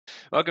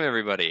Welcome,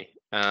 everybody.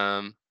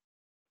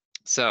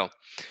 So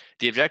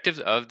the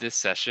objectives of this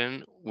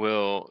session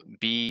will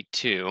be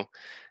to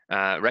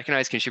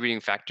recognize contributing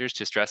factors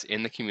to stress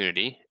in the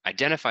community,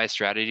 identify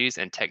strategies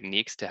and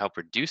techniques to help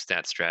reduce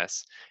that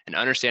stress, and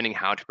understanding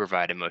how to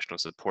provide emotional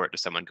support to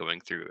someone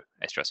going through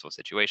a stressful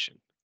situation.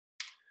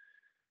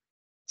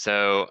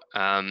 So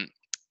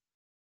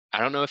I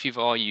don't know if you've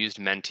all used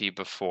Menti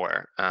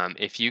before.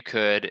 If you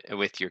could,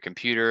 with your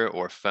computer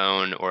or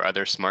phone or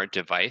other smart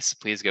device,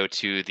 please go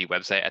to the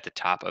website at the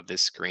top of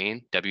this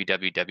screen,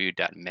 www.menti.com,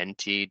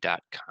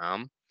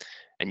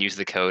 and use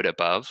the code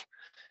above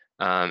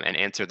and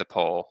answer the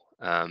poll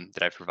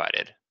that I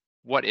provided.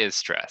 What is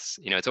stress?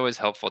 It's always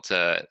helpful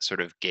to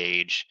sort of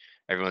gauge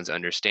everyone's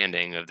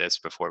understanding of this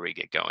before we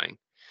get going.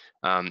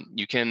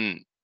 You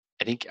can,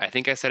 I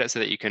think I set it so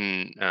that you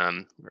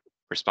can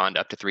respond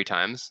up to 3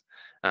 times.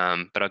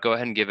 But I'll go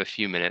ahead and give a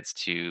few minutes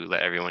to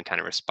let everyone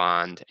kind of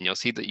respond, and you'll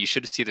see that you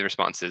should see the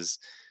responses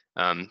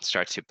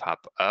start to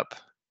pop up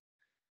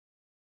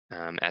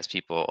as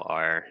people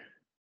are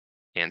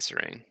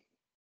answering.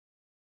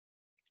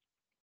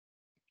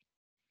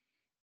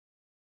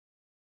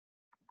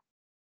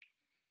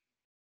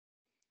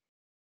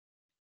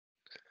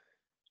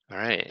 All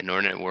right,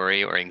 inordinate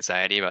worry or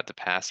anxiety about the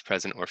past,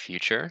 present, or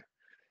future.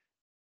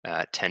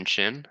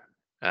 Tension.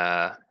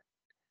 Uh,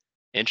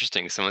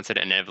 Interesting. Someone said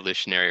an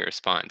evolutionary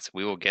response.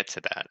 We will get to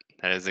that.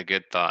 That is a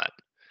good thought.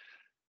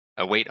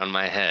 A weight on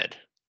my head.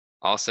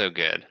 Also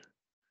good.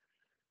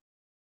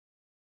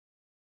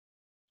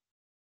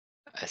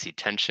 I see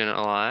tension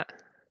a lot.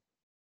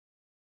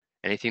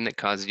 Anything that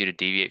causes you to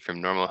deviate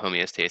from normal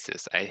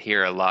homeostasis. I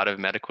hear a lot of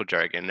medical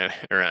jargon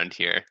around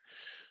here.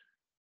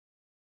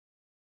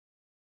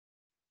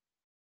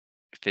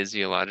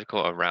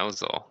 Physiological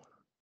arousal.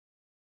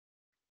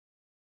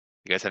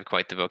 You guys have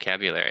quite the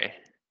vocabulary.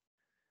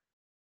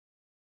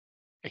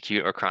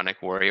 Acute or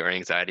chronic worry or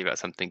anxiety about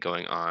something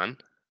going on.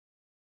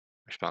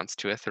 Response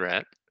to a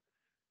threat.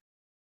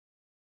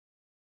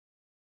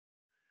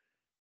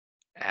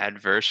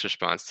 Adverse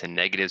response to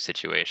negative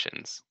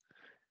situations.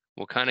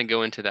 We'll kind of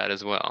go into that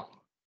as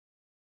well.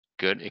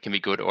 Good, it can be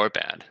good or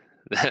bad.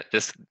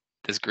 This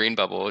green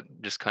bubble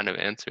just kind of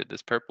answered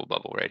this purple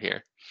bubble right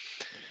here.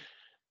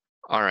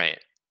 All right,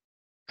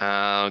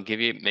 I'll give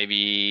you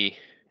maybe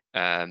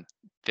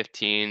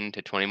 15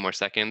 to 20 more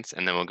seconds,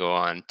 and then we'll go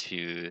on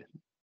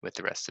with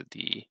the rest of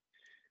the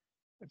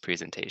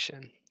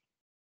presentation.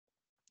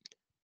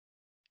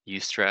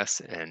 Eustress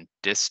and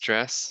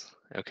distress.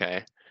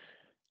 Okay,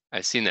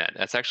 I've seen that.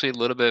 That's actually a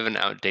little bit of an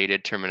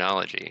outdated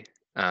terminology,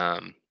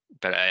 but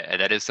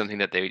that is something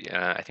that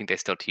I think they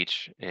still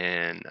teach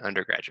in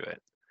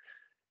undergraduate.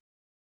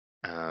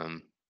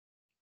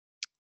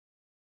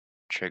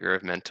 Trigger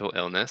of mental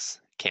illness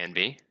can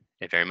be.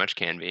 It very much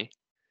can be.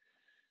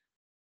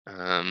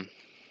 All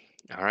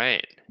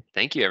right.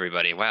 Thank you,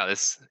 everybody. Wow,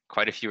 this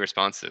quite a few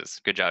responses.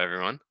 Good job,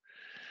 everyone.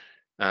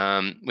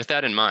 With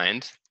that in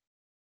mind,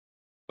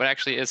 what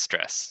actually is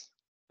stress?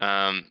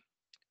 Again,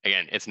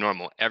 it's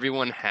normal.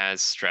 Everyone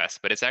has stress,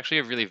 but it's actually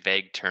a really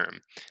vague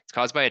term. It's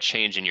caused by a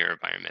change in your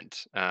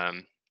environment.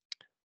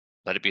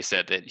 Let it be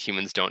said that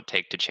humans don't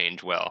take to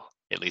change well,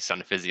 at least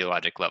on a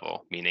physiologic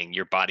level, meaning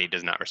your body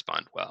does not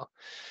respond well.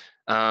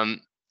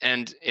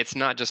 And it's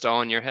not just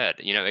all in your head.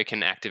 It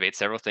can activate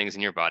several things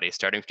in your body,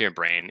 starting with your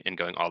brain and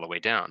going all the way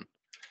down.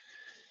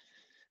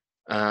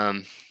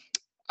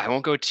 I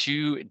won't go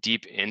too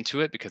deep into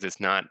it because it's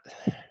not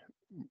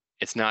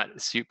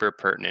super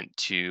pertinent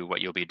to what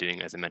you'll be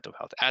doing as a mental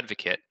health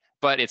advocate,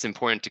 but it's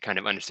important to kind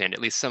of understand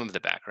at least some of the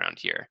background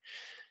here.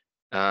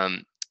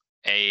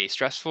 A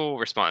stressful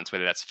response,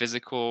 whether that's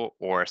physical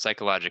or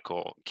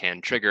psychological, can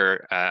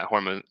trigger a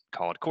hormone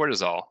called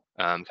cortisol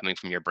coming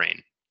from your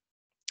brain.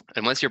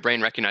 And once your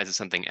brain recognizes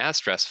something as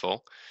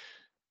stressful,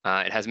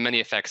 it has many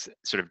effects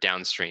sort of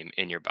downstream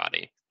in your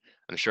body.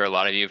 I'm sure a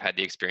lot of you have had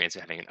the experience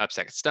of having an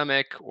upset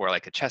stomach or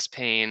like a chest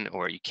pain,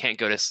 or you can't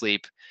go to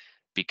sleep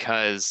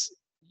because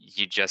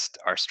you just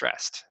are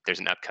stressed. There's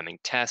an upcoming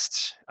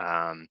test.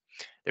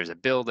 There's a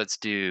bill that's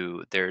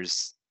due.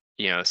 There's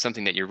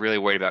something that you're really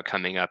worried about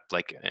coming up,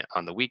 like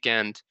on the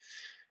weekend.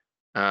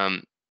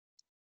 Of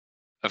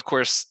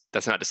course,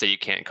 that's not to say you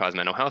can't cause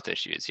mental health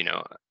issues.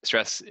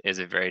 Stress is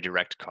a very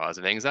direct cause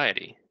of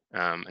anxiety.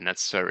 And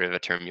that's sort of a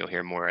term you'll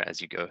hear more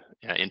as you go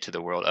into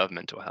the world of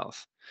mental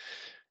health.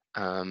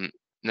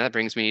 And that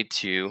brings me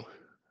to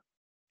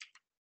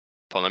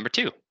poll number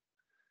 2.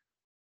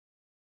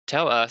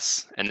 Tell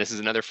us, and this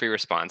is another free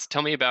response.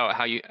 Tell me about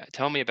how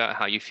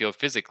you feel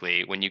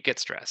physically when you get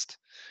stressed.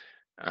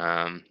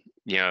 You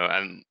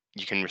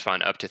can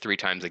respond up to 3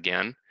 times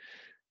again.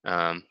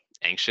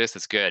 Anxious,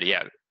 that's good.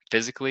 Yeah,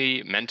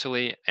 physically,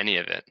 mentally, any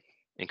of it.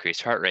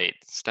 Increased heart rate,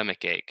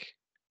 stomach ache,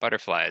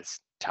 butterflies,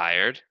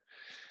 tired,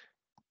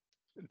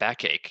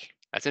 backache.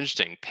 That's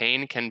interesting.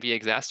 Pain can be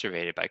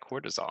exacerbated by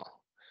cortisol.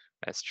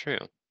 That's true.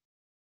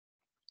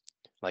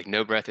 Like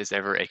no breath is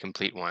ever a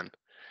complete one.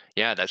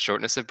 Yeah, that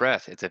shortness of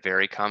breath, it's a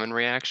very common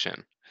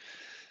reaction.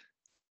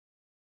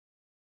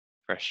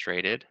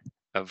 Frustrated,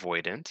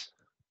 avoidant.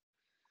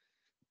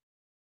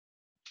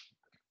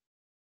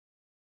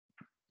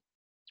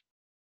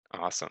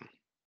 Awesome.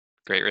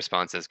 Great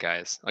responses,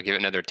 guys. I'll give it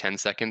another 10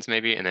 seconds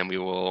maybe, and then we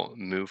will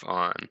move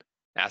on.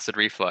 Acid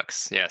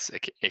reflux. Yes,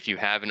 if you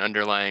have an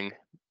underlying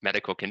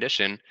medical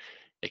condition,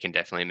 it can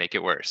definitely make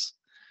it worse.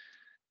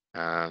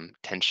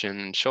 Tension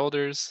in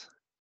shoulders.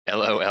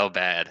 LOL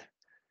bad.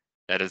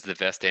 That is the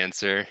best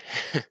answer.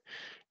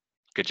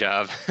 Good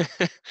job.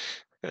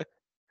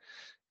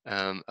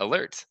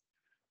 Alert.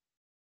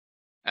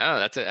 Oh,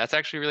 that's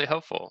actually really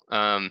helpful.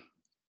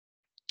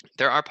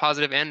 There are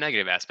positive and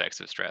negative aspects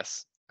of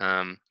stress.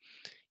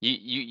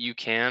 You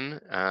can,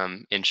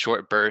 in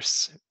short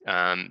bursts,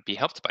 be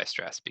helped by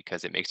stress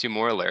because it makes you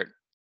more alert,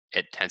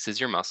 it tenses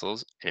your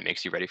muscles, and it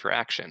makes you ready for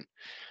action.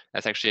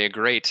 That's actually a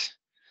great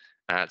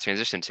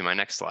transition to my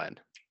next slide.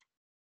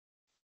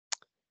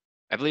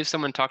 I believe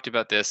someone talked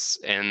about this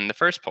in the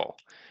first poll.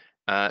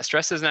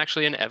 Stress is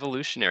actually an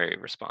evolutionary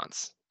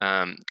response.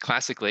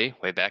 Classically,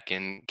 way back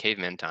in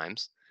caveman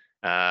times,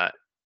 uh,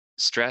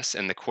 stress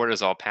and the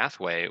cortisol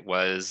pathway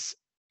was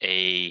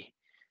a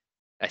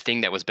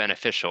thing that was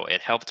beneficial.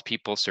 It helped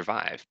people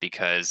survive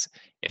because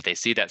if they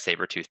see that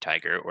saber-toothed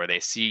tiger or they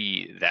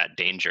see that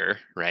danger,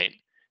 right,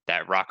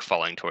 that rock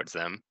falling towards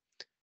them,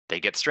 they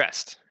get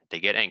stressed, they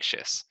get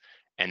anxious,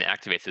 and it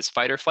activates this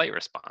fight or flight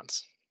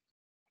response.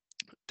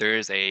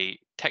 There's a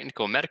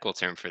technical medical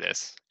term for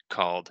this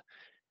called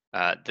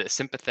the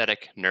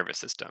sympathetic nervous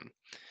system.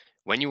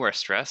 When you are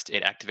stressed,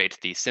 it activates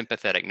the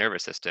sympathetic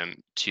nervous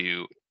system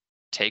to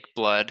take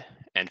blood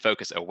and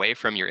focus away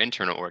from your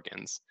internal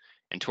organs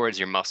and towards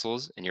your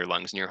muscles and your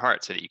lungs and your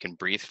heart so that you can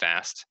breathe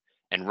fast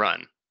and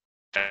run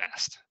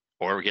fast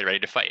or get ready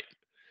to fight.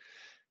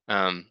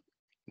 Um,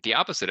 the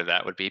opposite of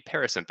that would be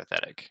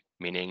parasympathetic,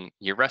 meaning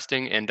you're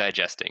resting and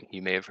digesting.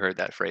 You may have heard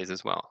that phrase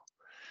as well.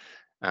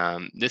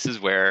 This is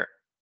where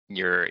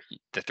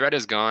the threat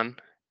is gone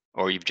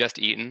or you've just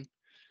eaten.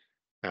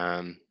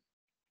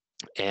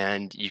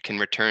 And you can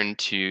return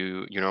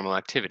to your normal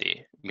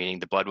activity, meaning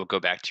the blood will go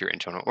back to your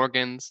internal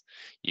organs.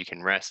 You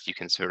can rest. You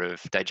can sort of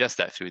digest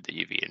that food that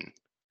you've eaten.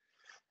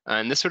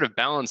 And this sort of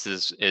balance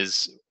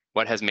is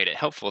what has made it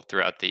helpful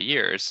throughout the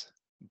years.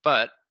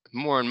 But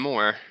more and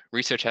more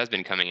research has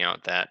been coming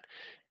out that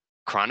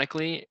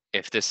chronically,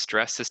 if this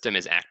stress system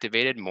is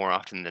activated more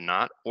often than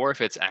not, or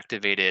if it's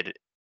activated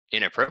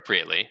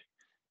inappropriately,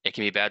 it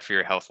can be bad for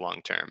your health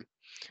long term.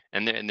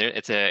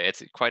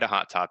 It's quite a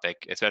hot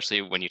topic,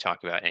 especially when you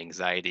talk about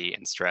anxiety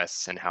and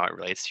stress and how it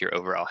relates to your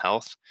overall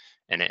health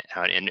and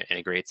how it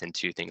integrates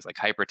into things like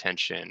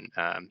hypertension,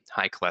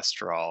 high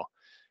cholesterol,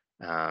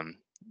 um,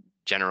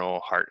 general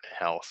heart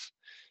health.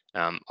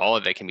 All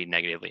of it can be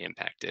negatively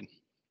impacted.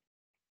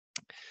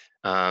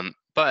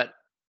 But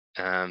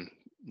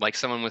like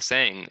someone was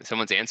saying,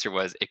 someone's answer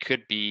was it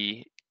could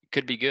be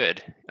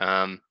good.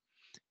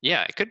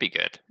 Yeah, it could be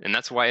good, and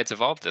that's why it's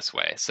evolved this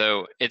way.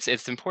 So it's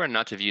important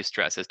not to view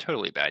stress as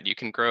totally bad. You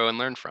can grow and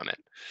learn from it.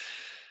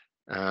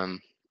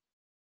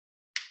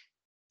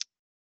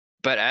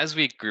 But as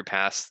we grew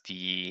past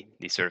the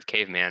sort of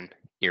caveman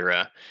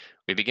era,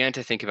 we began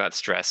to think about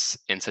stress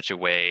in such a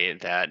way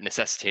that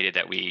necessitated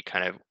that we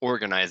kind of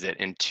organize it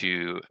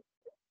into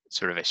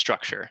sort of a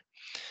structure.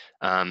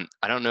 I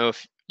don't know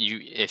if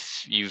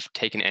you've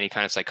taken any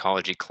kind of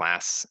psychology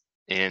class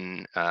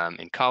in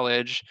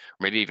college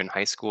or maybe even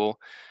high school.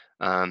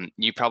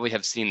 You probably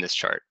have seen this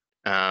chart.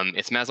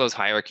 It's Maslow's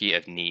hierarchy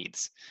of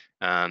needs.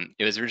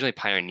 It was originally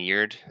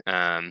pioneered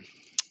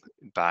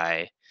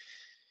by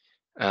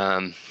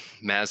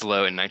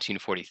Maslow in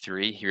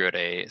 1943. He wrote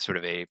a sort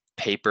of a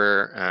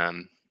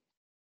paper,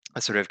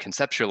 sort of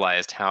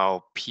conceptualized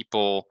how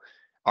people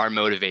are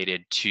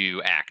motivated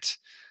to act.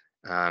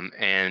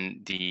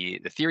 And the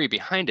theory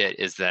behind it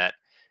is that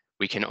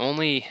we can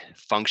only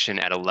function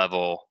at a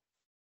level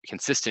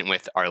consistent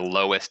with our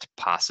lowest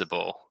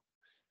possible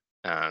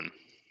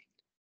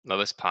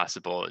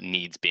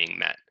needs being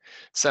met.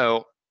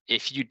 So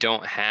if you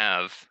don't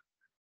have,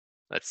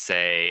 let's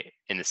say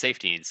in the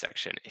safety needs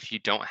section, if you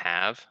don't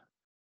have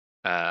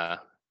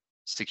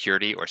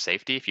security or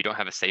safety, if you don't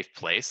have a safe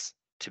place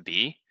to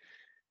be,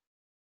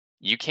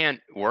 you can't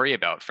worry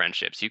about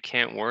friendships. You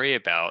can't worry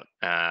about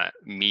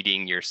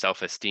meeting your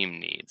self-esteem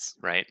needs,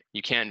 right?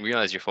 You can't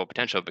realize your full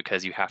potential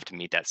because you have to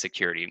meet that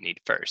security need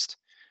first.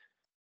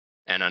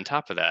 And on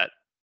top of that,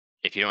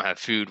 if you don't have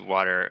food,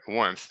 water,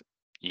 warmth,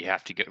 you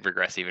have to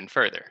regress even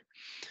further.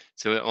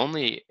 So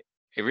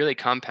it really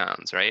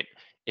compounds, right?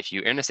 If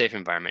you're in a safe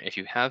environment, if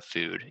you have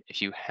food,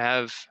 if you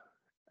have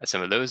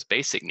some of those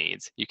basic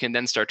needs, you can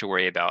then start to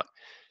worry about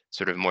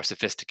sort of more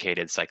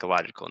sophisticated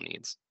psychological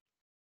needs.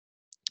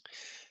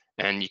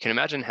 And you can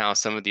imagine how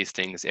some of these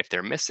things, if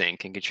they're missing,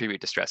 can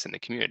contribute to stress in the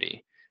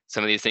community.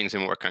 Some of these things are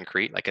more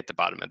concrete, like at the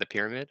bottom of the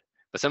pyramid,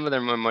 but some of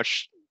them are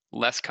much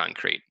less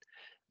concrete,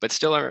 but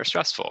still are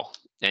stressful.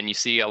 And you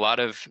see a lot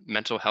of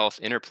mental health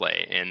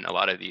interplay in a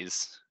lot of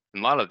these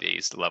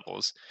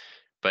levels,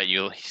 but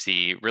you'll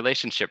see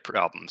relationship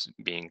problems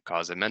being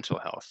cause of mental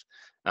health,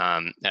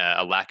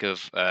 a lack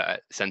of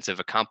sense of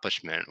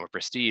accomplishment or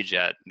prestige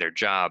at their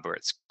job or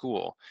at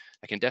school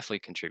that can definitely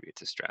contribute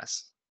to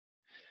stress.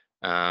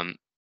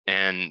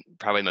 And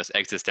probably the most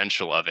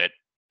existential of it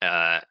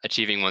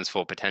achieving one's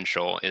full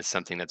potential is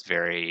something that's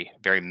very,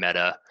 very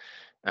meta,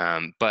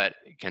 but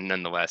can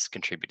nonetheless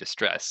contribute to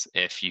stress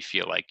if you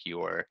feel like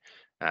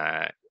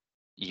uh,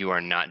 you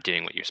are not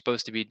doing what you're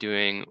supposed to be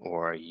doing,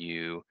 or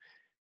you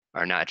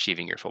are not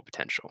achieving your full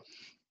potential.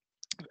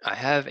 I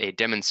have a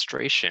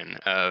demonstration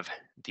of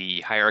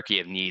the hierarchy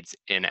of needs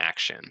in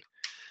action.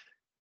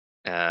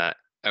 Uh,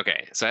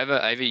 okay, so I have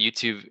a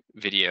YouTube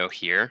video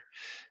here.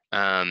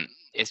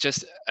 It's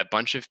just a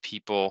bunch of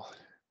people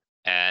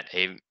at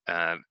a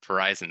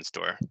Verizon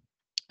store.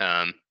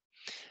 Um,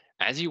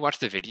 as you watch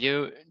the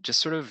video,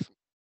 just sort of,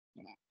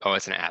 oh,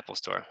 it's an Apple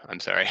store. I'm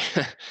sorry.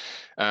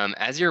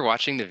 As you're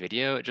watching the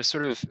video, just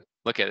sort of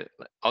look at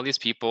all these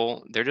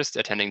people. They're just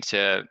attending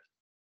to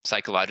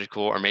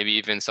psychological or maybe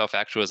even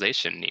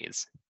self-actualization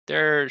needs.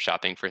 They're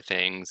shopping for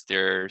things.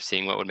 They're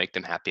seeing what would make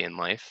them happy in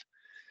life.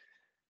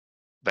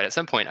 But at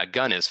some point, a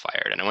gun is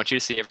fired, and I want you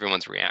to see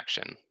everyone's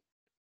reaction.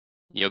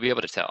 You'll be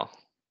able to tell.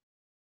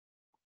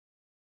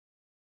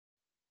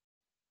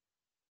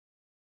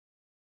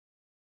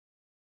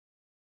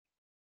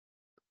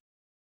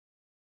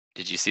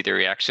 Did you see the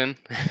reaction?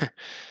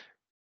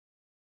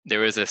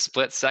 There was a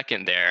split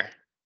second there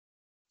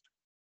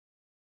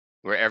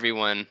where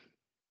everyone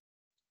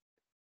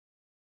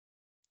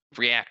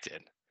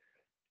reacted.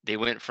 They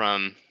went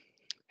from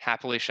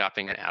happily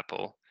shopping at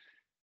Apple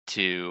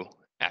to,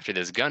 after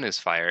this gun is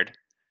fired,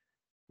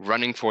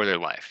 running for their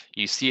life.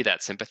 You see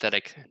that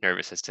sympathetic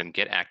nervous system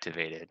get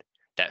activated.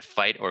 That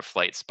fight or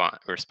flight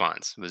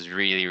response was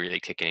really, really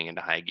kicking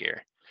into high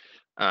gear.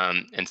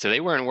 And so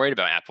they weren't worried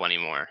about Apple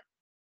anymore.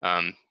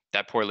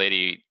 That poor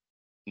lady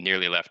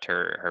nearly left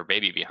her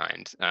baby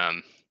behind,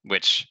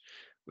 which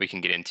we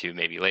can get into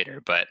maybe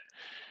later. But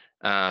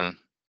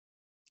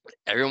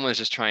everyone was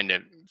just trying to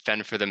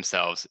fend for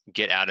themselves,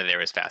 get out of there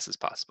as fast as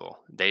possible.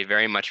 They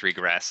very much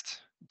regressed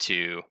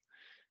to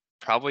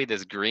probably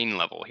this green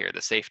level here,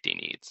 the safety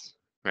needs,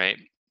 right?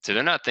 So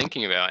they're not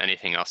thinking about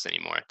anything else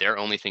anymore. They're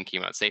only thinking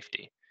about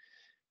safety.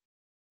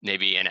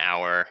 Maybe an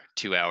hour,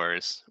 2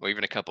 hours, or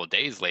even a couple of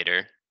days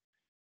later,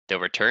 they'll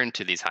return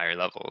to these higher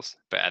levels.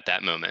 But at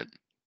that moment,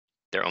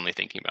 they're only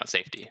thinking about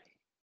safety.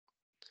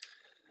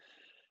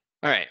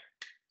 All right,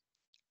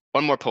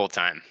 one more poll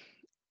time.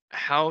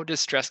 How does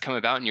stress come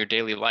about in your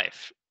daily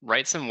life?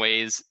 Write some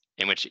ways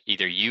in which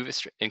either you've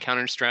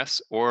encountered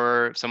stress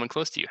or someone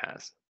close to you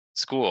has.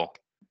 School,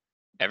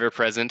 ever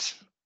present.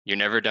 You're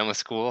never done with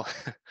school.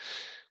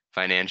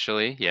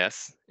 Financially,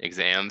 yes.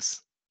 Exams,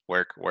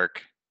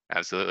 work,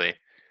 absolutely.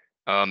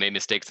 Oh, made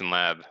mistakes in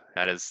lab.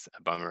 That is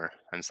a bummer.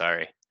 I'm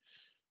sorry.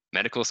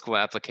 Medical school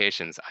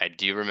applications. I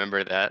do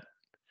remember that.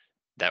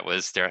 That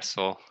was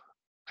stressful.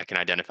 I can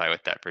identify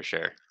with that for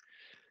sure.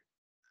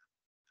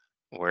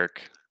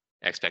 Work,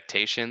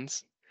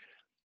 expectations.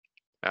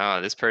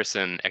 Oh, this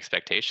person,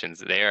 expectations.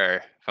 They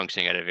are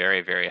functioning at a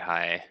very, very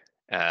high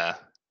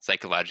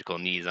psychological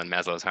needs on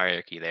Maslow's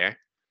hierarchy there.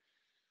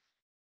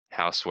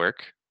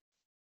 Housework,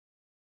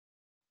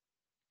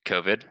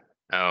 COVID.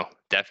 Oh,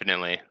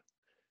 definitely.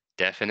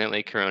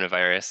 Definitely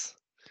coronavirus.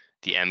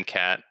 The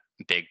MCAT,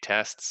 big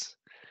tests,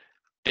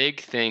 big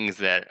things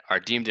that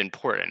are deemed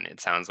important, it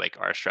sounds like,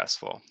 are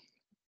stressful.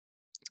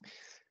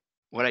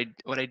 What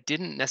I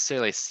didn't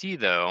necessarily see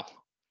though,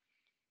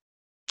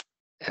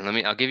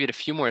 and I'll give you a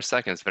few more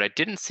seconds, but I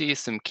didn't see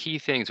some key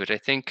things which I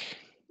think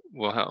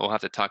we'll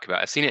have to talk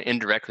about. I've seen it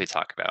indirectly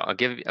talk about. I'll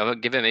give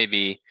it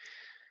maybe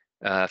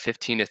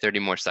 15 to 30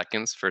 more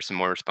seconds for some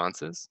more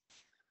responses.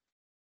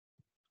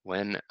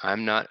 When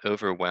I'm not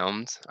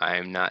overwhelmed,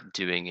 I'm not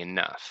doing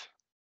enough.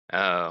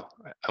 Oh,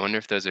 I wonder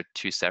if those are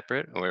two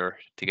separate or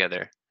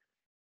together.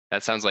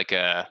 That sounds like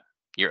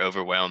you're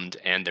overwhelmed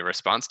and the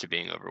response to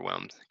being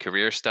overwhelmed.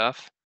 Career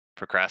stuff,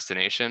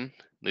 procrastination,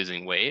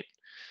 losing weight.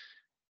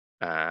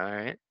 All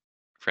right.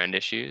 Friend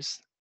issues,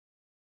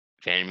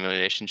 family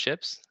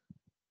relationships.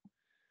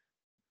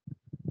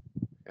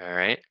 All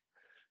right.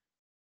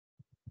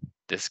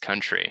 This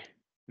country.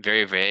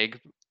 Very vague.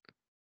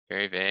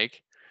 Very vague.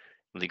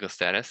 Legal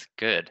status.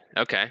 Good.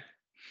 Okay.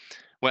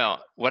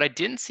 Well, what I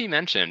didn't see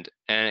mentioned,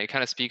 and it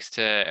kind of speaks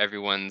to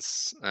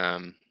everyone's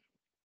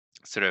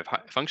sort of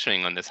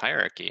functioning on this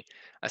hierarchy.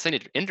 I said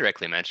it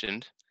indirectly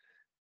mentioned,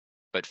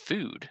 but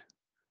food,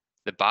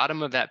 the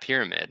bottom of that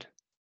pyramid.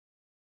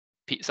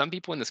 Some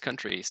people in this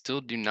country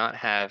still do not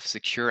have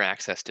secure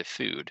access to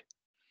food,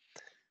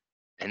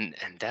 and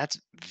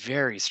that's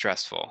very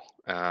stressful.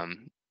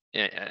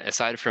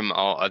 Aside from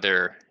all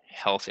other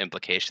health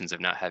implications of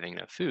not having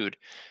enough food,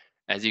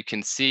 as you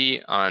can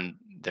see on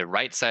the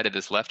right side of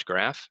this left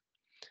graph,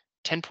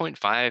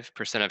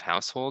 10.5% of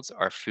households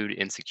are food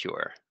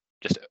insecure,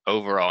 just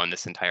overall in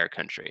this entire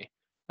country.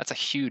 That's a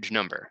huge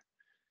number.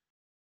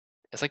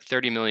 It's like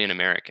 30 million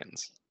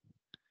Americans.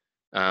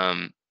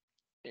 And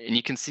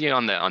you can see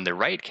on the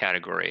right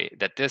category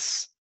that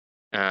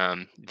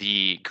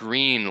the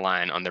green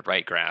line on the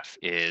right graph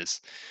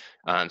is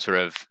sort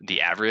of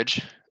the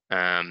average.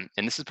 And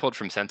this is pulled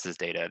from census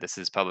data. This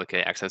is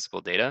publicly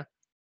accessible data.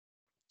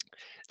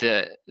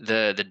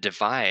 The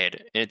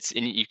divide, and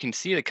you can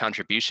see the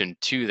contribution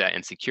to that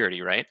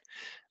insecurity, right?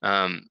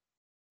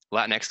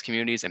 Latinx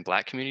communities and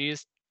Black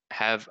communities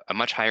have a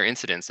much higher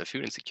incidence of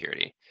food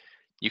insecurity.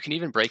 You can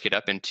even break it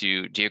up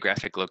into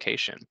geographic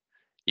location.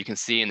 You can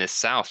see in the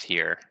South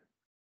here,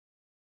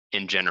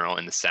 in general,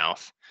 in the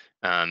South,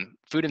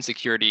 food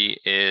insecurity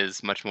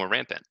is much more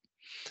rampant.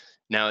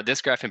 Now,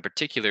 this graph in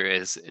particular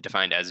is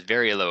defined as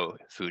very low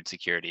food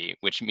security,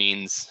 which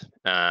means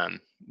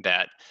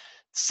that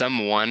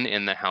someone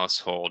in the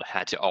household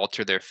had to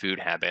alter their food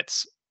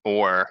habits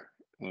or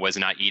was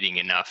not eating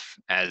enough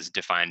as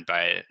defined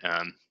by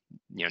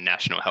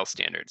national health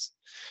standards.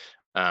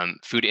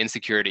 Food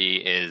insecurity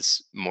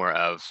is more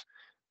of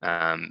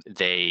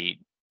they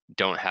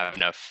don't have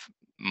enough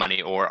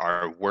money or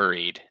are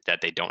worried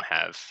that they don't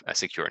have a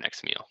secure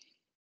next meal.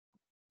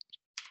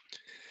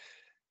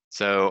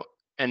 So,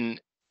 and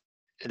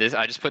this,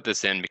 I just put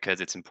this in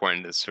because it's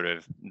important to sort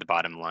of the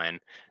bottom line.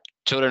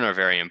 Children are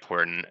very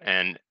important,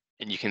 and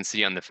you can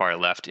see on the far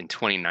left in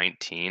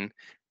 2019,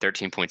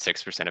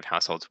 13.6% of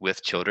households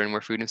with children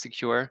were food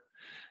insecure,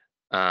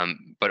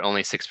 but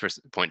only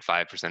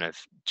 6.5% of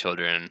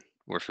children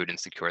were food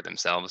insecure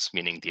themselves,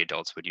 meaning the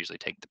adults would usually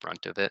take the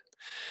brunt of it.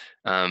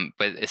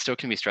 But it still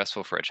can be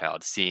stressful for a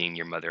child seeing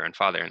your mother and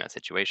father in that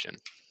situation.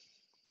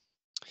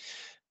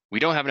 We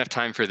don't have enough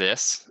time for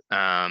this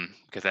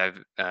because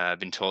I've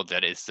been told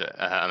that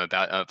I'm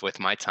about up with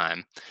my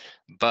time,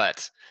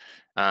 but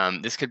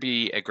this could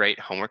be a great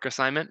homework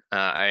assignment.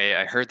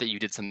 I heard that you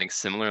did something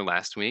similar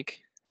last week.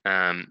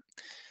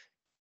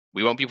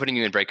 We won't be putting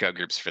you in breakout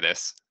groups for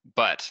this,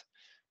 but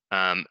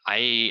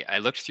I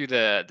looked through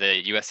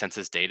the U.S.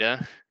 Census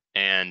data,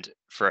 and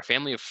for a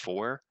family of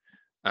 4,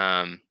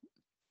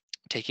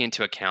 taking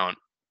into account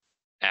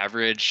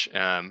average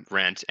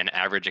rent and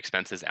average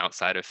expenses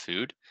outside of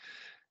food,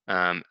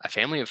 a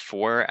family of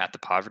 4 at the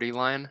poverty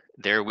line,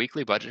 their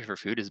weekly budget for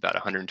food is about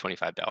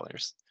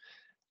 $125.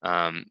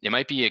 It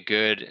might be a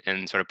good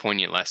and sort of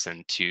poignant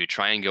lesson to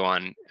try and go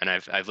on, and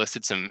I've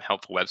listed some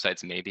helpful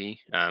websites maybe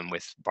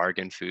with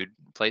bargain food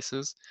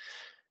places.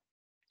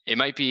 It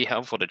might be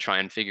helpful to try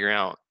and figure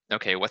out,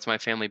 okay, what's my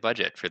family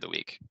budget for the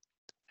week?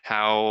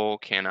 How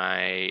can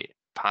I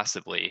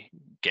possibly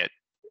get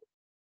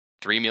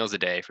 3 meals a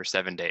day for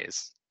 7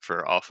 days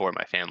for all 4 of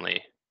my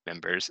family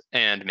members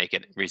and make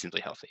it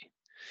reasonably healthy?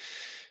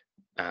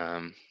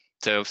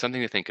 So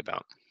something to think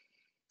about.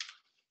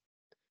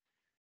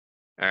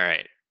 All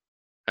right.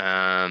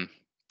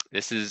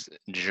 This is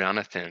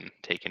Jonathan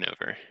taking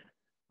over.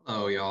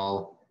 Hello,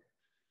 y'all.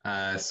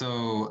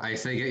 So I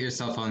say get your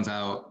cell phones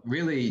out.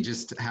 Really,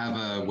 just have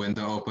a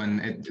window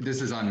open.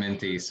 This is on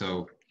Minty,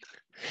 so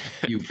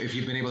if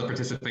you've been able to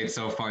participate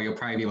so far, you'll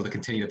probably be able to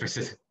continue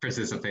to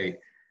participate.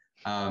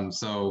 Nice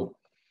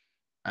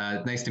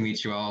to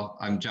meet you all.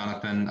 I'm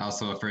Jonathan,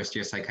 also a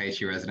first-year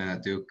psychiatry resident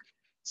at Duke.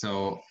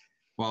 So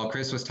while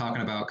Chris was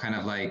talking about kind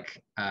of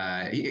like,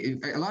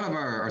 a lot of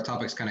our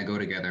topics kind of go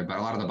together, but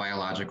a lot of the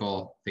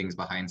biological things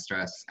behind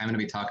stress, I'm going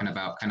to be talking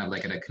about kind of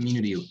like at a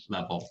community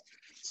level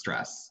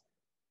stress.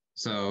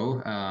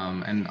 So,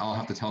 and I'll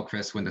have to tell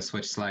Chris when to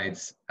switch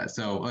slides.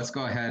 So let's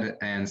go ahead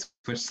and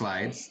switch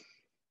slides.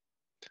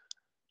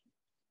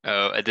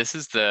 Oh, this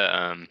is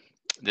the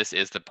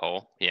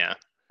poll. Yeah.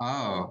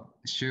 Oh,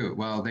 shoot.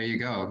 Well, there you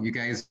go. You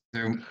guys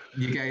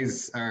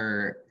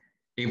are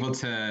able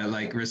to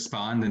like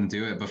respond and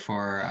do it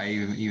before I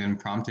even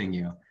prompting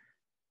you.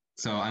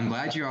 So I'm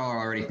glad you all are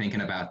already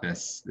thinking about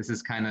this. This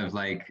is kind of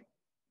like,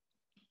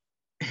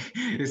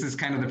 this is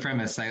kind of the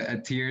premise.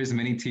 Tiers,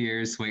 mini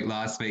tiers, weight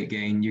loss, weight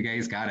gain. You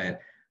guys got it.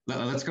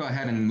 Let's go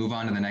ahead and move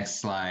on to the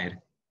next slide.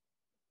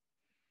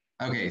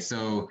 Okay,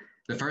 so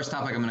the first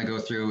topic I'm going to go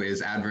through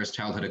is adverse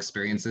childhood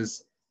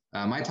experiences.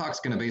 My talk's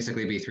going to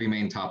basically be 3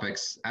 main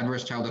topics: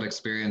 adverse childhood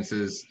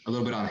experiences, a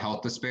little bit on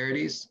health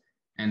disparities,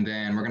 and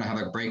then we're going to have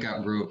a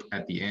breakout group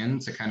at the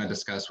end to kind of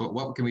discuss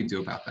what can we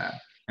do about that.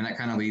 And that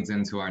kind of leads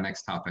into our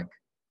next topic.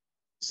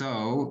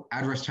 So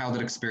adverse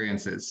childhood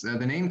experiences,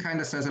 the name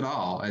kind of says it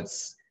all.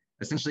 It's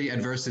essentially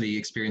adversity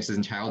experiences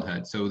in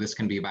childhood. So this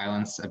can be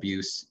violence,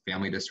 abuse,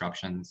 family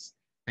disruptions,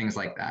 things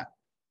like that.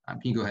 Can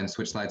you go ahead and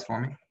switch slides for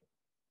me?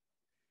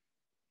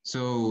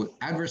 So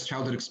adverse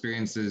childhood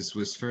experiences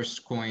was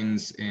first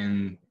coined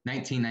in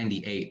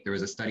 1998. There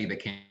was a study that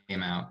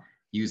came out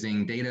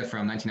using data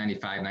from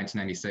 1995,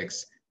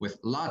 1996, with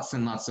lots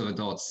and lots of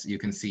adults. You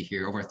can see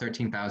here, over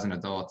 13,000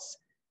 adults.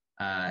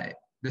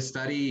 The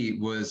study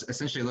was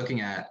essentially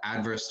looking at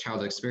adverse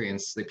childhood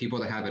experience, the people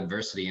that have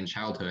adversity in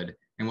childhood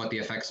and what the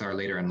effects are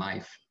later in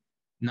life.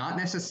 Not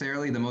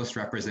necessarily the most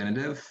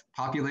representative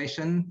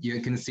population.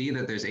 You can see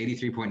that there's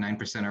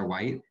 83.9% are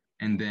white,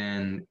 and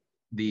then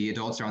the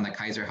adults are on the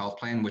Kaiser Health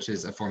Plan, which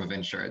is a form of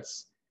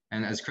insurance.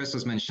 And as Chris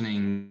was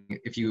mentioning,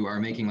 if you are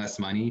making less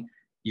money,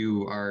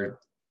 you are,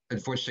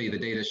 unfortunately,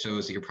 the data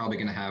shows that you're probably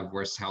going to have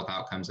worse health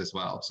outcomes as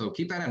well. So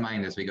keep that in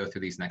mind as we go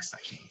through these next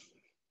sections.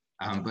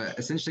 But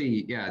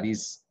essentially, yeah,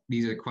 these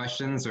are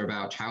questions are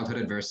about childhood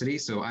adversity.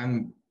 So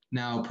I'm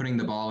now putting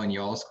the ball in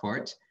y'all's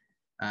court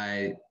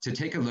to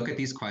take a look at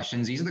these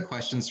questions. These are the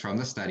questions from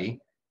the study.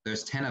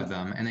 There's 10 of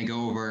them, and they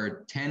go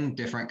over 10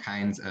 different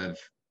kinds of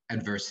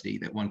adversity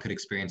that one could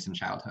experience in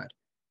childhood.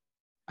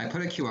 I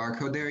put a QR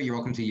code there. You're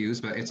welcome to use,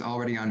 but it's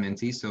already on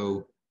Minty,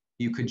 so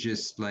you could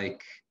just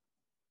like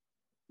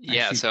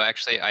Yeah, actually. so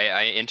actually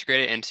I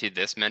integrated into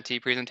this Menti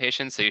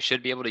presentation, so you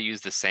should be able to use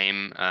the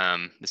same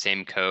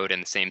code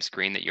and the same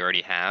screen that you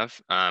already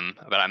have.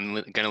 But I'm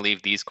going to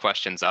leave these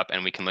questions up,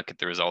 and we can look at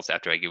the results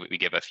after we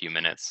give a few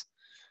minutes.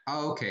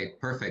 Oh, okay,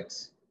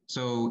 perfect.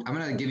 So I'm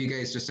gonna give you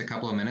guys just a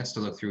couple of minutes to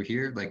look through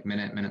here, like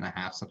minute, minute and a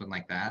half, something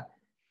like that,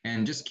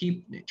 and just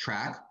keep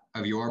track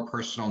of your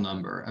personal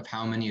number of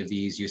how many of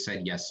these you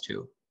said yes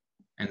to.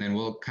 And then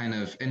we'll kind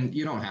of, and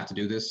you don't have to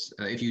do this.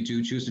 If you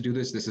do choose to do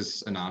this, this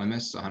is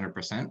anonymous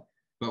 100%,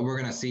 but we're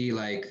gonna see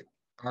like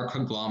our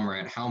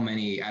conglomerate, how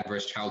many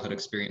adverse childhood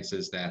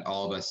experiences that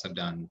all of us have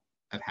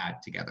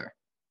had together.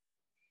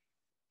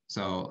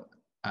 So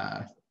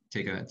uh,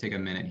 take a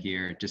minute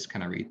here, just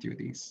kind of read through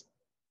these.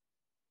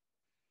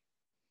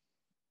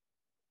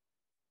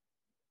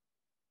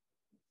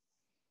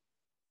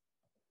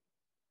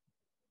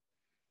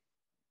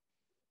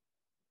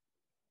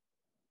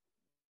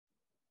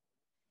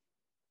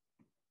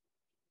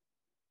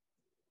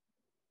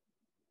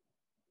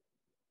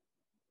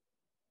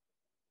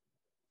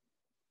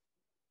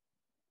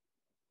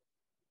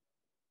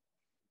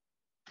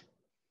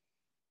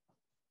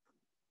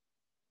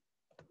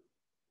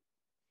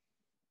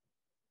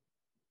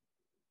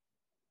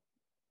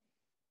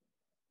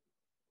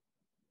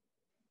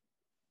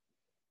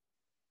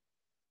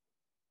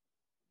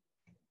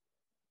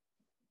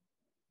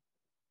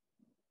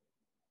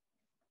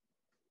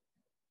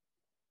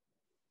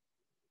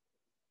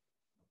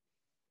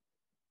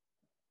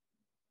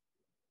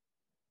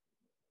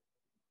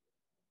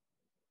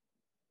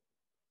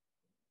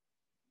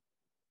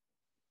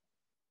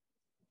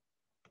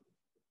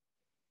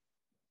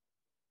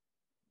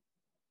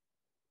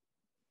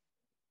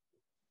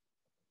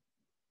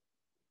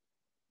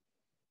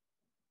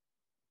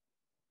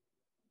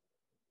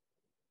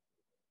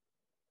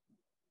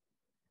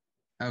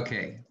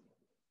 Okay,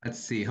 let's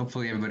see.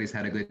 Hopefully everybody's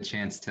had a good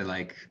chance to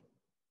like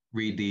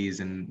read these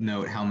and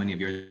note how many of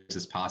yours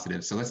is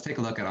positive. So let's take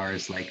a look at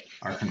ours, like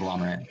our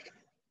conglomerate.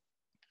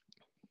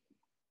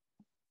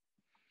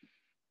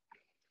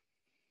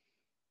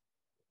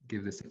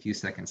 Give this a few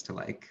seconds to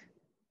like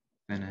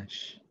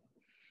finish.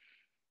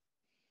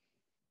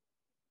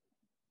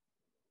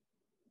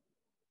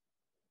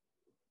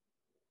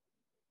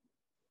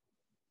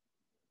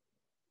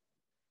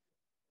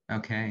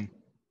 Okay.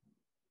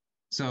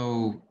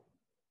 So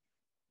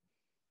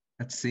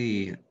let's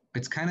see.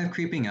 It's kind of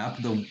creeping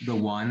up. The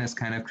one is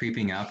kind of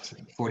creeping up to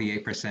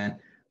 48%.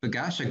 But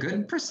gosh, a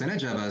good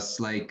percentage of us,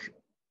 like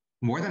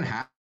more than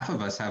half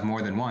of us have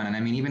more than one. And I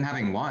mean, even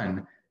having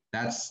one,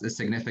 that's a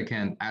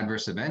significant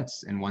adverse event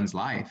in one's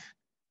life.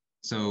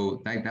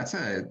 So that's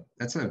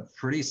a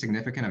pretty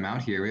significant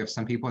amount here. We have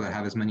some people that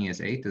have as many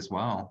as 8 as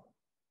well.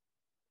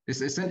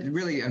 This isn't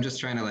really, I'm just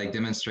trying to like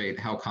demonstrate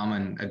how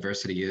common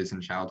adversity is in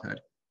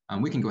childhood.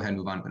 We can go ahead and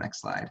move on to the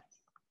next slide.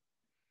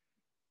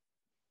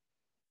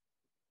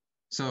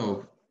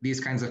 So these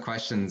kinds of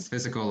questions,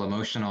 physical,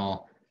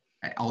 emotional,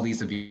 all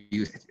these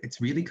abuse, it's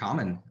really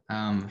common.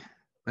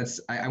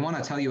 I want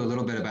to tell you a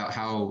little bit about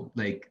how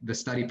like the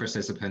study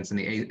participants in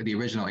the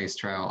original ACE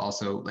trial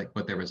also like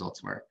what their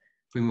results were.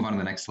 If we move on to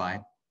the next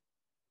slide.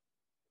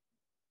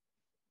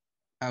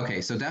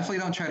 Okay, so definitely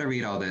don't try to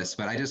read all this,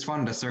 but I just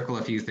wanted to circle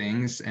a few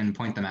things and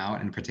point them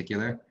out in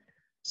particular.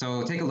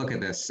 So take a look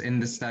at this. In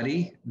the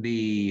study,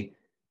 the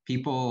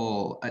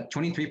people,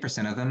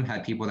 23% of them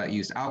had people that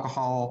used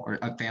alcohol, or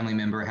a family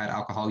member had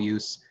alcohol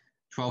use.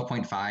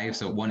 12.5,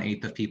 so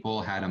 1/8 of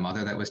people had a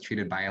mother that was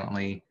treated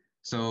violently.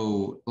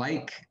 So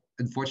like,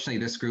 unfortunately,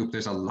 this group,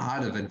 there's a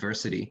lot of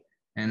adversity.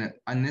 And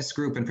in this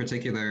group in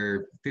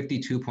particular,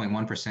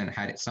 52.1%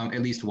 had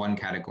at least one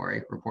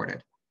category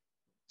reported.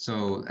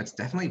 So that's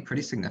definitely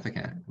pretty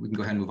significant. We can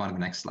go ahead and move on to the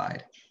next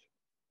slide.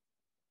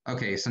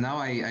 Okay, so now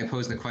I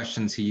pose the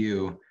question to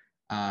you.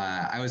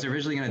 I was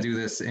originally going to do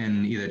this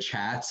in either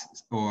chat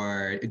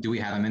or do we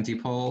have a Menti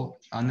poll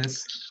on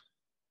this?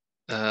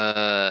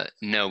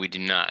 No, we do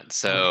not.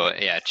 So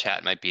Okay. yeah,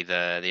 chat might be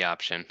the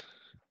option.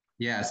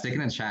 Yeah, stick it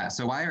in chat.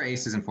 So why are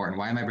ACEs important?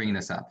 Why am I bringing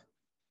this up?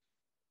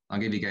 I'll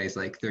give you guys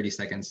like 30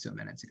 seconds to a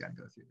minute to kind of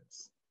go through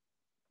this.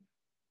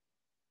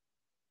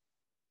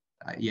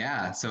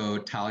 Yeah, so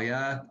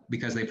Talia,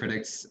 because they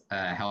predict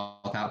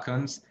health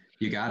outcomes,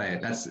 you got it.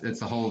 That's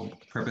the whole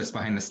purpose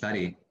behind the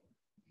study.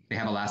 They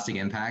have a lasting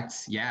impact.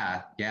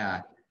 Yeah,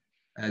 yeah.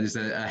 There's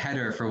a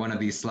header for one of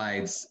these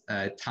slides.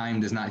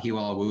 Time does not heal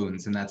all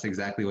wounds, and that's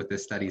exactly what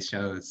this study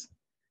shows.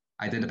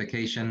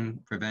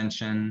 Identification,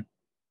 prevention,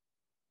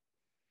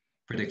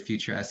 predict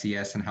future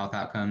SES and health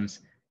outcomes.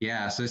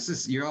 Yeah, so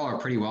you all are a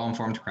pretty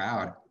well-informed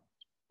crowd.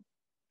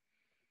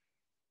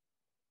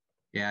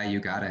 Yeah, you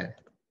got it.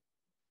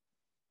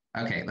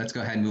 Okay, let's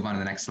go ahead and move on to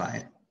the next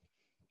slide.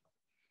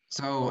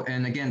 So,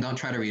 and again, don't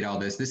try to read all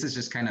this. This is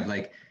just kind of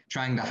like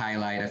trying to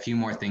highlight a few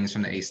more things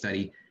from the ACE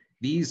study.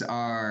 These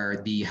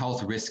are the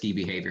health risky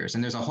behaviors,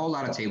 and there's a whole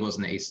lot of tables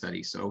in the ACE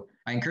study. So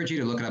I encourage you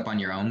to look it up on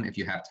your own if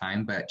you have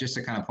time, but just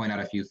to kind of point out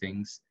a few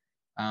things.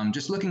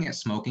 Just looking at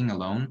smoking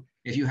alone,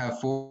 If you have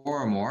four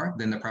or more,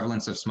 then the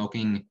prevalence of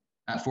smoking,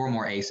 four or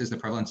more ACEs, the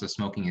prevalence of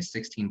smoking is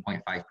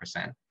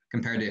 16.5%.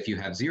 Compared to if you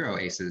have zero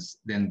ACEs,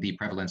 then the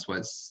prevalence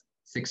was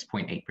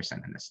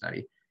 6.8% in this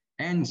study.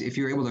 And if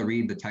you're able to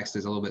read, the text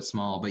is a little bit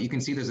small, but you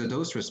can see there's a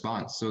dose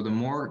response. So the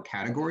more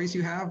categories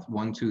you have,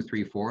 1, 2,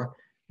 3, 4,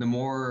 the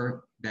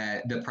more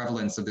that the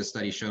prevalence of this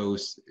study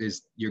shows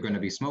is you're going to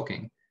be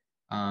smoking.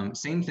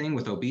 Same thing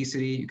with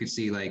obesity. You could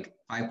see like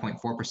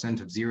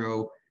 5.4% of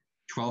zero,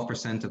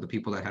 12% of the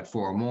people that had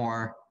four or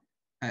more.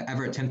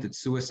 Ever attempted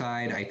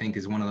suicide, I think,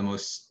 is one of the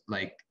most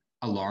like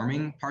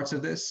alarming parts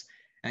of this.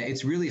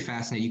 It's really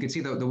fascinating. You can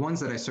see the ones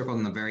that I circled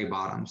on the very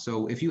bottom.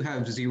 So if you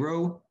have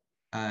zero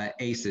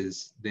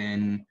ACEs,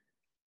 then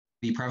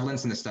the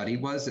prevalence in the study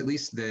was at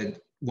least the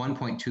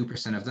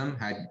 1.2% of them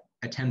had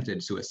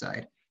attempted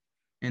suicide.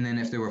 And then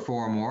if there were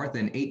four or more,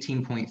 then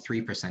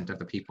 18.3% of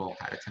the people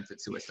had attempted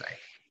suicide.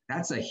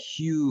 That's a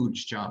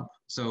huge jump.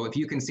 So if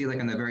you can see like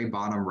on the very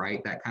bottom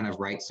right, that kind of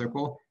right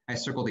circle, I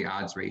circle the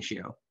odds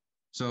ratio.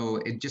 So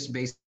it just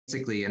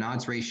basically an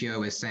odds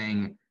ratio is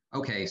saying,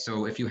 okay,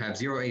 so if you have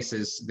zero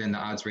ACEs, then the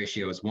odds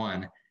ratio is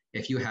 1.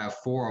 If you have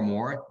four or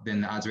more,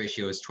 then the odds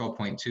ratio is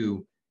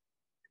 12.2.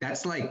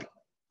 That's like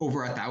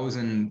over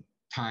 1,000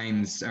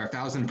 times or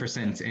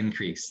 1,000%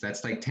 increase.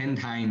 That's like 10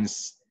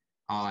 times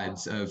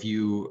odds of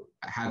you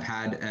have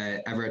had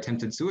ever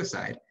attempted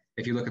suicide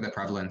if you look at the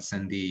prevalence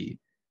and the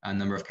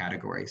number of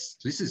categories.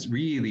 So this is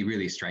really,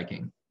 really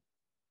striking.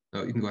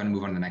 So you can go ahead and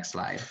move on to the next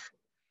slide.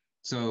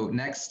 So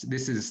next,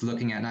 this is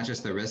looking at not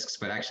just the risks,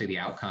 but actually the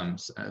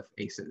outcomes of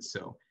ACEs.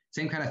 So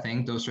same kind of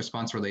thing, dose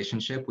response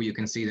relationship, where you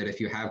can see that if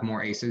you have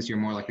more ACEs, you're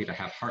more likely to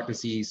have heart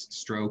disease,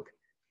 stroke,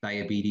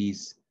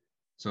 diabetes.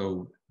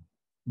 So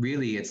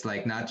really, it's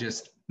like not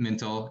just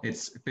mental,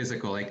 it's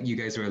physical, like you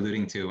guys were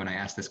alluding to when I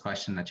asked this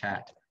question in the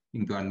chat.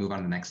 You can go ahead and move on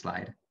to the next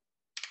slide.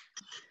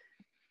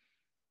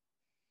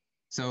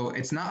 So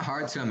it's not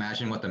hard to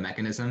imagine what the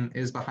mechanism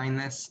is behind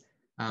this.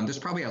 There's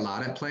probably a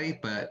lot at play,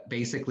 but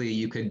basically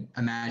you could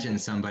imagine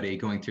somebody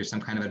going through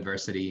some kind of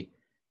adversity,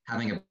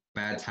 having a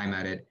bad time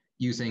at it,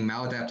 using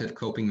maladaptive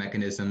coping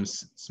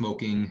mechanisms,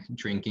 smoking,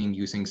 drinking,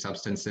 using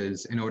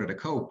substances in order to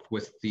cope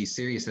with the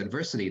serious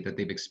adversity that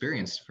they've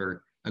experienced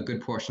for a good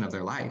portion of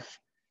their life.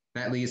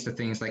 That leads to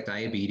things like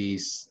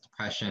diabetes,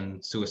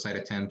 depression, suicide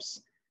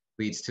attempts,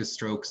 leads to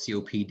stroke,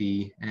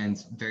 COPD,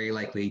 and very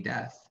likely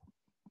death.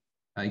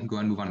 You can go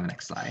and move on to the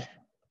next slide.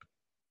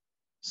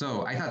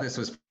 So I thought this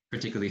was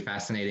particularly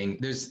fascinating.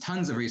 There's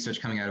tons of research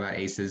coming out about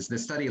ACEs.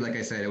 This study, like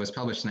I said, it was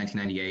published in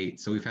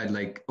 1998. So we've had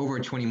like over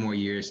 20 more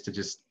years to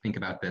just think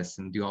about this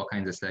and do all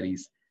kinds of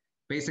studies.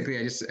 Basically,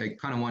 I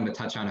kind of wanted to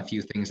touch on a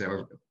few things that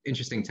were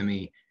interesting to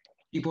me.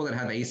 People that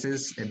have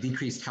ACEs have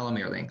decreased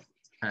telomere length.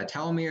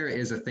 Telomere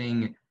is a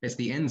thing, it's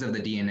the ends of the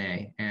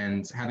DNA,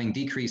 and having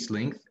decreased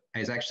length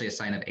is actually a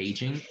sign of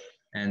aging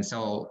and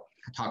cell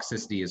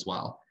toxicity as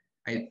well.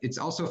 It's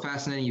also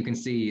fascinating. You can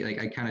see, like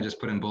I kind of just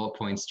put in bullet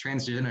points,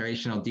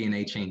 transgenerational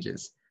DNA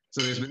changes.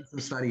 So there's been some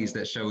studies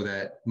that show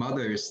that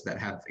mothers that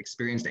have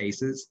experienced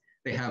ACEs,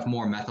 they have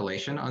more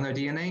methylation on their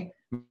DNA.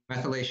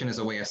 Methylation is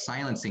a way of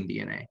silencing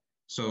DNA.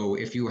 So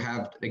if you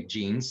have like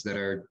genes that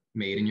are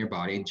made in your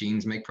body,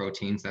 genes make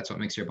proteins, that's what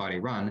makes your body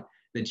run.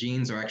 The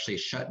genes are actually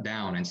shut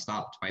down and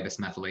stopped by this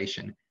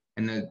methylation.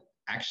 And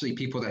actually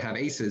people that have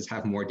ACEs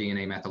have more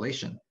DNA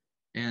methylation.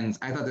 And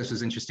I thought this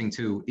was interesting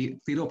too,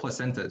 fetal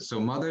placentas. So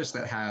mothers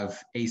that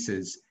have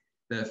ACEs,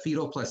 the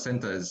fetal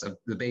placentas of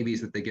the babies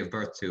that they give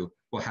birth to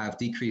will have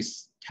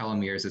decreased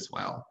telomeres as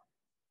well.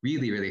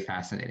 Really, really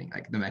fascinating,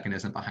 like the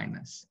mechanism behind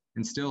this.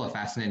 And still a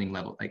fascinating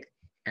level, like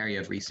area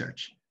of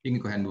research. You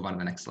can go ahead and move on to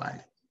the next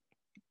slide.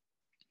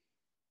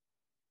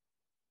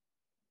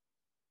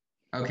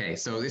 Okay,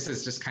 so this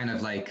is just kind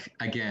of like,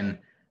 again,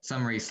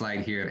 summary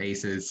slide here of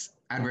ACEs.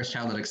 Adverse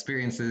childhood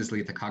experiences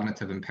lead to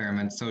cognitive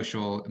impairment,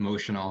 social,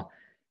 emotional,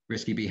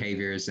 risky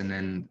behaviors, and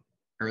then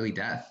early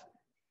death.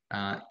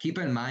 Keep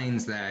in mind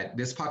that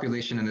this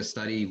population in this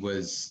study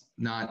was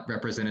not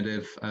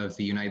representative of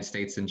the United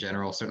States in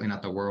general, certainly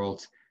not the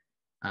world.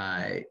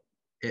 A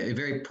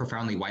very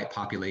profoundly white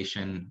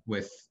population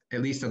with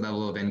at least a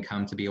level of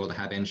income to be able to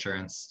have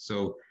insurance.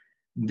 So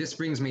this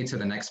brings me to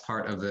the next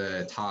part of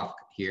the talk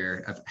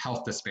here of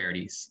health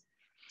disparities.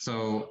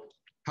 So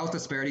health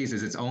disparities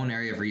is its own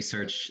area of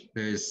research.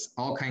 There's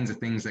all kinds of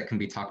things that can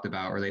be talked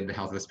about related to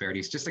health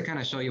disparities. Just to kind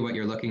of show you what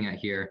you're looking at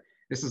here,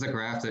 this is a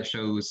graph that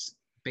shows,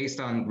 based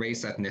on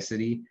race,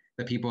 ethnicity,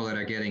 the people that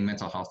are getting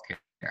mental health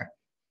care.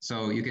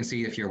 So you can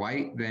see if you're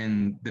white,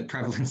 then the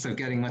prevalence of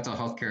getting mental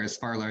health care is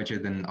far larger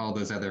than all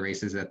those other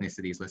races,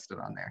 ethnicities listed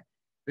on there.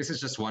 This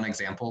is just one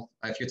example.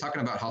 If you're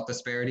talking about health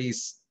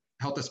disparities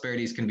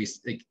can be,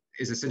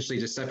 is essentially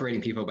just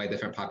separating people by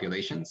different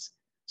populations.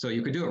 So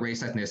you could do it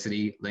race,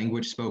 ethnicity,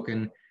 language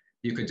spoken.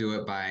 You could do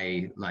it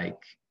by like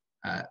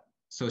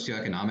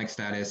socioeconomic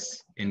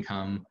status,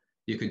 income.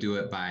 You could do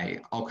it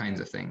by all kinds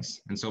of things.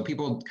 And so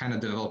people kind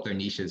of develop their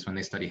niches when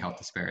they study health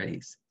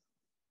disparities.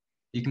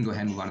 You can go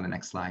ahead and move on to the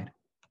next slide.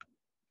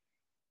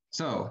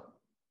 So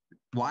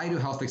why do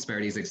health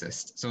disparities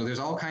exist? So there's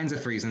all kinds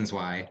of reasons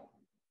why.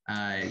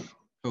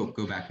 Oh,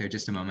 go back there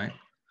just a moment.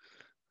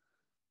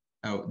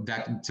 Oh,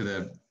 back to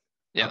the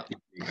Yeah. up. There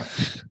you go.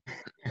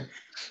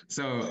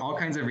 So all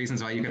kinds of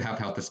reasons why you could have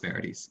health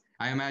disparities.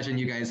 I imagine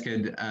you guys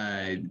could,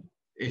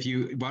 if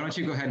you, why don't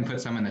you go ahead and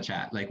put some in the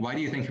chat? Like, why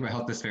do you think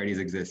health disparities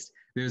exist?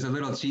 There's a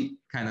little cheat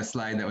kind of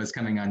slide that was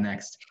coming on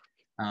next.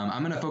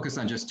 I'm going to focus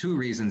on just 2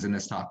 reasons in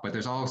this talk, but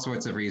there's all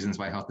sorts of reasons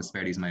why health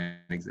disparities might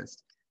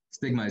exist.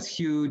 Stigma is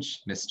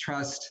huge,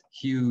 mistrust,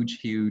 huge,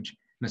 huge,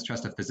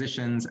 mistrust of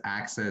physicians,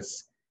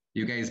 access.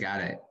 You guys got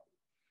it.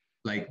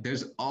 Like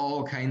there's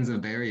all kinds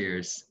of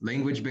barriers.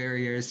 Language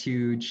barriers,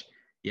 huge.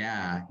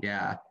 Yeah,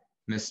 yeah.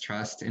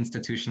 Mistrust,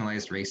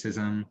 institutionalized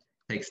racism,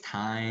 takes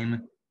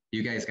time.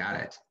 You guys got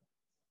it.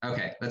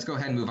 Okay, let's go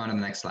ahead and move on to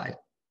the next slide.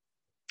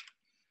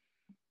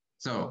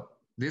 So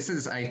this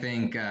is, I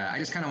think, I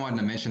just kind of wanted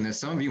to mention this.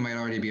 Some of you might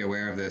already be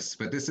aware of this,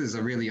 but this is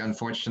a really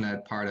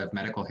unfortunate part of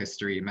medical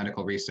history,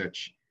 medical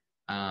research,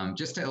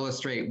 just to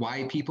illustrate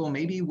why people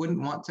maybe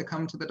wouldn't want to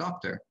come to the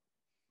doctor.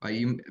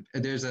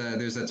 There's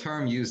a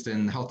term used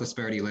in health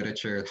disparity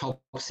literature,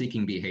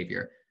 help-seeking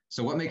behavior.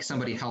 So what makes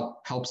somebody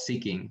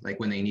help-seeking, like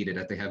when they need it,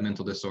 if they have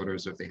mental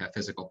disorders or if they have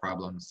physical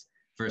problems,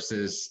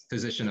 versus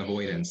physician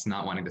avoidance,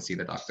 not wanting to see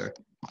the doctor.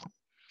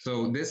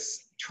 So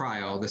this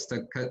trial, this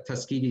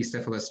Tuskegee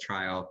syphilis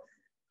trial,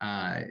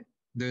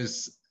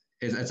 it's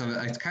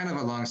kind of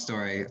a long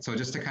story. So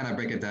just to kind of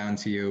break it down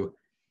to you,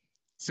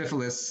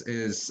 syphilis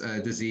is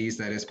a disease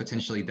that is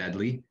potentially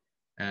deadly,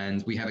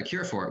 and we have a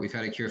cure for it. We've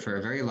had a cure for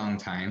a very long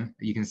time.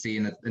 You can see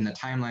in the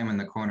timeline in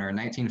the corner,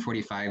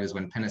 1945 is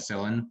when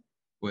penicillin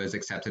was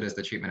accepted as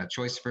the treatment of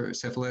choice for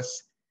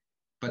syphilis.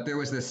 But there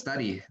was this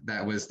study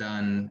that was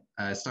done,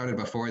 started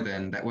before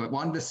then, that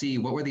wanted to see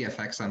what were the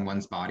effects on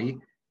one's body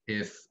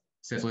if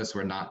syphilis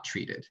were not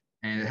treated.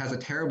 And it has a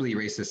terribly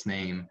racist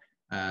name,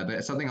 but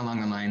it's something along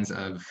the lines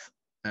of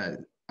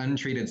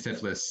untreated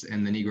syphilis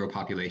in the Negro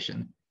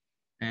population.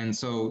 And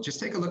so just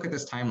take a look at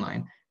this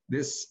timeline.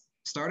 This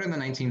started in the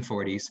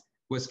 1940s,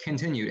 was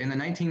continued. In the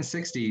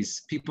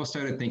 1960s, people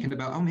started thinking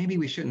about, oh, maybe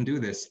we shouldn't do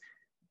this.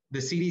 The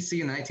CDC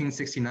in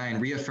 1969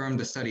 reaffirmed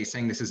the study,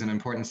 saying this is an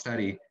important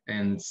study,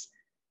 and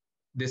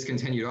this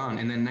continued on.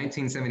 And then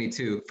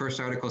 1972, first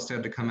article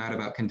started to come out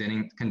about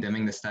condemning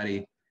the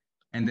study.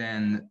 And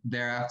then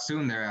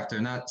soon thereafter,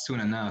 not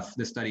soon enough,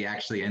 the study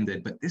actually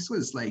ended. But this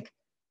was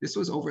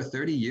over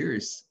 30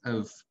 years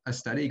of a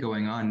study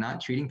going on,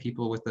 not treating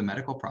people with a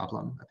medical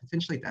problem, a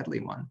potentially deadly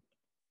one.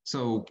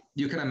 So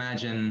you can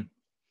imagine,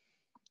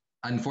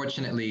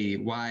 unfortunately,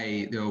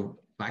 why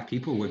Black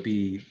people would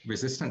be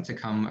resistant to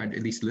come or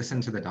at least listen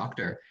to the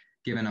doctor,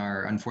 given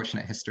our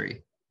unfortunate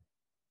history.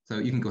 So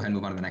you can go ahead and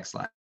move on to the next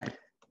slide.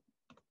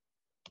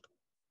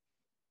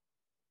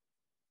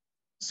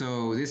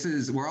 So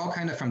we're all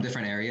kind of from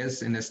different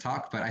areas in this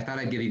talk, but I thought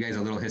I'd give you guys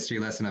a little history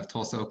lesson of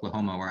Tulsa,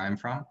 Oklahoma, where I'm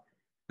from.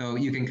 So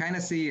you can kind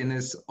of see in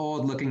this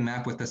old looking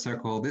map with the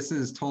circle, this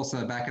is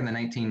Tulsa back in the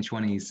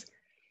 1920s.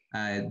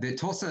 The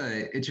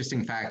Tulsa,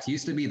 interesting fact,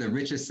 used to be the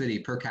richest city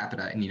per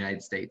capita in the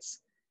United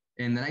States.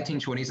 In the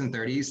 1920s and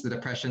 30s, the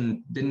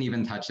Depression didn't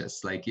even touch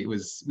us. Like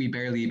we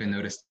barely even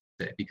noticed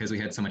it because we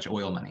had so much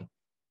oil money.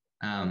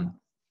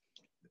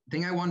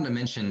 Thing I wanted to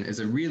mention is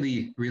a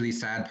really, really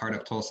sad part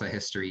of Tulsa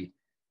history.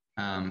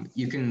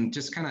 You can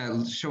just kind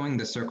of showing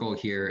the circle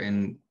here,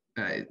 and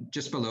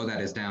just below that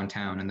is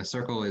downtown, and the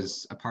circle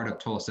is a part of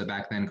Tulsa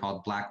back then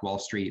called Black Wall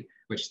Street,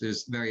 which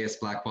there's various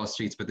Black Wall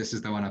Streets, but this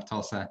is the one of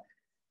Tulsa,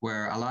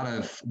 where a lot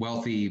of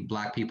wealthy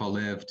Black people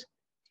lived.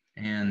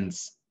 And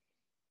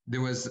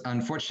there was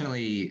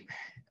unfortunately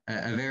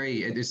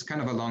it's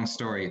kind of a long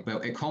story,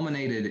 but it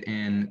culminated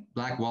in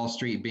Black Wall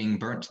Street being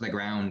burnt to the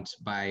ground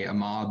by a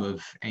mob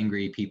of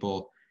angry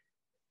people,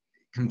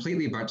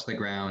 completely burnt to the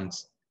ground,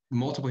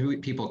 multiple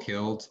people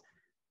killed.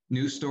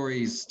 News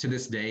stories to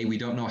this day, we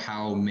don't know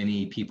how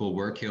many people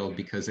were killed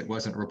because it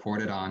wasn't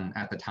reported on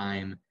at the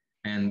time,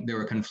 and there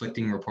were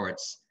conflicting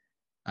reports.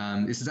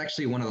 This is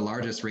actually one of the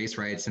largest race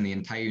riots in the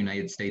entire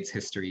United States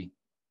history.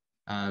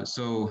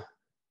 So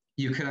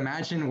you can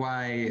imagine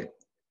why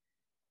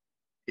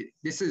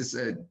this is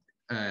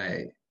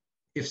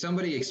if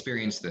somebody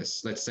experienced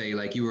this, let's say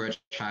like you were a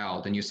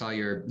child and you saw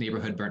your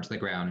neighborhood burnt to the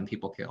ground and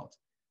people killed,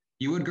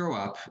 you would grow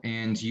up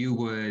and you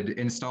would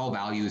install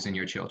values in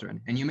your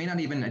children. And you may not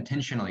even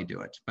intentionally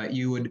do it, but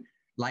you would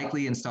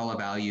likely install a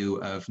value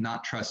of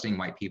not trusting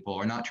white people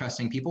or not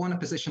trusting people in a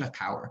position of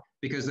power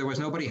because there was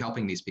nobody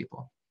helping these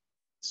people.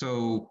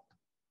 So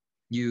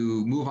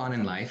you move on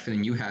in life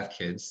and you have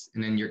kids,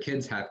 and then your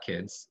kids have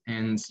kids,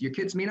 and your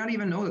kids may not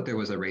even know that there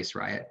was a race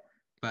riot,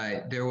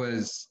 but it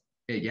was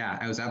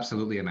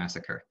absolutely a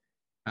massacre.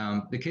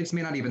 The kids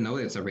may not even know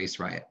that it's a race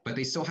riot, but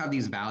they still have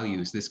these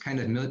values, this kind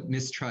of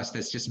mistrust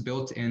that's just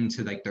built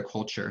into like their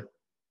culture,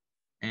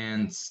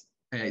 and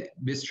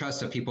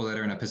mistrust of people that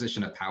are in a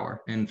position of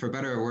power. And for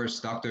better or worse,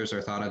 doctors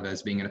are thought of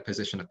as being in a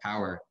position of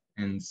power.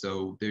 And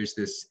so there's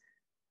this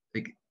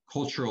like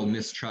cultural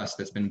mistrust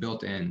that's been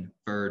built in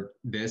for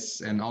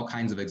this and all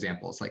kinds of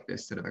examples like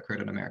this that have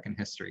occurred in American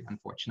history,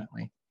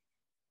 unfortunately.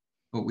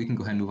 But we can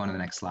go ahead and move on to the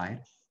next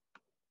slide.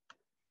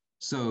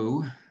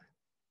 So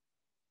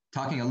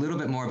talking a little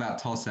bit more about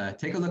Tulsa,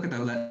 take a look at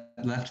the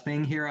left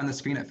thing here on the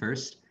screen at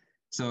first.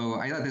 So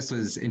I thought this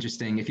was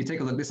interesting. If you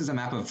take a look, this is a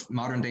map of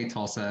modern day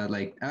Tulsa,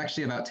 like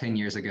actually about 10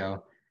 years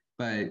ago.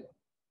 But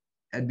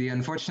the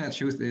unfortunate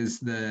truth is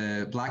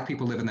the Black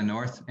people live in the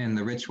north and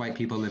the rich white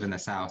people live in the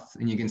south.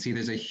 And you can see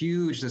there's a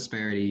huge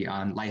disparity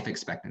on life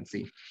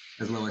expectancy,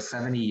 as low as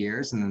 70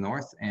 years in the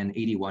north and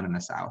 81 in the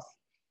south.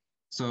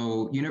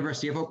 So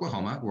University of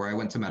Oklahoma, where I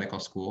went to medical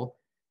school,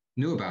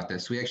 knew about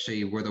this. We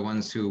actually were the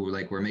ones who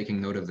were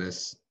making note of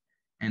this.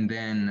 And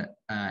then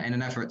in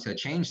an effort to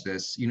change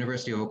this,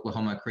 University of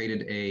Oklahoma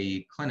created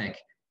a clinic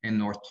in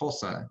North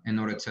Tulsa in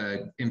order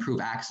to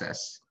improve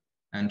access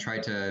and try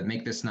to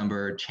make this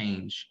number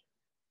change.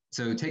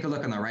 So take a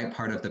look on the right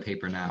part of the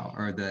paper now,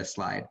 or the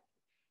slide.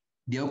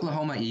 The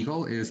Oklahoma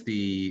Eagle is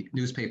the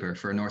newspaper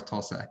for North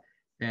Tulsa.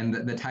 And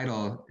the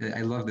title,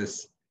 I love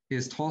this,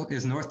 is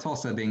North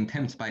Tulsa being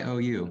pimped by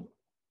OU?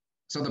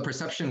 So the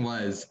perception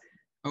was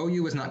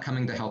OU was not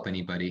coming to help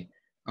anybody.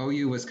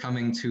 OU was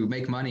coming to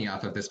make money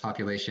off of this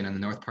population in the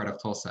north part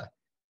of Tulsa.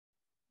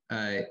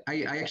 I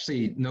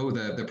actually know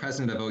the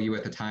president of OU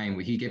at the time.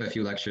 He gave a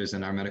few lectures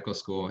in our medical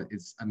school.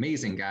 He's an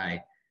amazing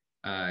guy.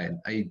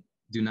 I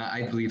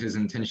believe his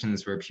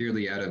intentions were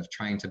purely out of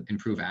trying to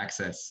improve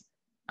access.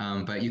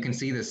 But you can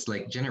see this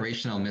like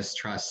generational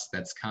mistrust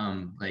that's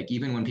come, like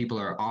even when people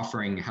are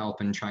offering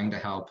help and trying to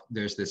help,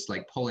 there's this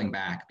like pulling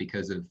back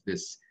because of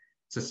this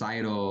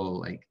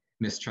societal like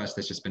mistrust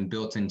that's just been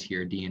built into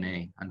your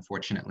DNA,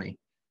 unfortunately.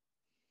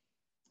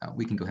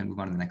 We can go ahead and move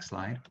on to the next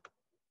slide.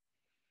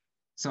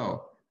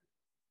 So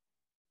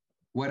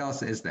what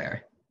else is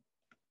there?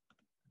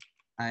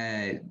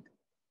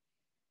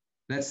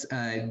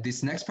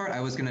 This next part,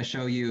 I was going to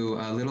show you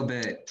a little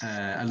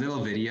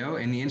video.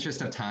 In the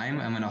interest of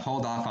time, I'm going to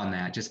hold off on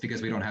that just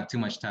because we don't have too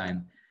much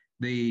time.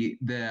 The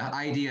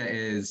idea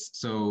is,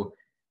 so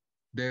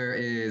there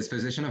is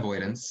physician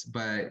avoidance,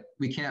 but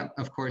we can't,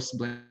 of course,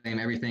 blame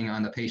everything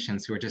on the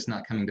patients who are just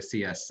not coming to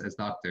see us as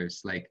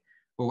doctors. Like,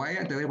 well, why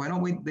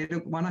don't they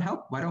don't want to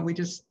help? Why don't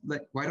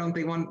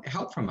they want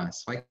help from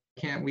us? Why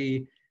can't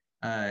we?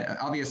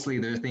 Obviously,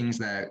 there are things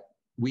that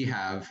we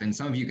have, and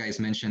some of you guys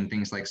mentioned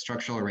things like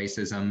structural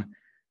racism.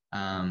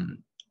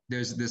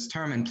 There's this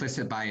term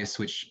implicit bias,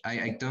 which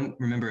I don't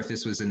remember if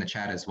this was in the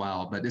chat as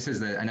well, but this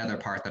is another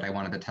part that I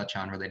wanted to touch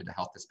on related to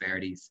health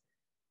disparities.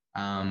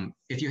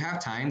 If you have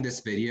time,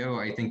 this video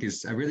I think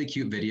is a really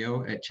cute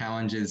video. It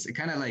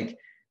kind of like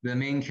the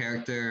main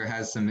character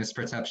has some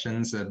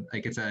misperceptions of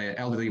like it's an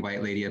elderly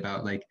white lady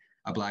about like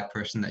a Black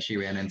person that she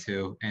ran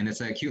into, and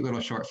it's a cute little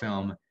short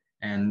film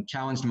and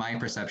challenged my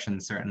perception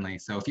certainly.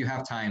 So if you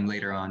have time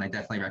later on, I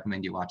definitely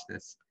recommend you watch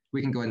this.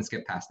 We can go ahead and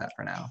skip past that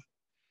for now.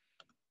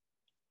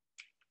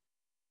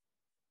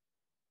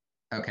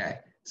 Okay,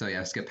 so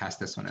yeah, skip past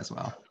this one as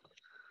well.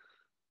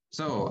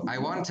 So I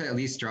wanted to at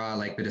least draw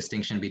like the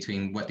distinction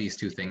between what these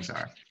two things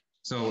are.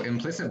 So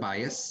implicit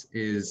bias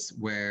is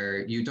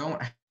where you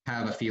don't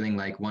have a feeling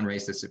like one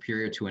race is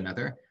superior to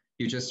another.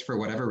 You just, for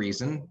whatever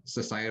reason,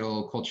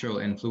 societal, cultural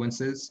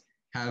influences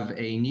have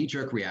a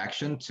knee-jerk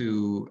reaction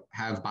to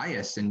have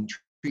bias and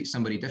treat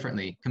somebody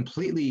differently,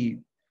 completely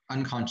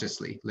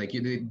unconsciously. Like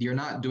you're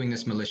not doing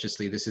this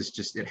maliciously. This is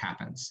just, it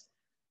happens.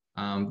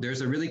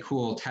 There's a really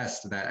cool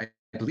test that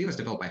I believe was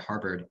developed by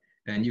Harvard,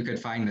 and you could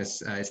find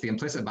this. It's the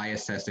implicit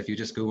bias test if you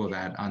just Google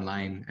that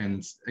online.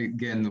 And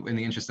again, in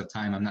the interest of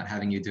time, I'm not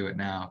having you do it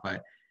now,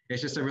 but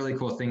it's just a really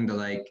cool thing to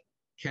like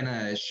kind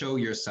of show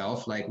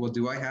yourself like, well,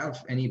 do I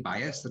have any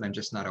bias that I'm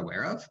just not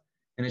aware of?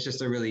 And it's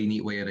just a really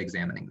neat way of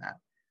examining that.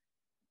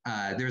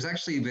 There's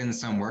actually been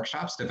some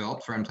workshops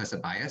developed for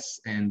implicit bias,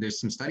 and there's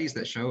some studies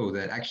that show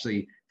that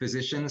actually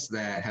physicians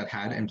that have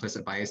had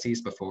implicit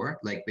biases before,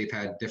 like they've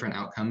had different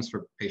outcomes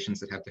for patients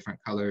that have different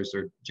colors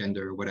or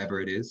gender or whatever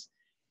it is,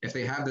 if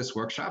they have this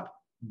workshop,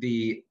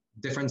 the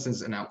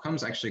differences in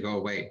outcomes actually go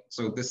away.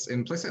 So this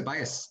implicit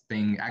bias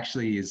thing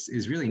actually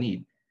is really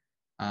neat.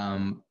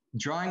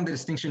 Drawing the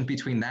distinction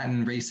between that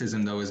and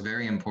racism, though, is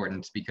very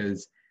important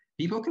because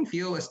people can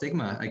feel a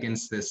stigma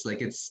against this.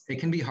 Like it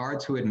can be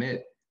hard to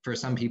admit for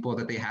some people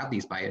that they have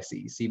these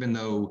biases, even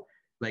though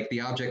like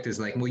the object is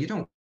like, well, you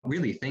don't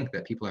really think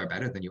that people are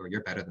better than you or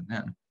you're better than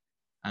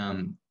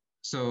them.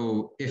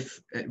 So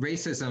if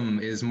racism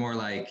is more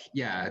like,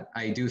 yeah,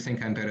 I do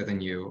think I'm better than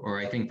you, or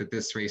I think that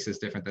this race is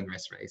different than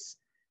this race.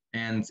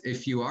 And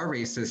if you are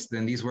racist,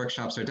 then these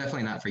workshops are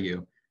definitely not for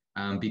you.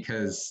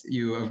 Because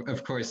you,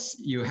 of course,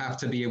 you have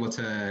to be able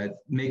to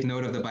make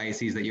note of the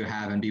biases that you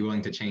have and be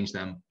willing to change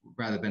them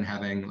rather than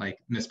having like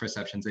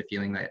misperceptions of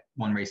feeling that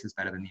one race is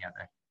better than the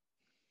other.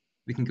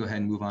 We can go ahead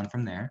and move on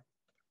from there.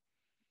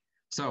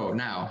 So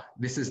now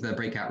this is the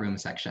breakout room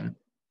section.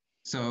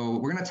 So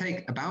we're going to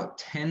take about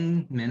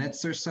 10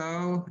 minutes or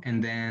so,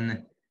 and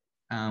then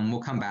we'll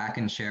come back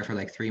and share for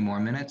like 3 more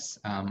minutes.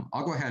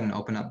 I'll go ahead and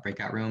open up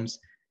breakout rooms.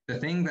 The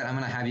thing that I'm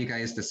going to have you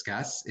guys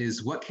discuss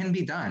is what can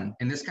be done.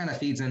 And this kind of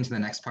feeds into the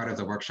next part of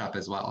the workshop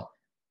as well.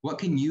 What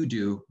can you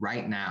do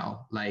right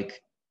now?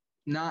 Like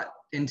not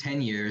in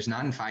 10 years,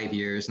 not in 5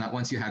 years, not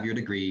once you have your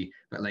degree,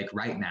 but like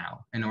right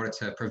now in order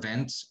to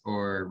prevent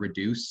or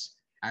reduce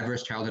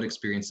adverse childhood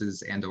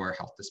experiences and or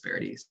health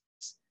disparities.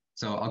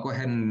 So I'll go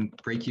ahead and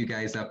break you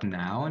guys up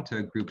now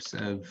into groups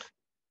of,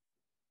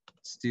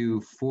 let's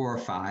do 4 or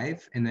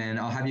 5, and then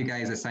I'll have you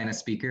guys assign a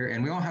speaker.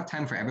 And we won't have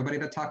time for everybody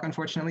to talk,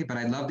 unfortunately, but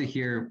I'd love to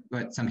hear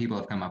what some people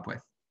have come up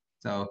with.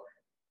 So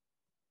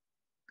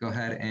go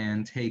ahead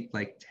and take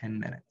like 10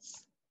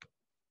 minutes.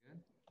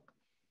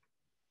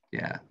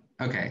 Yeah,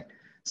 okay.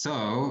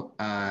 So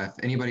if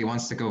anybody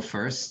wants to go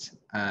first,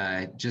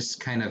 just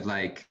kind of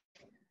like,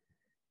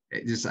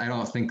 I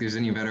don't think there's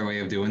any better way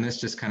of doing this.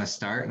 Just kind of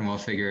start and we'll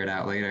figure it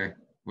out later.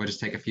 We'll just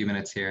take a few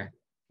minutes here.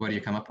 What do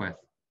you come up with?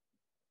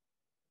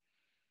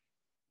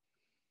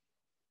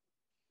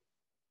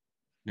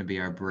 To be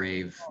our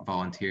brave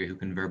volunteer who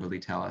can verbally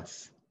tell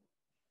us.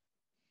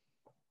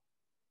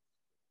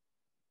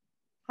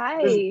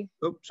 Hi.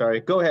 Oh,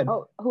 sorry. Go ahead.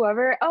 Oh,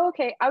 whoever. Oh,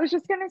 okay. I was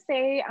just gonna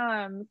say,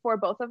 for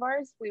both of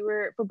ours,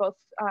 for both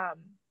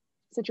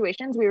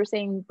situations, we were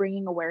saying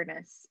bringing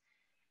awareness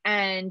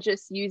and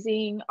just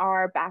using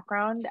our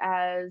background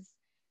as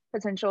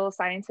potential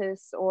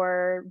scientists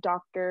or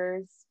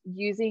doctors,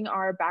 using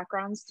our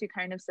backgrounds to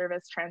kind of serve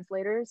as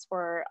translators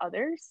for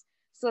others,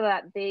 so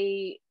that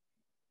they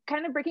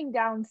kind of breaking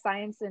down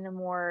science in a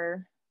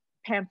more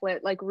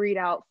pamphlet, like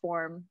readout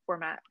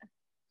format.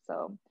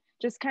 So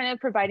just kind of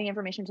providing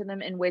information to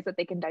them in ways that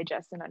they can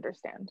digest and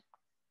understand.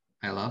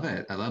 I love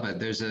it. I love it.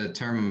 There's a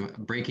term,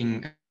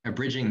 bridging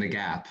the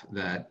gap,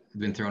 that has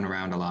been thrown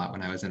around a lot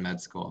when I was in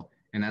med school.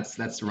 And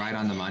that's right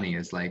on the money.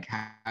 Is like,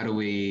 how do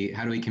we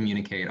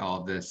communicate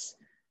all of this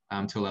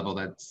to a level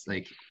that's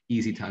like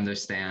easy to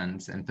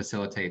understand and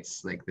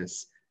facilitates like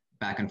this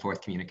back and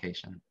forth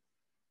communication?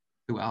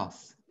 Who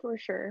else? For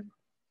sure.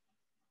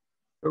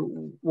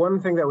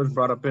 One thing that was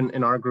brought up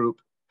in our group,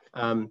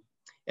 and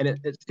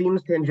it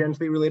seems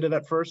tangentially related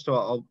at first,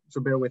 so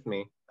bear with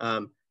me.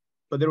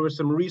 But there was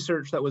some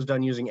research that was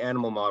done using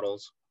animal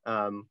models,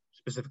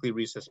 specifically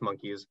rhesus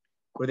monkeys,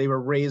 where they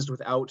were raised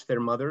without their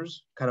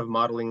mothers, kind of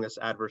modeling this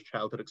adverse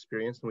childhood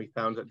experience. And we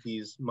found that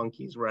these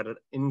monkeys were at an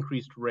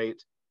increased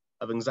rate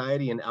of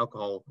anxiety and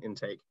alcohol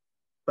intake,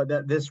 but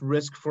that this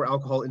risk for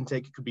alcohol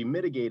intake could be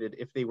mitigated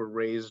if they were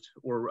raised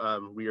or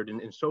reared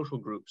in social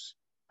groups,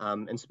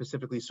 and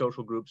specifically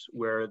social groups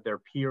where their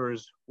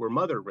peers were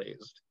mother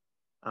raised.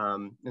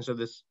 And so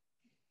this,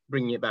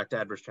 bringing it back to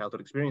adverse childhood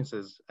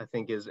experiences, I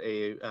think is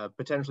a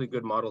potentially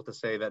good model to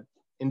say that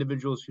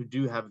individuals who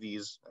do have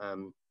these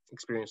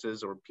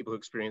experiences, or people who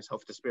experience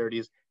health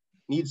disparities,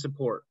 need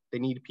support. They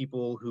need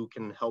people who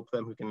can help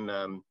them, who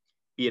can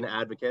be an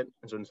advocate.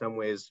 And so in some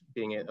ways,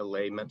 being a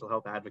lay mental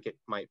health advocate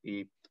might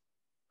be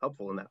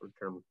helpful in that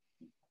term.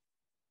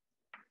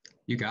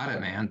 You got it,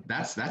 man.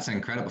 That's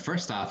incredible.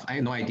 First off, I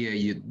had no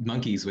idea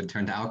monkeys would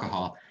turn to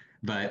alcohol,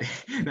 but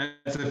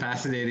that's a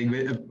fascinating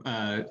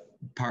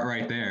part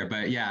right there.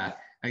 But yeah,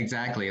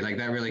 exactly. Like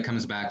that really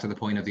comes back to the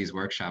point of these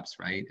workshops,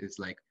 right? It's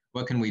like,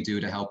 what can we do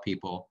to help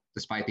people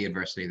despite the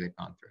adversity they've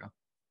gone through?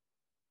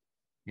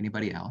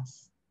 Anybody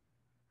else?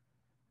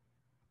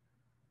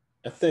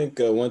 I think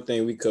one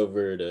thing we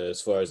covered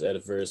as far as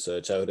adverse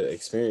childhood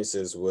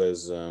experiences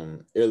was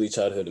early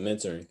childhood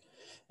mentoring.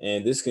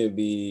 And this can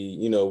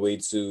be, a way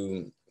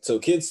to, so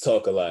kids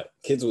talk a lot.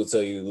 Kids will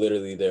tell you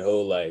literally their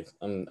whole life.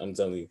 I'm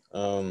telling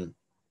you.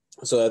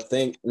 So I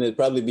think it'd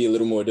probably be a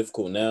little more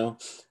difficult now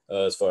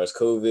as far as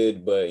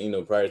COVID, but,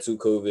 prior to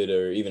COVID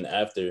or even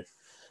after,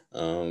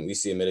 we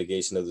see a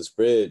mitigation of the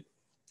spread.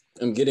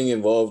 I'm getting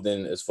involved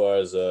in as far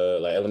as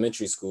like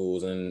elementary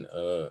schools and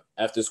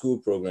after school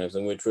programs,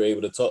 in which we're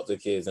able to talk to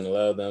kids and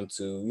allow them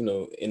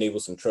to, enable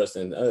some trust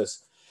in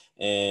us.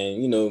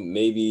 And,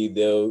 maybe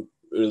they'll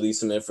release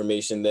some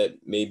information that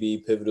may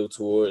be pivotal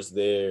towards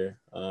their,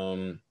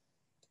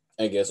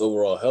 I guess,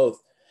 overall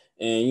health.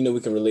 And, we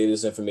can relay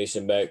this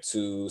information back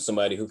to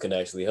somebody who can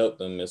actually help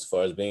them as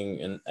far as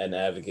being an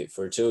advocate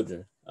for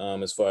children.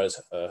 As far as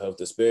health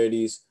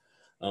disparities,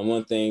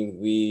 one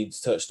thing we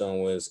touched on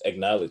was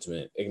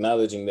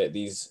acknowledging that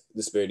these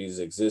disparities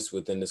exist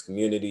within this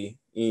community.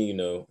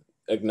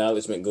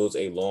 Acknowledgement goes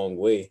a long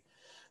way.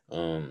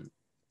 And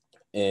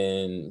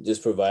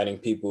just providing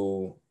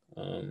people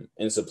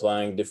and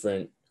supplying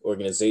different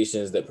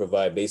organizations that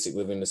provide basic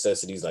living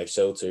necessities like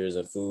shelters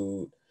and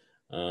food,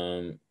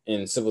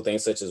 and simple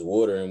things such as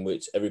water, in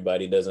which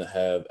everybody doesn't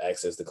have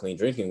access to clean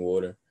drinking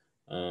water.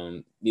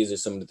 These are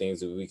some of the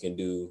things that we can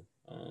do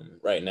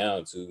right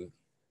now to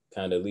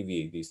kind of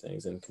alleviate these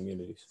things in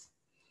communities.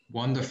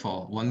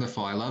 Wonderful,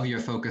 wonderful. I love your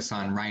focus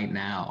on right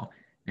now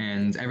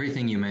and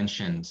everything you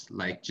mentioned,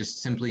 like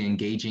just simply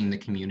engaging the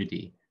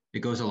community. It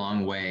goes a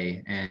long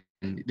way,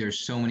 and there's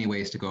so many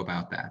ways to go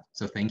about that.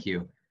 So thank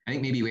you. I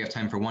think maybe we have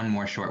time for one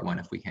more short one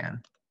if we can.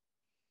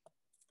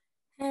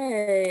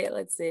 Hey,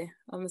 let's see.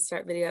 I'm gonna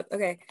start video up.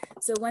 Okay,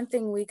 so one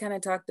thing we kind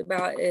of talked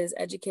about is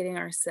educating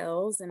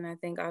ourselves. And I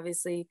think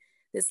obviously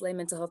this lay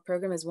mental health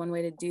program is one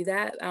way to do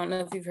that. I don't know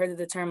if you've heard of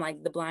the term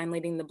like the blind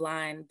leading the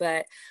blind,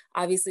 but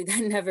obviously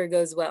that never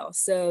goes well.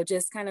 So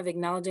just kind of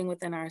acknowledging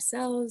within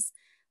ourselves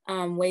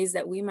ways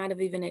that we might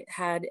have even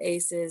had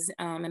ACEs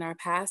in our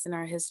past, in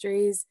our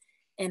histories,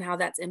 and how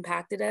that's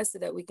impacted us, so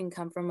that we can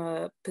come from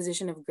a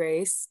position of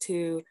grace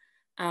to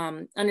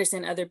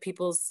understand other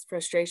people's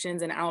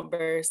frustrations and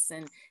outbursts,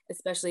 and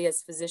especially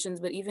as physicians,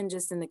 but even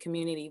just in the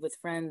community with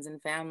friends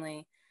and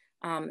family,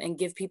 and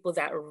give people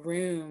that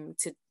room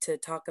to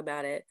talk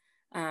about it,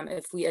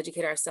 if we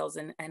educate ourselves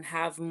and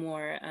have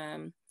more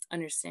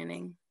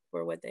understanding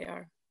for what they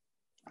are.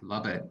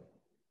 Love it.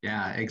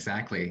 Yeah,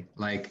 exactly.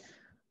 Like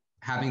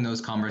having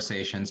those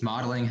conversations,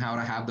 modeling how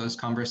to have those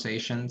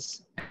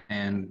conversations,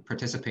 and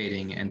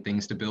participating in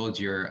things to build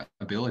your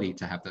ability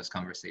to have those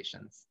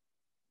conversations.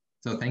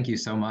 So thank you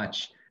so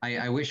much.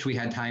 I wish we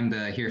had time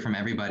to hear from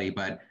everybody,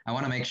 but I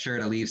want to make sure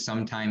to leave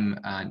some time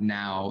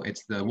now.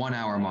 It's the 1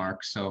 hour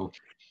mark. So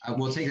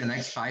we'll take the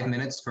next 5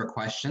 minutes for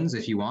questions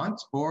if you want,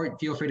 or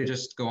feel free to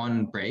just go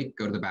on break,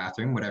 go to the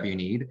bathroom, whatever you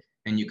need,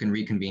 and you can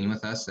reconvene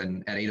with us at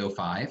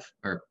 8:05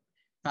 or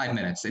 5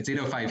 minutes. It's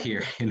 8:05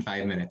 here in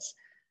 5 minutes.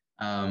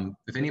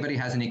 If anybody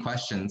has any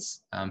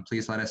questions,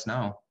 please let us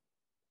know.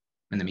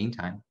 In the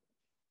meantime,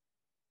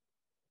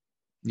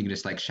 you can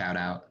just like shout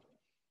out.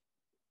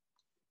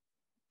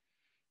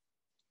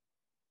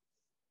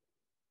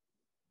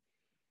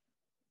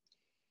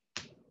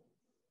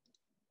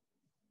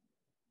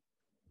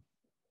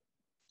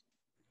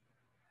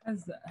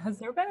 Has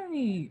there been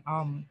any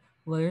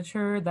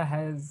literature that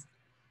has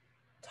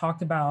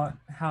talked about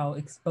how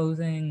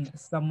exposing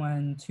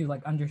someone to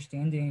like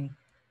understanding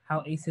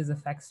how ACEs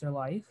affects their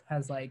life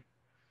has like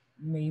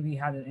maybe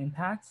had an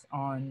impact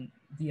on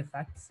the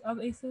effects of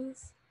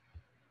ACEs?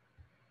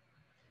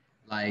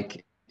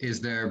 Like, is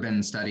there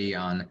been study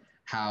on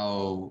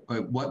how,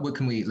 what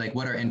can we, like,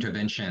 what are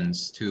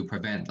interventions to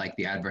prevent like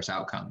the adverse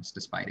outcomes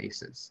despite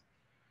ACEs?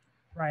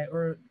 Right,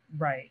 or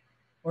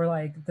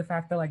like the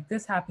fact that like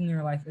this happened in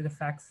your life, it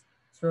affects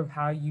sort of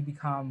how you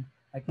become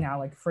like now,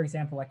 like for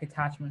example, like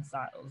attachment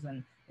styles.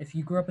 And if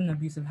you grew up in an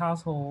abusive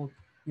household,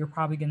 you're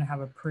probably going to have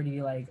a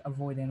pretty like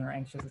avoidant or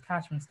anxious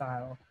attachment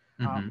style.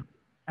 Mm-hmm.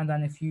 And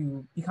then if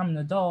you become an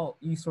adult,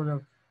 you sort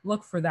of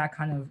look for that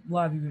kind of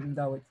love, even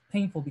though it's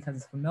painful because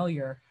it's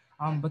familiar.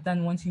 But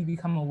then once you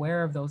become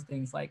aware of those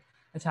things like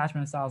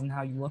attachment styles and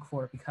how you look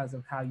for it because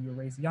of how you were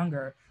raised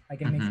younger,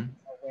 like it makes you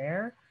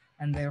aware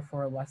and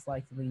therefore less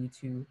likely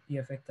to be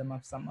a victim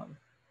of some of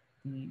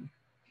the.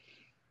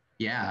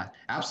 Yeah,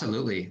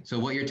 absolutely. So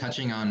what you're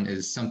touching on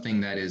is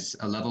something that is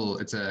a level,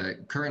 it's a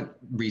current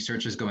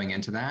research is going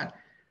into that,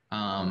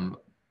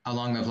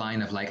 along the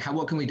line of like,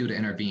 what can we do to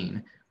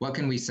intervene? What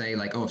can we say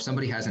like, oh, if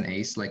somebody has an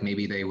ACE, like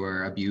maybe they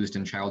were abused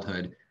in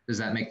childhood, does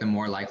that make them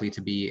more likely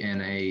to be in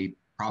a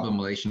problem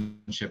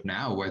relationship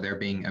now where they're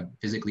being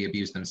physically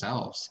abused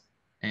themselves?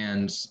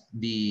 And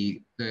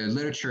the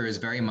literature is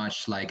very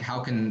much like, how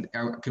can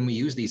we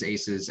use these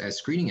ACEs as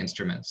screening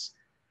instruments?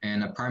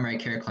 In a primary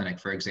care clinic,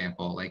 for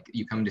example, like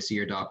you come to see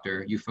your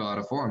doctor, you fill out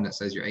a form that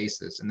says you're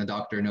ACEs, and the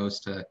doctor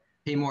knows to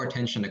pay more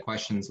attention to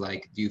questions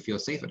like, do you feel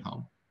safe at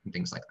home? And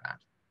things like that.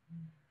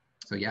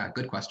 So yeah,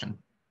 good question.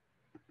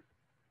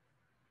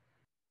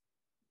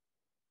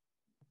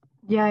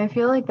 Yeah, I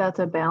feel like that's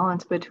a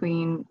balance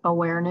between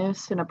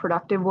awareness in a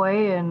productive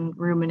way and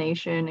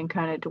rumination and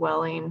kind of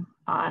dwelling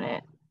on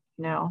it.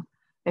 You know,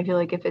 I feel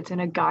like if it's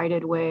in a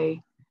guided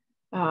way,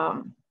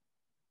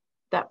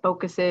 that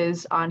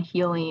focuses on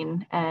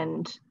healing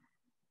and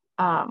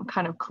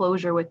kind of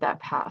closure with that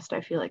past,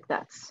 I feel like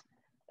that's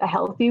a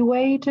healthy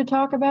way to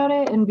talk about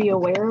it and be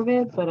aware of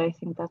it. But I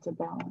think that's a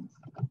balance.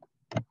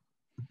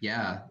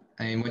 Yeah,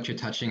 I mean, what you're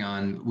touching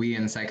on, we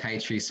in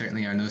psychiatry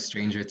certainly are no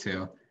stranger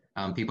to.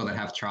 People that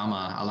have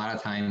trauma, a lot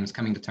of times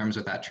coming to terms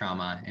with that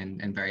trauma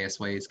in various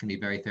ways can be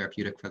very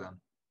therapeutic for them.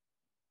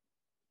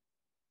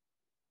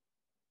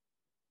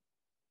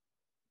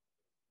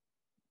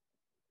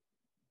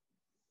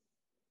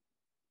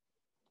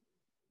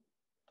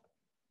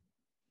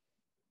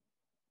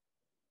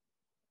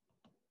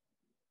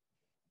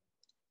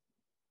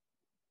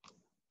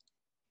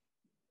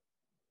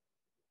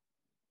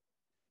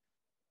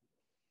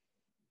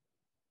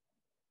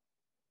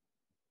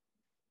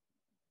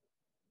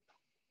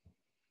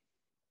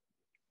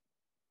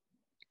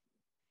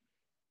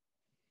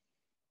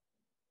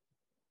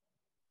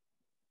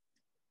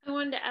 I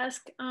wanted to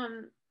ask,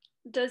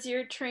 does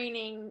your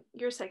training,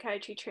 your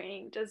psychiatry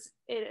training, does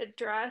it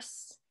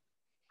address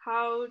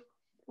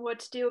what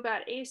to do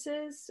about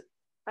ACEs,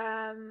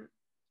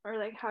 or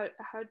like how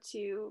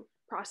to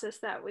process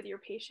that with your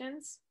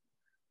patients?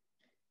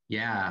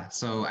 Yeah,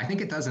 so I think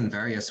it does in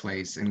various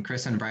ways. And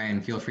Chris and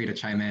Brian, feel free to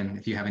chime in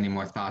if you have any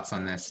more thoughts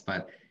on this.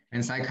 But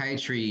in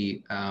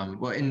psychiatry,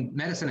 well, in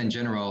medicine in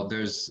general,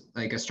 there's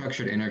like a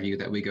structured interview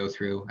that we go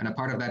through. And a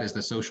part of that is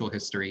the social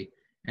history.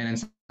 And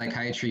in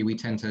psychiatry, we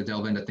tend to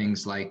delve into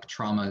things like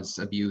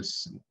traumas,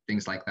 abuse,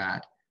 things like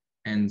that.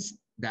 And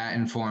that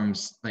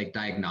informs like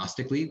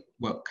diagnostically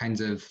what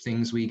kinds of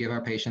things we give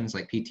our patients,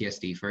 like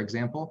PTSD, for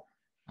example.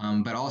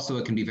 But also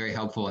it can be very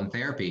helpful in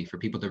therapy for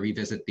people to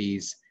revisit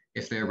these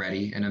if they're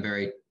ready in a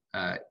very,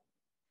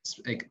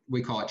 like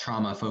we call it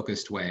trauma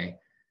focused way,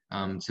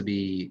 to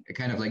be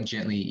kind of like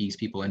gently ease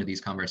people into these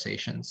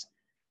conversations.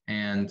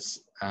 And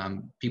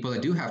people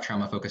that do have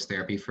trauma focused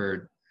therapy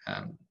for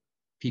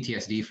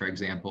PTSD, for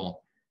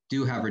example,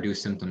 do have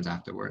reduced symptoms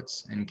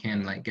afterwards and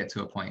can like get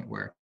to a point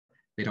where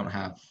they don't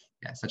have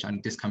such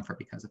discomfort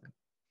because of it.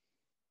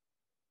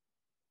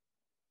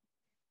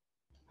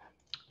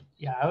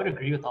 Yeah, I would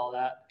agree with all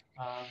that.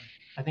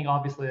 I think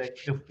obviously, like,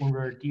 when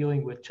we're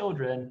dealing with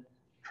children,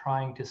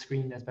 trying to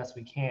screen as best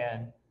we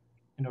can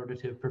in order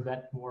to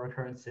prevent more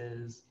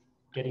occurrences,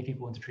 getting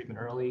people into treatment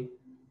early.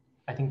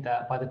 I think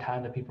that by the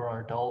time that people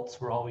are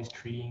adults, we're always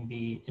treating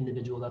the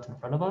individual that's in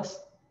front of us.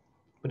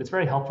 But it's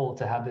very helpful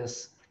to have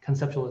this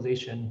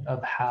conceptualization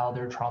of how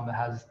their trauma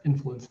has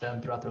influenced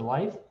them throughout their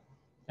life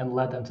and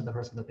led them to the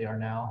person that they are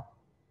now.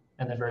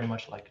 And then very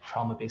much like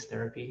trauma-based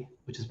therapy,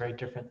 which is very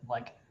different than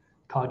like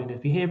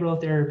cognitive behavioral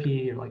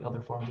therapy or like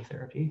other forms of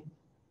therapy.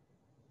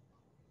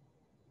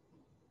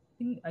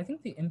 I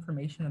think the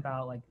information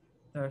about like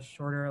the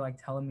shorter like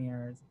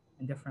telomeres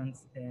and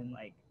difference in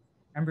like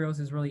embryos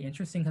is really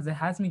interesting because it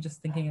has me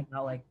just thinking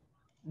about like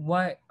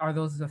what are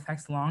those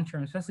effects long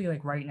term, especially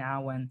like right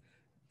now when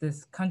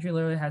this country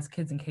literally has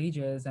kids in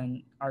cages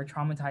and are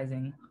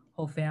traumatizing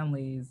whole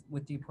families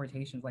with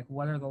deportations. Like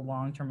what are the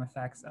long term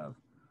effects of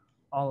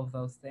all of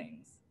those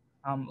things?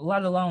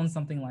 Let alone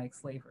something like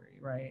slavery,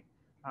 right?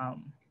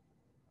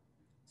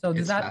 So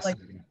does that like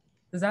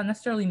does that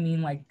necessarily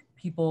mean like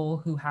people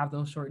who have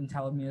those shortened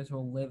telomeres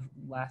will live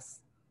less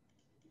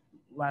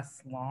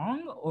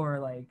long, or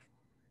like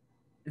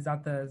is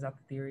that the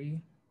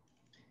theory?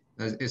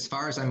 As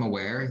far as I'm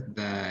aware,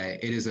 that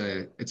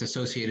it's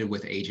associated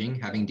with aging,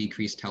 having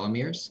decreased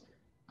telomeres.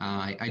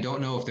 I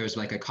don't know if there's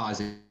like a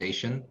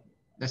causation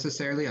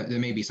necessarily. There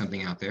may be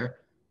something out there,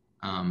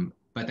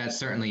 but that's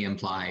certainly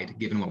implied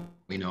given what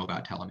we know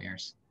about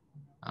telomeres.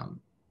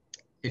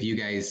 If you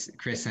guys,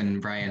 Chris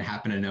and Brian,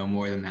 happen to know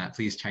more than that,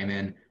 please chime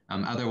in.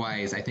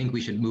 Otherwise, I think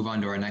we should move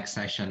on to our next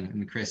session.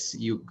 And Chris,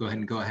 you go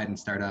ahead and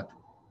start up.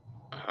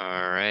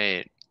 All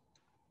right.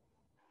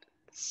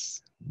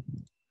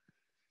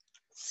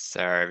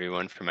 Sorry,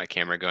 everyone, for my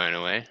camera going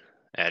away.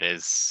 That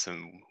is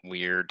some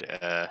weird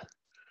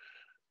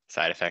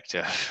side effect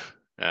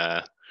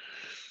of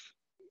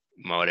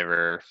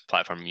whatever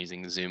platform I'm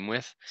using Zoom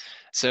with.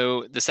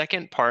 So the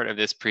second part of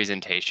this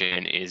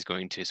presentation is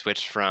going to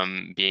switch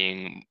from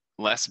being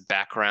less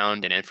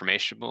background and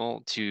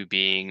informational to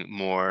being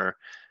more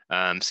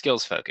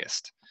skills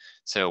focused.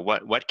 So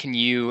what can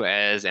you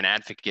as an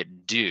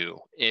advocate do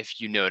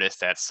if you notice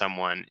that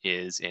someone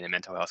is in a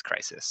mental health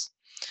crisis?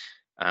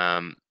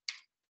 I'm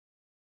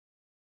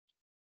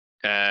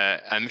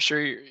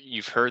sure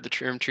you've heard the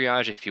term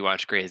triage if you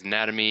watch Grey's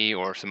Anatomy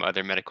or some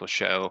other medical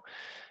show.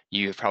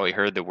 You've probably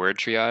heard the word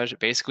triage.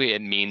 Basically,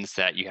 it means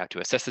that you have to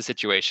assess the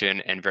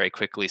situation and very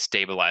quickly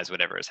stabilize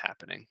whatever is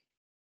happening.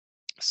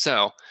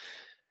 So,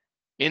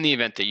 in the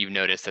event that you've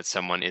noticed that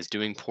someone is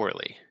doing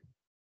poorly,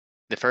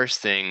 the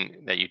first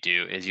thing that you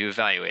do is you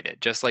evaluate it,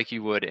 just like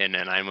you would in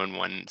a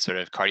 911 sort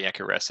of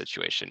cardiac arrest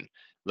situation.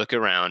 Look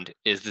around,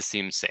 is the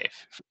scene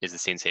safe? Is the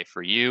scene safe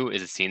for you?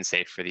 Is the scene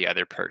safe for the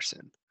other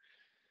person?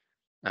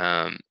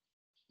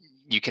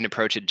 You can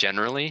approach it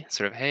generally,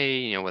 sort of,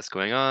 hey, what's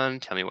going on?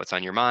 Tell me what's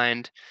on your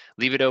mind.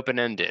 Leave it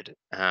open-ended.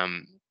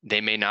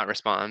 They may not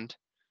respond.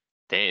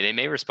 They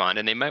may respond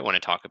and they might want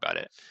to talk about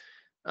it.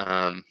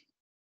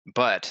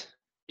 But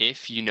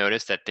if you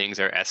notice that things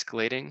are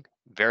escalating,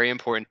 very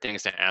important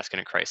things to ask in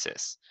a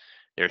crisis.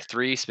 There are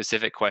 3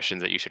 specific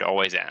questions that you should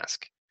always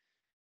ask.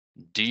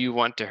 Do you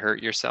want to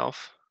hurt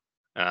yourself?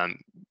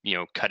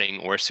 Cutting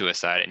or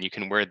suicide, and you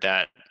can word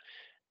that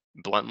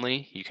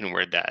bluntly. You can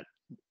word that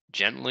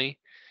gently.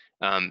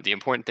 The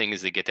important thing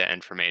is to get that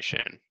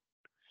information.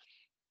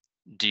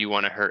 Do you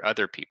want to hurt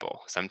other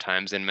people?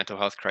 Sometimes in mental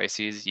health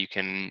crises, you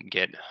can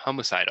get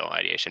homicidal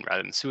ideation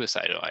rather than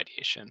suicidal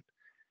ideation.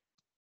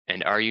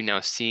 And are you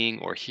now seeing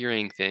or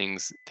hearing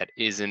things that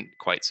isn't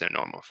quite so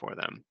normal for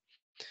them?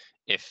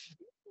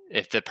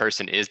 If the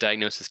person is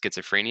diagnosed with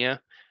schizophrenia,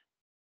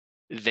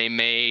 they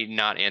may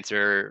not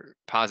answer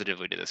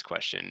positively to this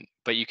question,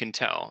 but you can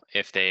tell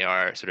if they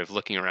are sort of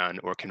looking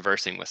around or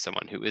conversing with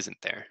someone who isn't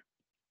there.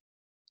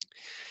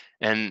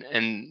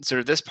 And sort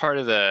of this part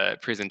of the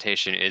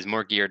presentation is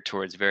more geared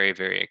towards very,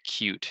 very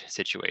acute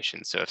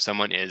situations. So if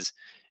someone is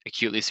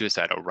acutely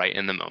suicidal right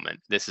in the moment,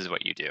 this is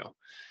what you do.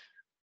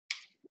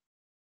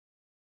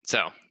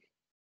 So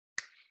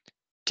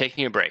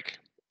taking a break.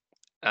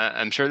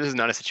 I'm sure this is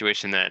not a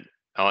situation that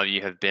all of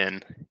you have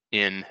been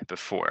in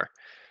before.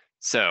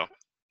 So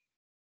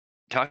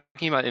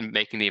talking about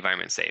making the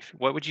environment safe,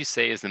 what would you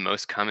say is the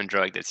most common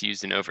drug that's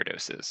used in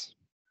overdoses?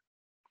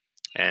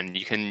 And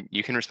you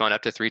can respond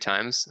up to 3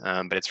 times,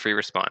 but it's free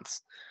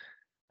response.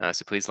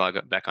 So please log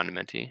back onto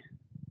Menti.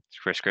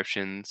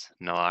 Prescriptions,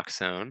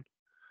 naloxone,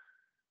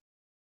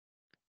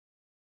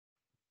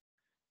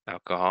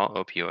 alcohol,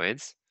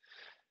 opioids.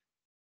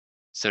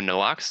 So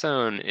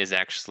naloxone is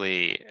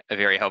actually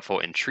very helpful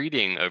in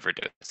treating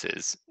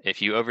overdoses. If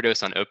you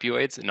overdose on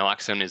opioids,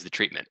 naloxone is the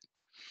treatment.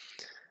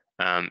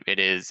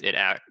 It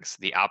acts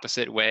the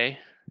opposite way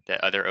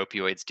that other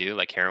opioids do,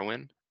 like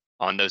heroin,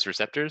 on those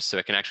receptors, so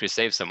it can actually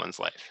save someone's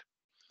life.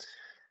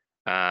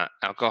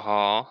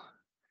 Alcohol,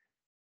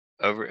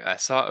 I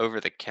saw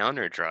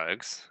over-the-counter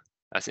drugs.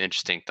 That's an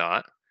interesting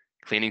thought.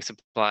 Cleaning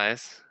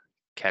supplies,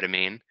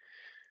 ketamine.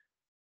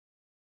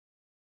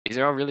 These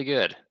are all really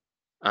good.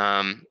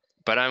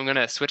 But I'm going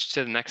to switch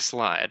to the next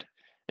slide.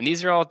 And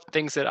these are all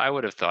things that I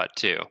would have thought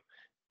too.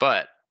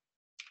 But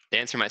the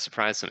answer might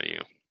surprise some of you.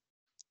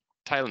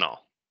 Tylenol.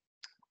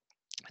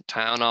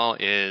 Tylenol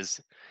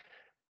is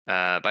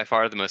by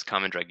far the most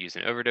common drug used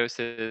in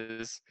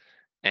overdoses.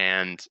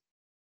 And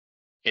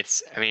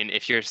I mean,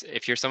 if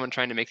you're someone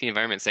trying to make the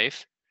environment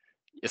safe,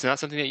 it's not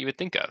something that you would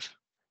think of.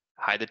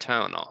 Hide the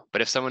Tylenol.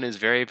 But if someone is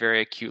very,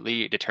 very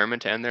acutely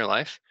determined to end their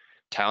life,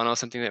 Tylenol is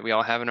something that we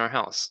all have in our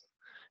house.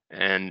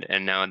 And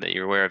now that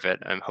you're aware of it,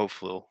 I'm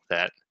hopeful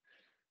that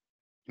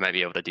you might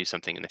be able to do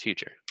something in the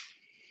future.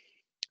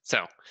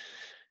 So,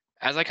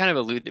 as I kind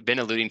of been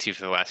alluding to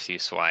for the last few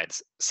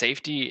slides,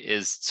 safety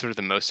is sort of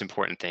the most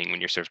important thing when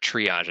you're sort of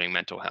triaging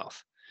mental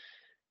health.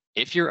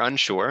 If you're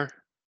unsure,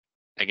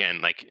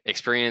 again, like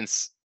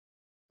experience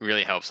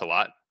really helps a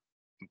lot.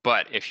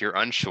 But if you're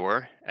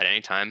unsure at any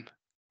time,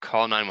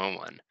 call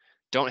 911.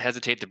 Don't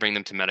hesitate to bring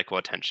them to medical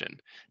attention.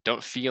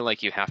 Don't feel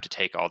like you have to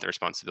take all the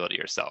responsibility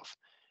yourself.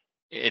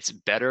 It's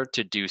better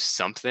to do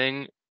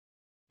something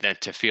than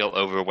to feel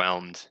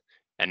overwhelmed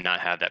and not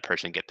have that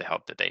person get the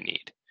help that they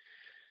need.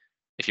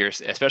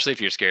 Especially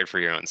if you're scared for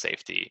your own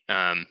safety.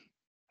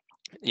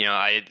 You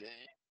know,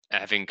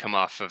 having come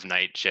off of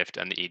night shift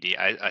on the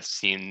ED, I've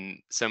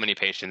seen so many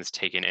patients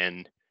taken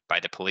in by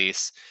the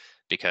police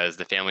because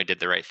the family did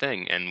the right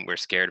thing and were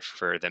scared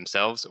for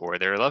themselves or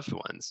their loved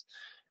ones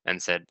and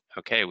said,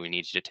 okay, we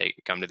need you to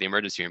come to the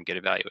emergency room, get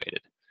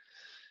evaluated.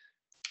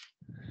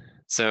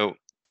 So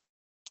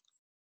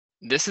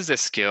this is a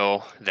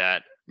skill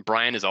that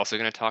Brian is also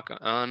going to talk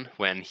on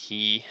when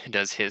he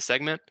does his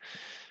segment.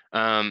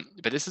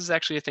 But this is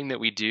actually a thing that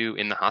we do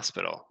in the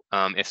hospital.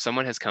 If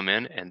someone has come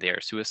in and they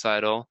are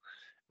suicidal,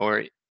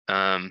 or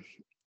even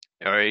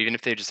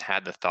if they just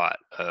had the thought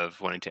of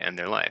wanting to end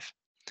their life,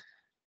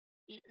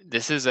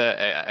 this is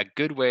a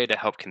good way to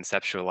help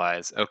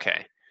conceptualize,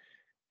 okay,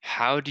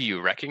 how do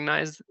you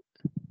recognize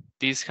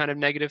these kind of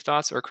negative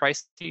thoughts or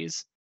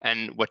crises,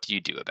 and what do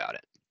you do about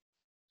it?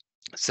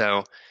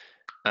 So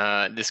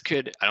I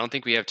don't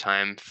think we have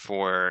time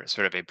for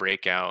sort of a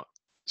breakout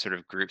sort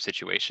of group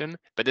situation,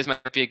 but this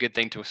might be a good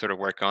thing to sort of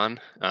work on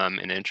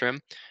in interim.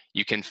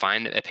 You can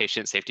find a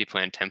patient safety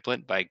plan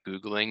template by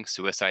Googling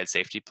suicide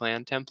safety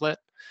plan template,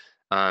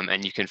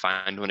 and you can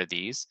find one of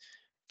these.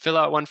 Fill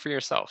out one for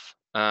yourself.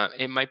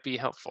 It might be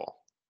helpful,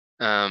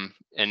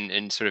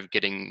 and sort of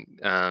getting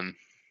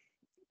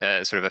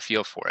sort of a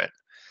feel for it.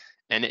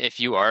 And if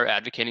you are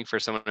advocating for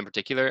someone in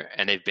particular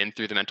and they've been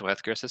through the mental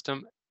health care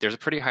system, there's a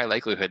pretty high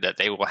likelihood that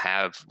they will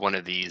have one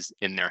of these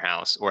in their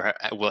house or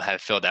will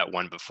have filled out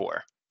one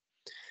before.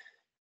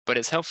 But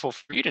it's helpful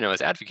for you to know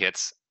as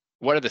advocates,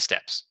 what are the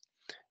steps?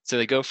 So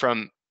they go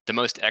from the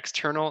most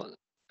external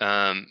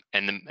and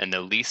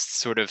the least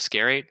sort of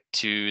scary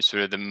to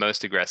sort of the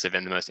most aggressive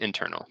and the most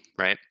internal,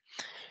 right?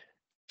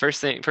 First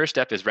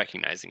step is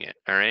recognizing it,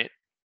 all right?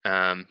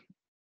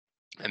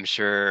 I'm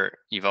sure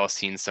you've all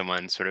seen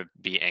someone sort of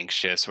be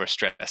anxious or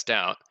stressed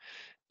out,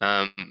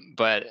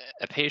 but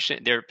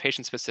they're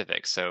patient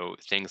specific. So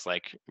things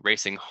like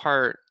racing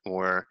heart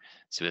or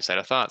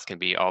suicidal thoughts can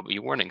all be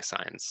warning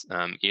signs,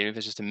 even if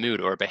it's just a mood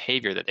or a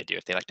behavior that they do.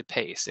 If they like to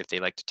pace, if they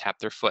like to tap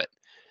their foot,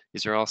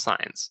 these are all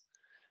signs.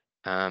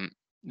 The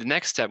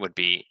next step would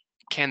be,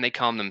 can they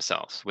calm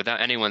themselves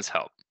without anyone's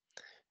help?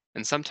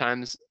 And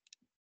sometimes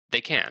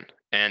they can.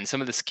 And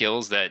some of the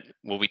skills that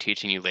we'll be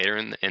teaching you later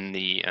in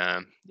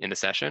the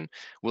session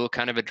will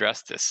kind of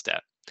address this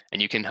step,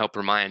 and you can help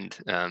remind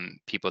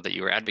people that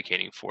you are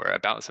advocating for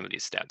about some of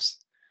these steps.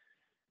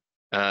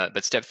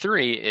 But step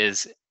 3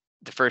 is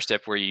the first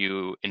step where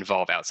you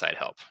involve outside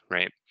help,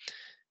 right?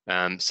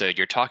 So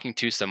you're talking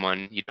to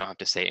someone, you don't have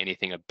to say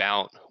anything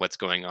about what's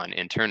going on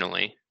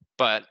internally,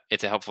 but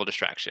it's a helpful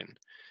distraction.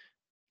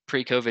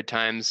 Pre-COVID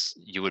times,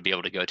 you would be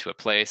able to go to a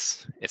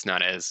place. It's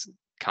not as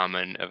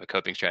common of a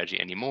coping strategy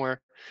anymore,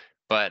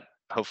 but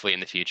hopefully in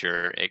the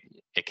future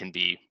it can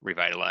be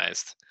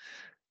revitalized.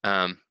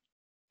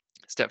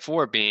 Step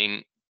 4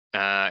 being,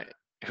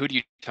 who do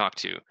you talk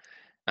to?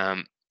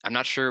 I'm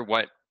not sure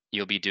what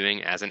you'll be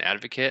doing as an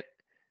advocate.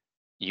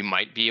 You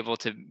might be able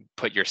to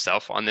put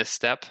yourself on this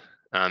step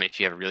if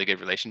you have a really good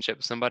relationship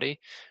with somebody,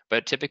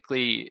 but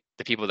typically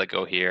the people that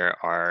go here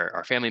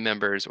are family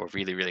members or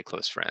really, really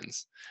close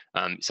friends.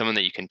 Someone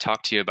that you can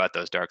talk to about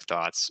those dark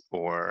thoughts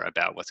or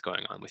about what's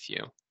going on with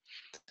you.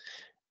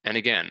 And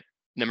again,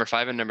 number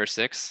 5 and number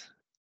 6,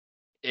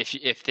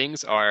 if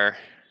things are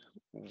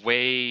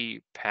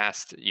way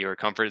past your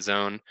comfort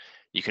zone,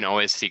 you can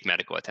always seek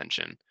medical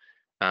attention.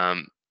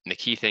 The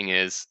key thing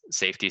is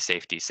safety,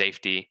 safety,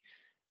 safety.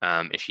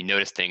 If you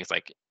notice things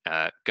like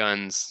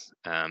guns,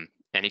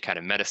 any kind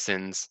of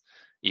medicines,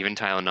 even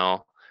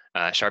Tylenol,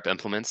 sharp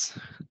implements,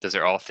 those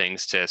are all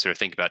things to sort of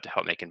think about to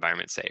help make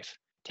environments safe.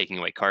 Taking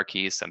away car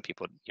keys, some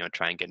people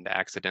try and get into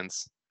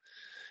accidents.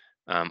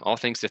 All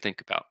things to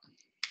think about.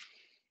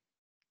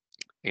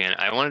 Again,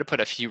 I wanted to put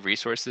a few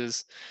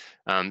resources.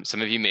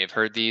 Some of you may have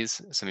heard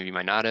these, some of you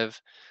might not have.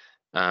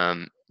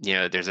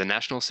 There's a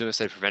National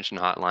Suicide Prevention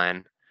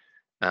Hotline.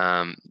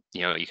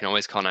 You can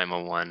always call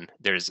 911.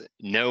 There's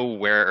know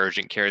where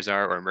urgent cares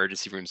are or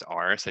emergency rooms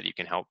are so that you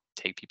can help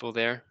take people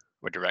there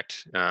or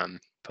direct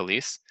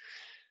police.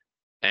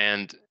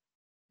 And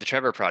the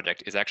Trevor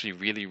Project is actually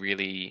really,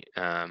 really,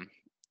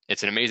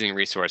 it's an amazing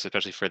resource,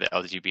 especially for the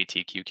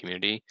LGBTQ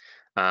community.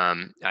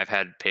 I've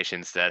had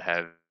patients that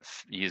have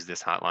used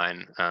this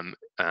hotline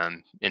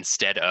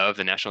instead of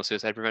the National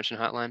Suicide Prevention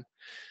Hotline.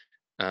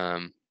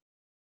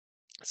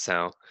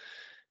 So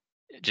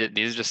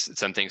these are just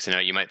some things to know.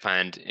 You might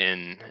find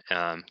in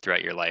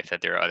throughout your life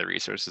that there are other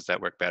resources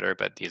that work better,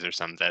 but these are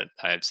some that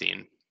I've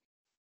seen.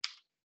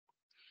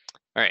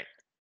 All right,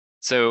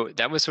 so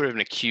that was sort of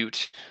an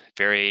acute,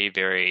 very,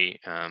 very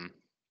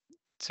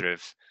sort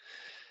of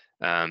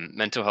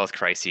mental health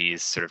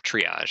crises sort of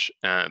triage.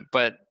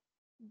 But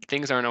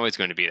things aren't always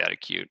going to be that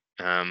acute,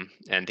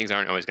 and things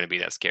aren't always going to be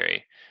that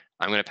scary.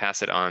 I'm going to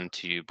pass it on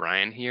to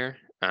Brian here,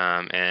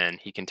 and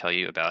he can tell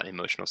you about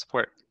emotional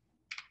support.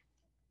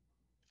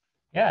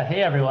 Yeah,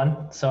 hey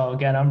everyone. So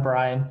again, I'm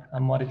Brian.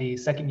 I'm one of the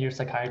second-year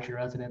psychiatry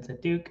residents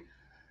at Duke.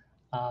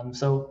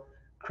 So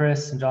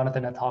Chris and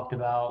Jonathan have talked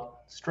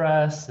about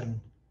stress and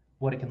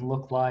what it can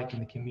look like in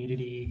the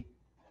community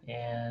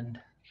and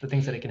the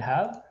things that it can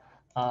have.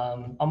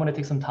 I'm going to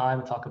take some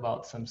time to talk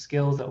about some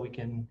skills that we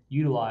can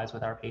utilize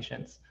with our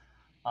patients,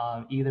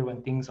 either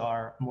when things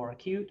are more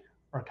acute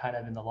or kind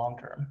of in the long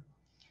term.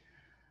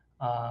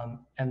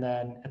 And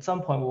then at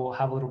some point, we'll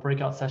have a little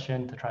breakout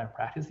session to try and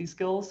practice these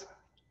skills.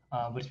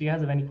 But if you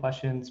guys have any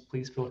questions,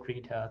 please feel free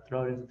to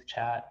throw it into the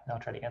chat and I'll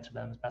try to answer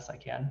them as best I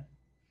can.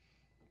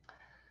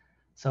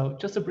 So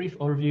just a brief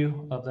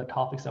overview of the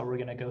topics that we're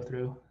going to go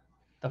through.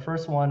 The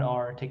first one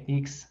are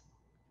techniques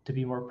to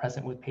be more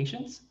present with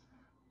patients.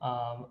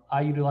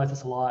 I utilize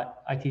this a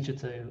lot. I teach it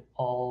to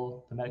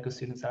all the medical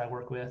students that I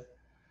work with.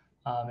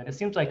 And it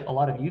seems like a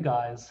lot of you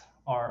guys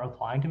are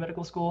applying to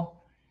medical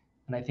school.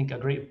 And I think a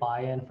great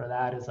buy-in for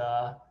that is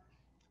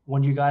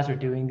when you guys are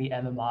doing the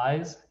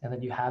MMIs and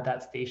then you have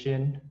that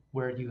station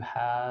where you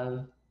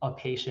have a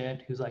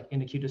patient who's like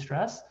in acute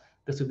distress,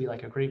 this would be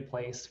like a great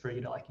place for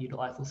you to like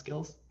utilize those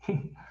skills.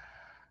 And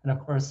of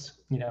course,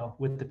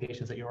 with the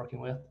patients that you're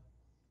working with.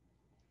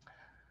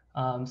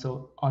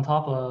 So on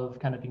top of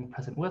kind of being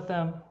present with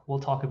them, we'll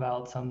talk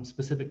about some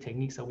specific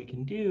techniques that we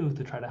can do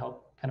to try to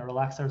help kind of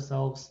relax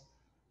ourselves.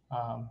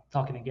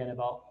 Talking again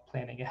about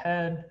planning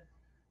ahead,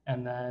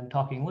 and then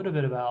talking a little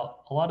bit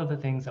about a lot of the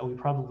things that we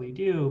probably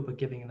do, but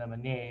giving them a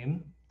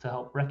name to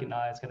help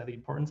recognize kind of the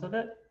importance of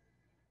it.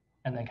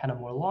 And then kind of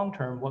more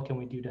long-term, what can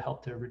we do to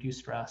help to reduce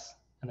stress?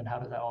 And then how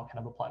does that all kind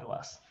of apply to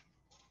us?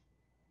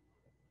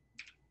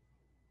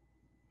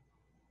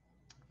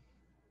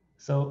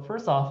 So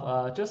first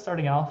off, just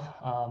starting off,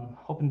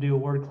 hoping to do a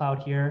word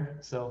cloud here.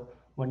 So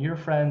when your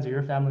friends or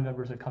your family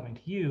members are coming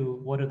to you,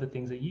 what are the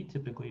things that you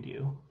typically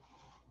do?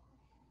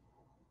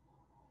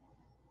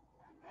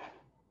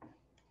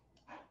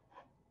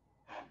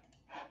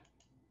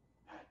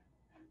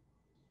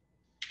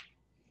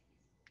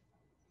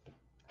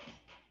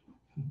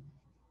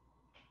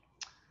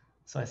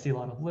 So I see a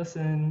lot of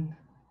listen,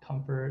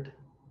 comfort,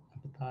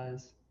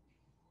 empathize,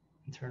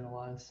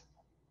 internalize,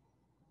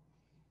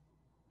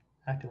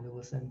 actively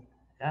listen.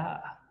 Yeah.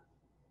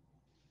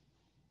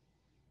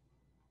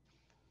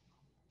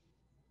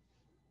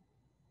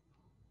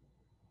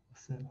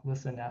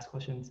 Listen, ask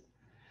questions.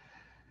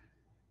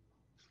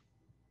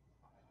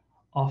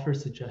 Offer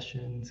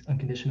suggestions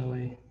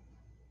unconditionally.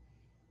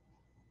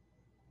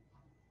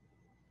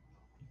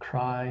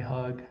 Cry,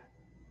 hug.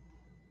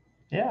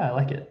 Yeah, I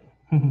like it.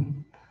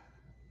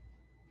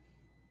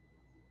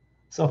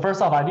 So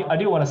first off, I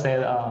do want to say,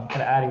 kind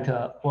of adding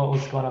to what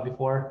was going on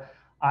before,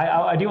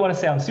 I do want to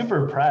say I'm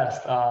super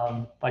impressed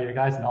by your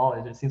guys'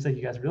 knowledge. It seems like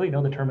you guys really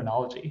know the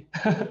terminology.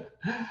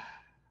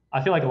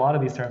 I feel like a lot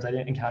of these terms I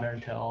didn't encounter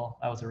until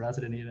I was a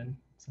resident even.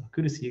 So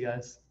kudos to you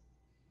guys.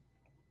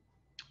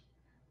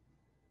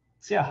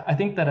 So yeah, I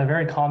think that a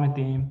very common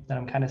theme that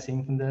I'm kind of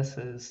seeing from this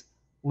is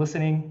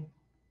listening,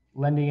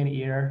 lending an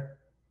ear,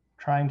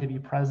 trying to be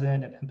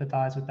present and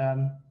empathize with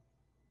them,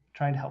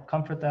 trying to help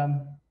comfort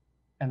them,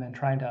 and then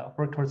trying to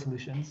work towards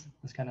solutions.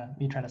 Is kind of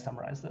me trying to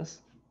summarize this.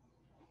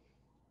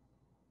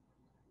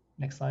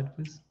 Next slide,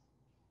 please.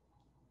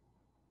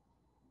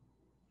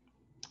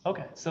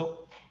 Okay,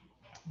 so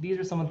these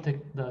are some of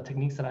the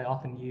techniques that I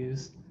often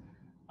use.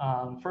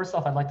 First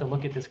off, I'd like to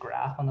look at this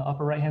graph on the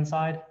upper right-hand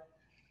side.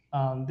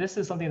 This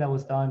is something that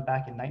was done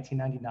back in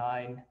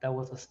 1999. That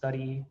was a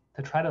study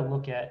to try to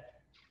look at,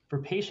 for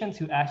patients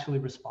who actually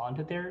respond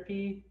to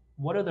therapy,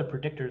 what are the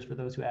predictors for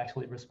those who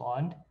actually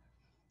respond?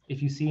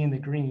 If you see in the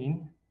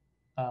green,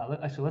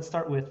 let's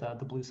start with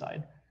the blue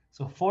side.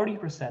 So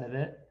 40% of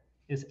it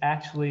is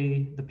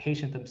actually the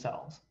patient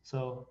themselves.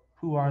 So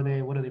who are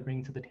they? What are they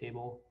bringing to the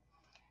table?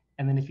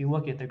 And then if you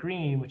look at the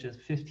green, which is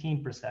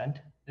 15%,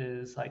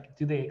 is like,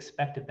 do they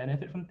expect to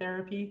benefit from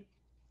therapy?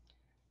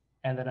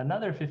 And then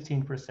another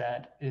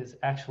 15% is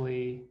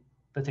actually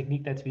the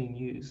technique that's being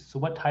used. So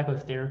what type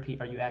of therapy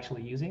are you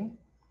actually using?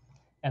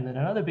 And then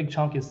another big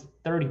chunk is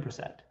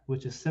 30%,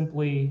 which is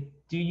simply,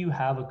 do you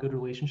have a good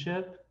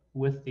relationship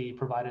with the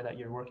provider that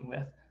you're working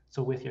with?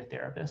 So with your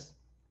therapist.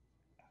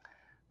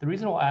 The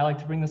reason why I like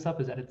to bring this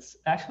up is that it's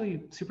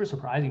actually super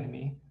surprising to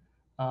me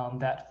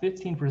that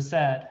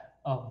 15%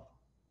 of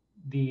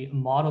the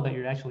model that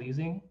you're actually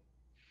using,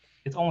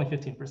 it's only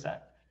 15%,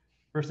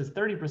 versus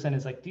 30%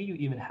 is like, do you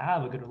even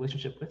have a good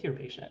relationship with your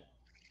patient?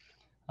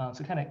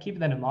 So kind of keeping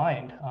that in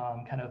mind,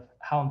 kind of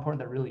how important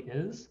that really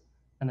is.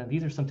 And then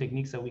these are some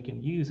techniques that we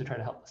can use to try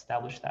to help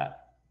establish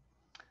that.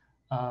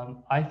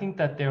 I think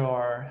that there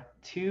are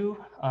two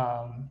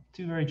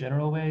very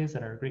general ways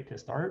that are great to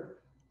start.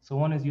 So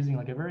one is using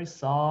like a very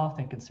soft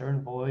and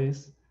concerned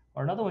voice,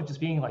 or another one just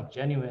being like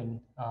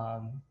genuine.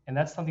 And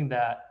that's something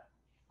that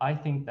I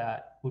think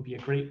that would be a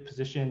great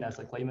position as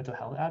like lay mental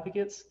health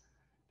advocates,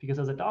 because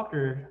as a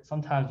doctor,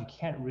 sometimes you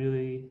can't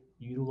really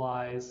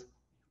utilize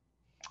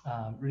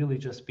really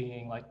just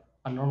being like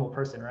a normal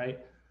person, right?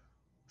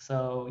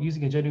 So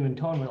using a genuine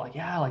tone, we're like,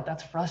 yeah, like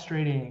that's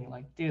frustrating.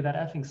 Like, dude, that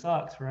effing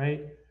sucks,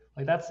 right?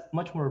 Like that's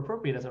much more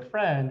appropriate as a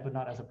friend, but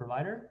not as a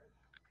provider.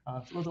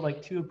 So those are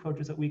like two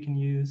approaches that we can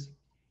use.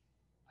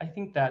 I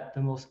think that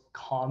the most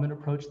common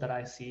approach that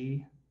I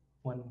see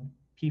when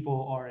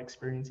people are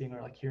experiencing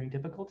or like hearing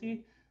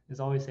difficulty is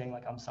always saying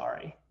like, I'm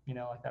sorry, you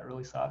know, like that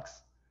really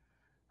sucks.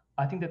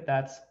 I think that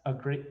that's a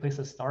great place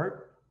to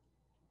start.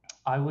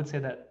 I would say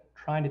that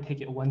trying to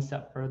take it one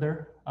step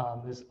further,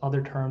 there's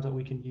other terms that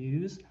we can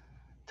use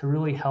to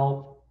really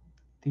help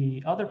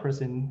the other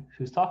person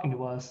who's talking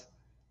to us,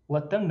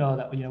 let them know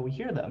that, you know, we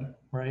hear them,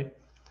 right?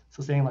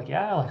 So saying like,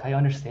 yeah, like I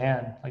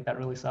understand, like that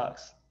really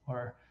sucks.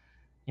 Or,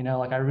 you know,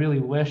 like I really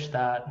wish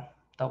that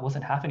that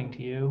wasn't happening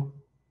to you.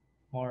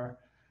 Or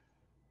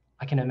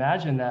I can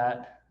imagine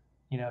that,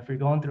 you know, if you're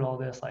going through all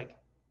this, like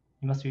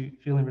you must be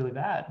feeling really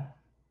bad.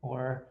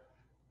 Or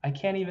I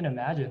can't even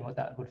imagine what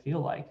that would feel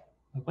like.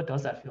 Like, what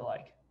does that feel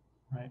like,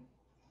 right?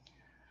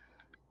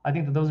 I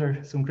think that those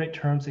are some great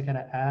terms to kind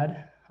of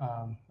add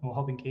and will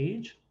help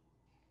engage.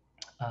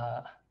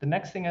 The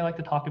next thing I like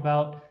to talk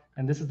about,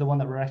 and this is the one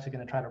that we're actually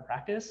going to try to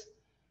practice,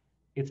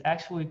 it's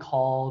actually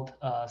called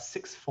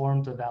 6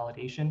 forms of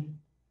validation.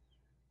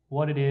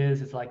 What it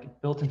is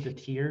like built into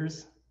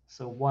tiers.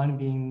 So 1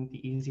 being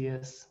the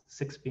easiest,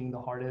 6 being the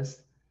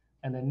hardest.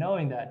 And then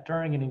knowing that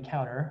during an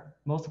encounter,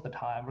 most of the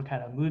time, we're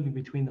kind of moving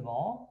between them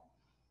all.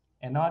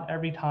 And not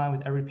every time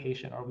with every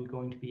patient are we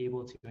going to be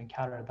able to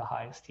encounter the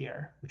highest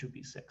tier, which would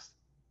be 6.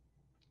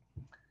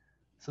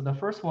 So the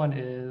first one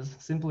is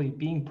simply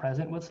being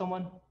present with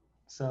someone.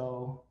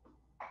 So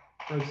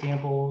for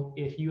example,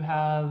 if you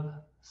have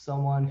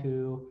someone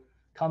who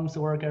comes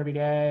to work every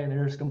day and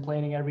they're just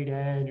complaining every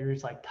day and you're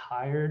just like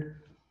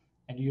tired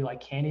and you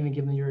like can't even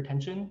give them your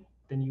attention,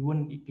 then you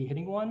wouldn't be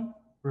hitting 1.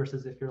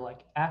 Versus if you're like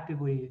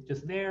actively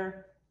just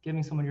there,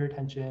 giving someone your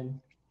attention,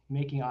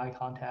 making eye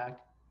contact,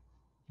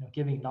 you know,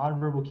 giving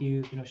nonverbal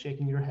cues, you know,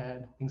 shaking your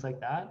head, things like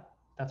that,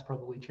 that's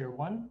probably tier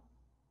 1.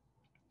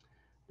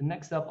 The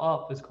next step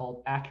up is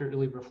called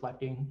accurately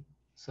reflecting.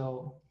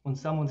 So when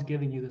someone's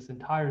giving you this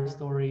entire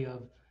story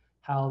of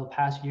how the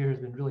past year has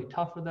been really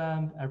tough for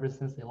them ever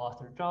since they lost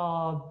their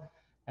job,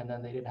 and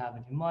then they didn't have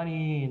any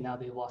money, and now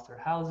they've lost their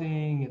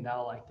housing, and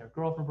now like their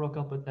girlfriend broke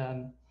up with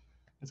them.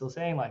 And so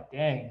saying like,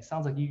 dang, it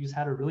sounds like you just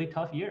had a really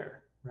tough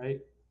year, right?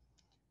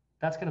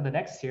 That's kind of the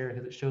next tier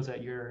because it shows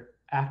that you're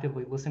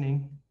actively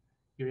listening.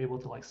 You're able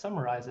to like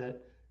summarize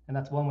it. And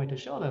that's one way to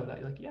show them that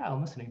you're like, yeah, I'm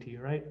listening to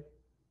you, right?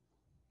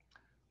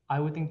 I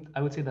would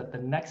say that the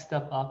next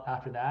step up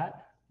after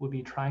that would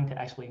be trying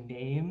to actually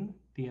name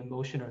the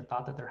emotion or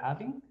thought that they're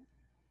having,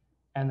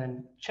 and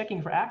then checking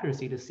for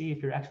accuracy to see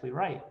if you're actually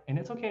right. And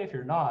it's okay if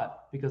you're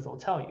not, because they'll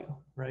tell you,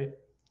 right?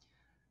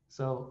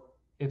 So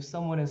if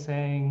someone is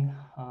saying,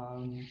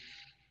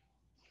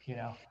 you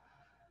know,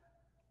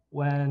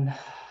 whenever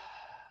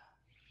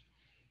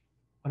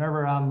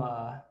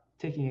I'm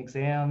taking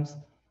exams,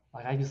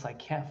 like I just like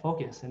can't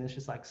focus and it's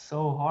just like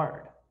so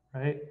hard,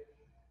 right?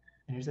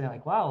 And you're saying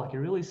like, wow, like it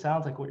really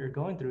sounds like what you're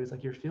going through is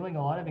like you're feeling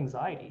a lot of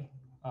anxiety.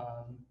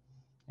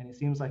 And it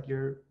seems like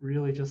you're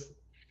really just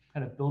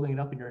kind of building it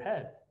up in your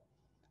head.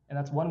 And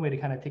that's one way to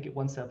kind of take it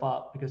one step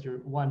up, because you're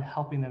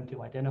helping them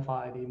to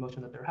identify the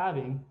emotion that they're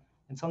having.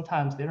 And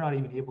sometimes they're not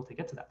even able to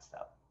get to that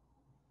step.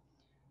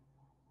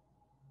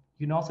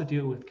 You can also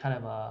do it with kind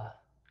of a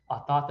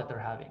thought that they're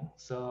having.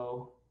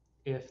 So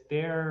if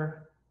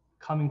they're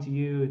coming to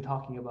you and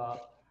talking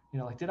about, you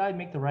know, like, did I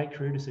make the right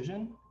career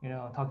decision? You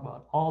know, and talk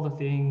about all the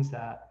things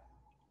that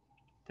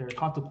they're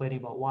contemplating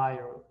about why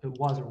or it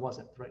was or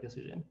wasn't the right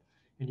decision.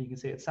 And you can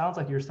say, it sounds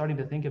like you're starting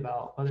to think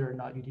about whether or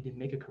not you need to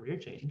make a career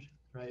change,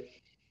 right?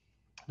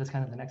 That's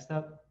kind of the next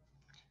step.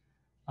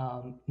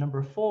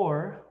 Number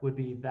 4 would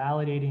be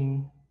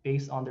validating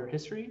based on their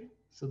history.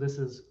 So this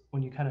is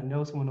when you kind of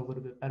know someone a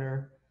little bit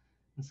better.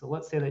 And so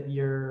let's say that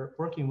you're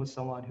working with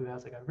someone who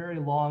has like a very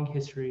long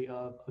history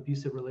of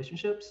abusive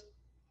relationships.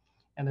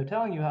 And they're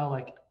telling you how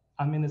like,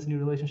 I'm in this new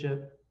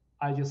relationship,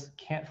 I just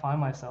can't find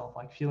myself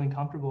like feeling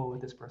comfortable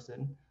with this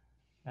person.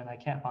 and I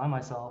can't find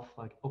myself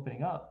like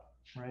opening up,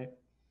 right?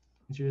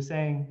 And she was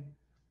saying,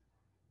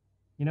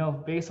 you know,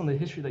 based on the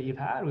history that you've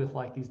had with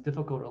like these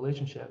difficult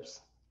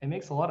relationships, it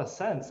makes a lot of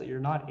sense that you're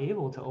not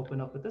able to open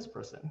up with this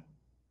person.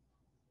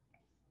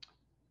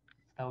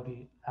 That would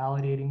be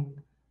validating.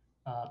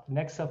 The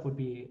next step would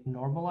be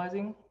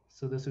normalizing.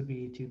 So this would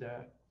be to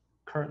the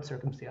current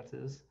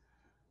circumstances.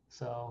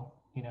 So,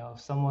 you know,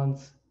 if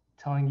someone's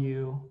telling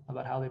you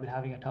about how they've been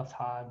having a tough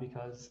time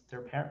because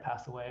their parent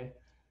passed away,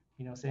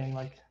 you know, saying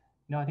like,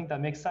 you know, I think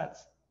that makes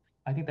sense.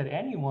 I think that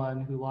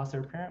anyone who lost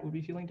their parent would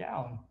be feeling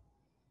down.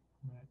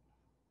 Right?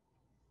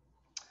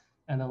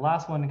 And the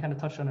last one, and kind of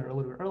touched on it a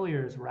little bit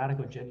earlier, is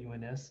radical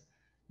genuineness.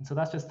 And so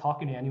that's just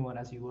talking to anyone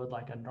as you would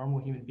like a normal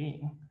human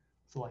being.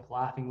 So like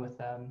laughing with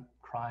them,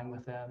 crying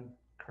with them,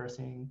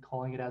 cursing,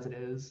 calling it as it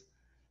is.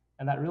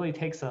 And that really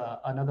takes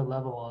another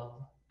level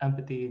of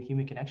empathy and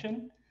human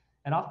connection.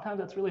 And oftentimes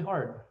that's really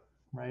hard,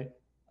 right?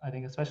 I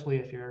think especially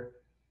if you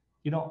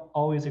don't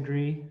always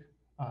agree,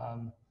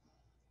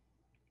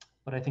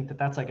 but I think that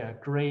that's like a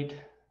great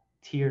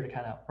tier to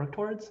kind of work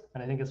towards.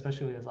 And I think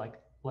especially as like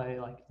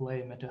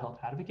lay mental health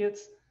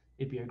advocates,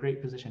 it'd be a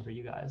great position for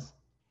you guys.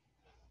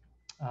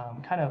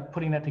 Kind of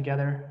putting that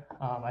together,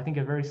 I think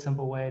a very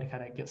simple way to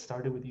kind of get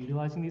started with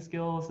utilizing these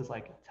skills is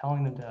like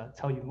telling them to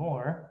tell you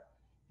more,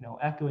 you know,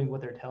 echoing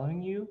what they're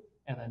telling you,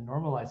 and then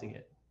normalizing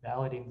it,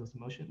 validating those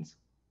emotions.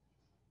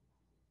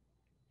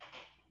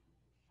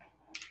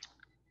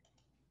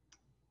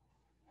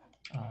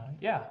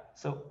 Yeah,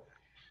 so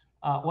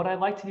what I'd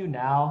like to do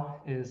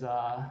now is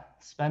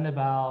spend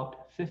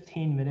about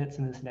 15 minutes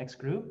in this next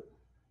group,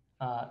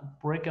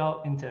 break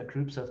out into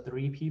groups of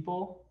 3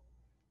 people,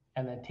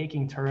 and then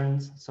taking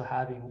turns. So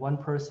having one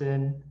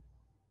person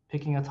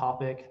picking a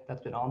topic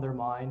that's been on their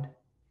mind,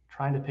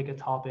 trying to pick a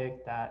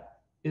topic that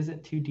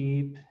isn't too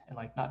deep and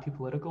like not too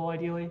political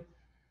ideally,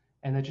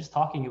 and then just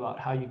talking about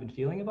how you've been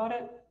feeling about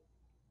it,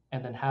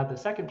 and then have the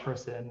second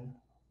person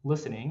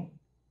listening,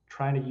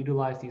 trying to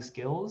utilize these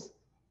skills,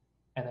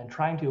 and then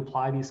trying to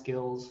apply these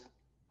skills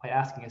by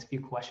asking as few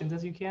questions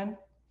as you can.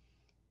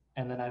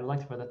 And then I would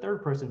like for the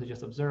third person to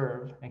just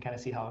observe and kind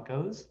of see how it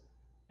goes,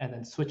 and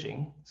then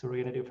switching. So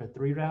we're gonna do it for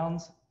 3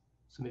 rounds.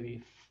 So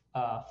maybe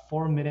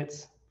 4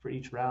 minutes for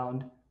each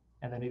round,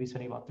 and then maybe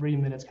spending about 3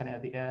 minutes kind of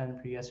at the end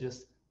for you guys to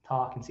just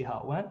talk and see how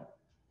it went.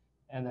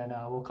 And then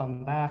we'll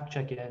come back,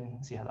 check in,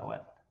 and see how that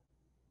went.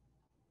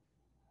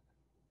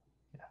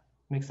 Yeah,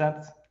 makes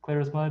sense?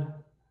 Clear as mud?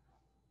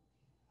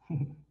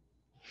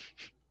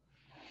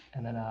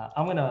 And then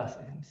I'm gonna,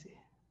 let me see.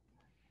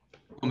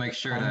 We'll make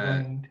sure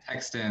to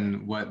text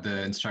in what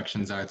the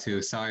instructions are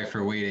too. Sorry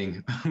for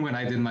waiting when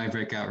I did my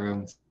breakout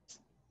rooms.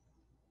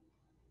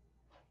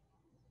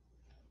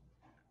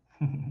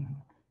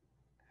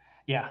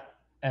 Yeah,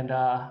 and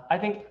I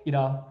think, you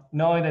know,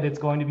 knowing that it's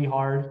going to be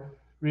hard,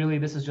 really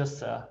this is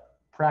just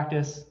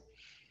practice,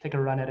 take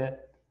a run at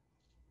it,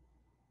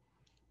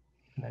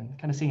 and then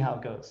kind of seeing how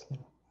it goes.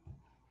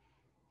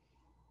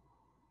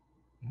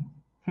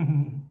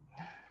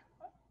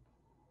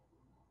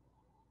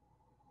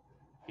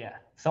 Yeah,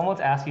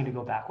 someone's asking to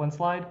go back 1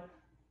 slide.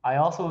 I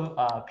also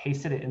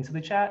pasted it into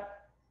the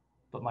chat,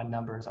 but my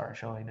numbers aren't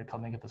showing. They're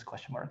coming up as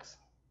question marks.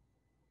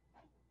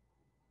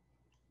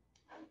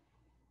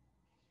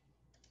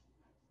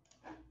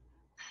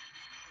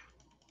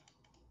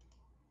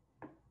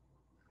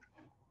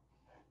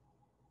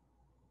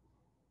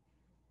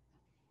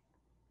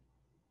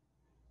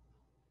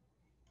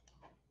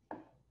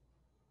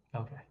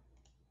 Okay.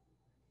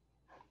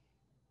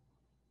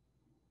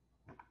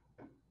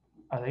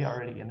 Are they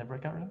already in the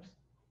breakout rooms?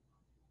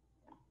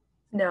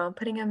 No, I'm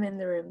putting them in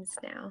the rooms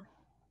now.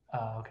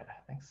 Okay,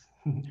 thanks.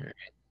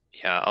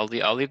 Yeah, I'll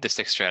leave the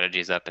 6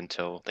 strategies up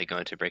until they go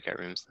into breakout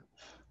rooms.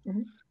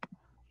 Mm-hmm.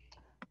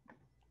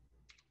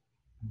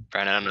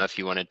 Brian, I don't know if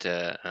you wanted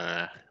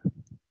to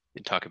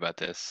talk about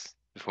this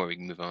before we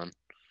move on.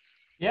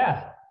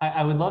 Yeah,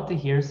 I would love to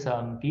hear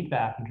some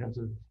feedback in terms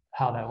of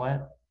how that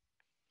went.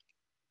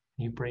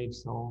 You brave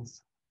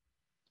souls.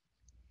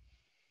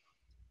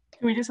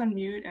 Can we just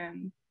unmute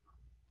and?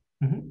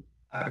 Mm-hmm.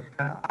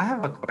 I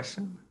have a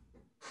question.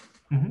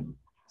 Mm-hmm.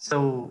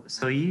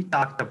 So you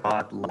talked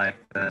about like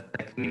the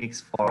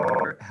techniques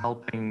for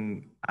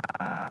helping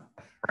a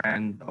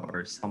friend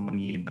or someone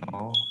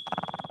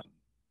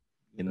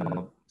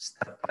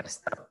step by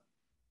step,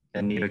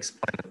 and you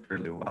explained it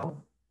really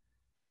well.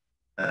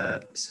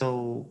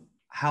 So,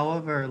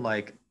 however,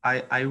 like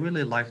I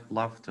really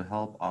love to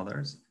help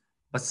others,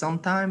 but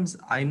sometimes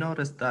I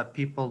notice that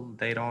people,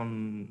 they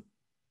don't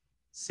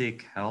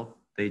seek help.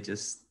 They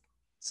just,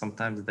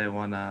 sometimes they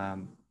wanna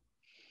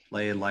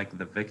play like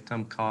the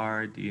victim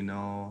card,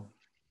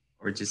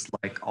 or just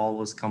like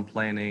always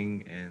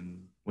complaining.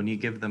 And when you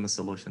give them a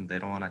solution, they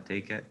don't want to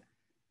take it.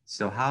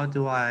 So how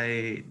do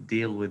I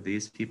deal with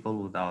these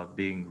people without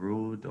being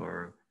rude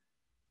or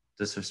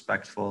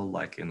disrespectful,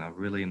 like in a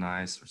really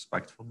nice,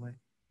 respectful way?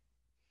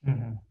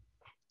 Mm-hmm.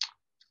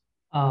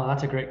 Oh,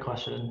 that's a great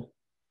question.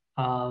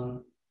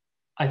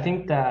 I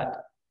think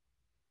that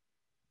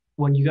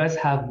when you guys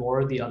have more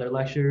of the other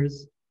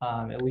lectures,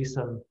 at least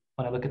of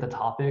when I look at the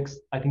topics,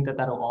 I think that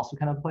that'll also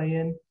kind of play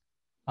in,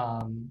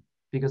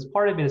 because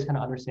part of it is kind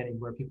of understanding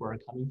where people are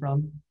coming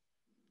from.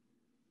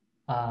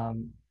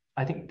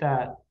 I think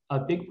that a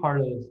big part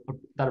of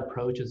that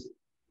approach is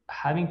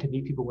having to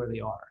meet people where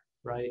they are,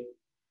 right?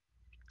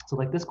 So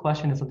like this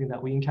question is something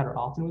that we encounter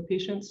often with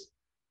patients.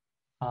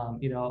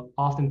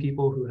 Often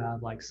people who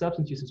have like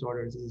substance use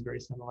disorders, this is very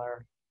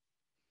similar.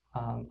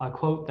 A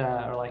quote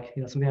that, or like,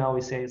 something I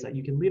always say is that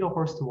you can lead a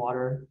horse to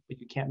water,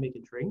 but you can't make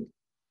it drink.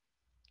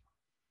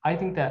 I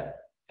think that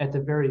at the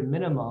very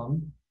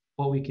minimum,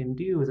 what we can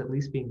do is at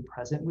least being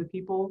present with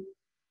people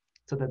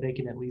so that they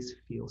can at least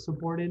feel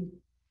supported.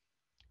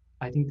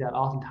 I think that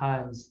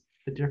oftentimes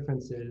the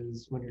difference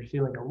is when you're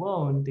feeling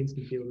alone, things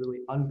can feel really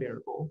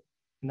unbearable.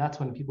 And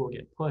that's when people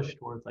get pushed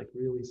towards like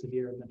really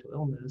severe mental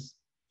illness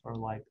or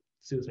like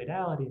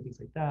suicidality and things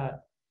like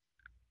that,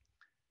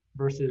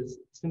 versus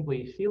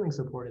simply feeling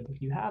supported.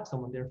 If you have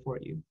someone there for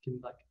you, can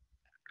like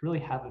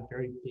really have a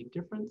very big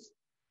difference.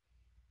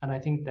 And I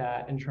think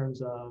that in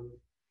terms of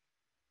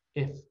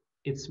if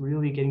it's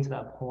really getting to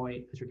that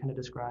point, as you're kind of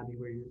describing,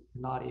 where you're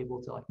not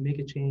able to like make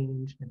a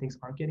change and things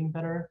aren't getting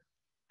better,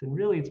 then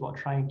really it's about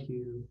trying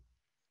to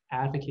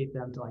advocate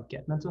them to like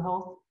get mental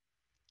health.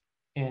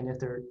 And if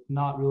they're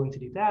not willing to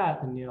do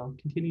that, then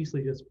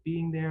continuously just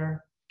being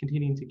there,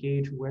 continuing to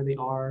gauge where they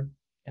are,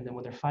 and then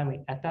when they're finally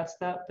at that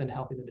step, then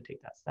helping them to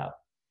take that step.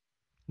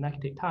 And that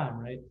can take time,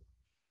 right?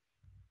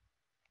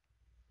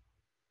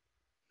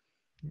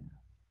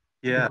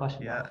 Yeah,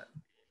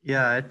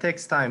 yeah, it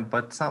takes time,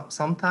 but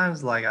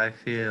sometimes like I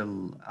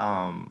feel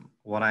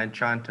when I'm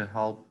trying to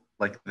help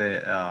like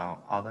the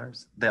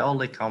others, they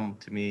only come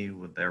to me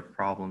with their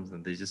problems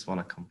and they just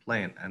want to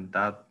complain, and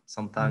that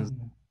sometimes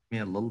me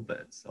a little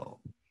bit. So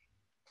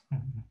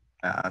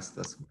I asked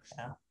this question.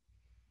 Yeah.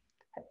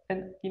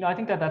 And I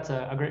think that that's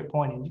a great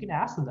point, and you can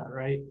ask them that,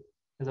 right?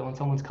 Is that when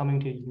someone's coming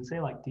to you, you can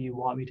say like, do you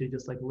want me to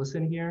just like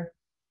listen here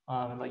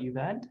and let you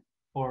vent,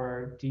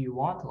 or do you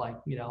want to like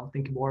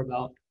think more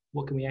about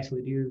what can we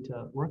actually do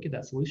to work at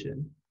that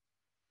solution?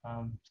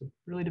 So it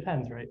really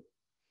depends, right?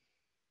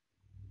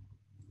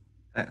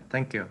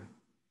 Thank you.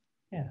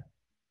 Yeah.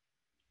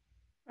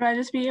 Would I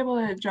just be able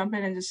to jump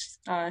in and just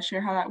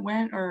share how that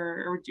went,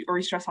 or are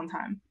we stressed on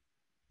time?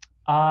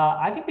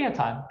 I think we have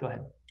time. Go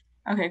ahead.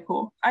 Okay,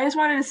 cool. I just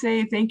wanted to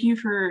say thank you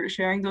for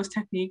sharing those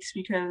techniques,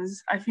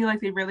 because I feel like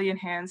they really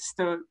enhanced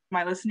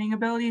my listening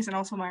abilities, and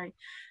also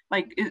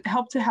it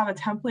helped to have a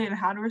template on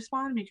how to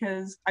respond,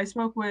 because I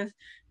spoke with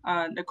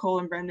Nicole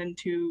and Brendan,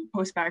 two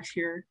postbacks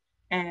here,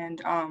 and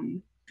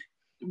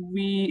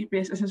we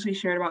essentially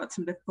shared about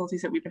some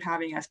difficulties that we've been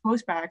having as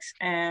postbacks.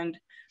 And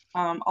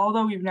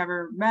although we've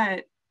never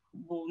met,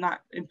 well,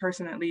 not in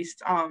person at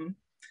least,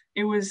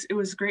 it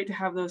was great to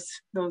have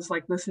those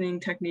like listening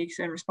techniques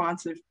and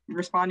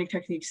responding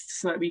techniques,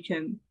 so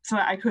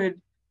that I could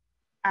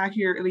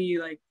accurately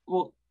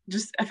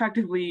just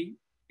effectively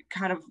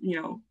kind of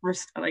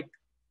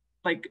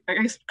I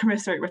guess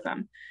commiserate with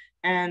them.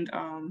 And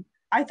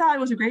I thought it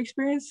was a great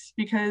experience,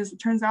 because it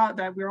turns out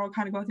that we're all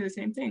kind of going through the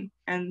same thing.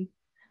 And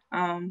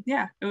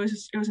yeah, it was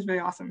just really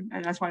awesome.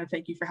 And I just want to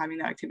thank you for having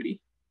that activity.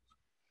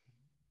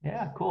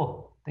 Yeah,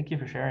 cool. Thank you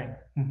for sharing.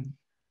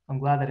 I'm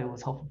glad that it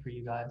was helpful for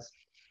you guys.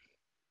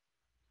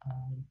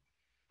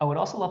 I would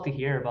also love to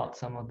hear about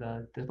some of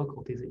the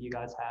difficulties that you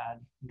guys had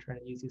in trying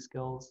to use these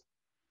skills,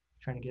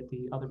 trying to get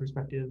the other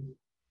perspective.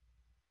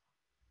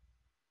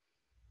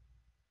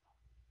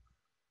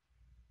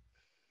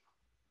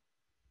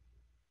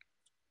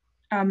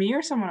 Me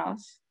or someone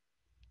else?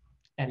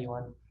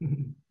 Anyone.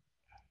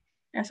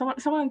 Yeah,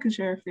 someone can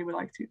share if they would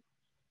like to.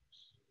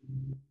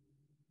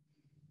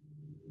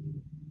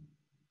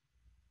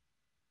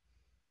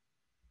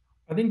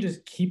 I think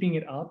just keeping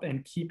it up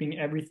and keeping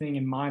everything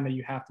in mind that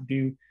you have to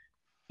do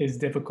is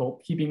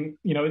difficult.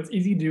 It's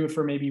easy to do it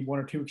for maybe 1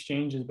 or 2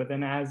 exchanges, but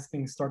then as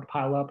things start to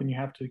pile up and you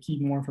have to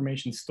keep more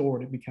information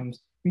stored, it can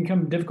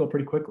become difficult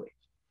pretty quickly.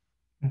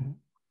 Mm-hmm.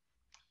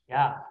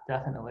 Yeah,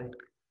 definitely.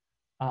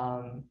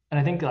 And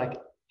I think I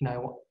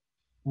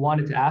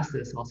wanted to ask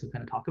this, also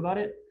kind of talk about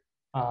it.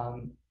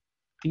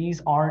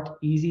 These aren't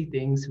easy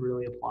things to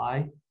really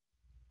apply.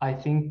 I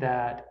think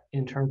that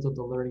in terms of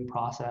the learning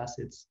process,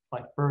 it's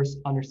like first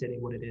understanding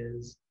what it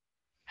is,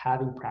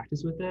 having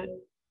practice with it,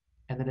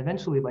 and then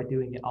eventually by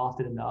doing it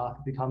often enough,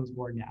 it becomes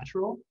more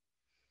natural.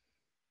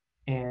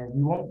 And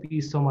you won't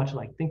be so much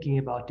like thinking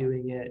about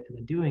doing it and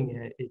then doing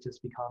it, it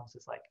just becomes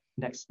this like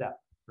next step,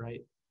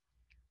 right?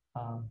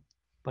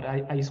 But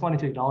I just wanted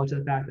to acknowledge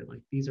the fact that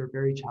like these are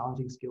very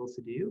challenging skills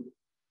to do,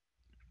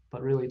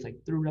 but really it's like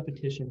through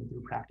repetition and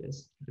through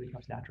practice, it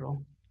becomes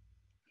natural.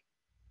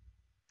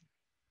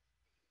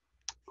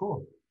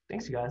 Cool.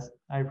 Thanks, you guys.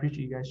 I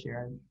appreciate you guys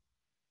sharing.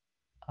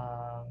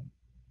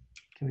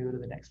 Can we go to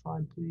the next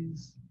slide,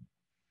 please?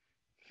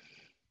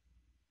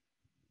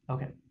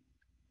 Okay.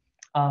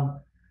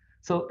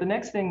 So the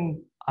next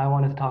thing I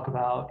wanted to talk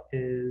about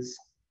is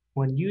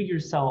when you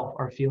yourself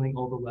are feeling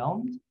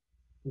overwhelmed,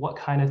 what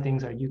kind of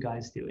things are you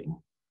guys doing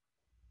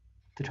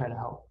to try to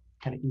help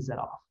kind of ease that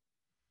off?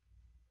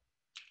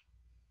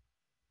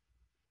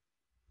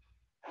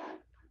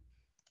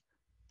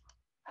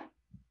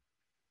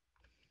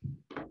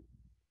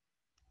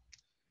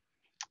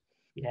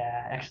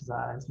 Yeah,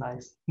 exercise,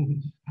 nice.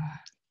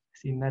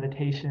 See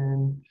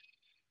meditation.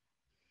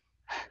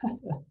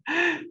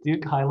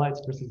 Duke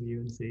highlights versus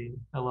UNC.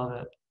 I love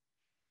it.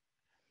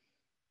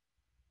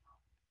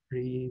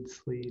 Read,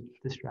 sleep,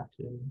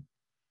 distraction,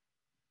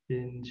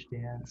 binge,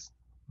 dance,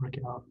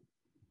 workout.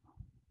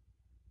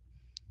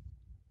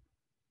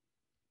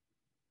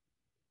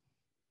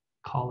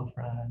 Call a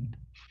friend.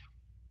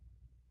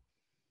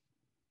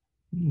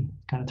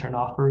 Kind of turn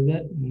off for a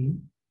bit.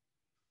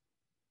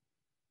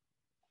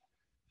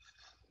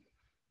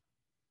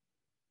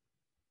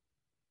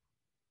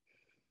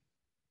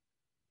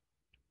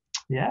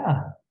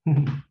 Yeah.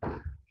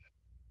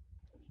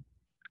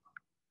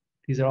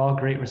 These are all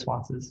great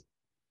responses.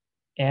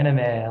 Anime,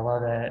 I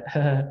love it.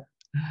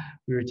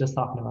 We were just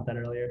talking about that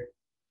earlier.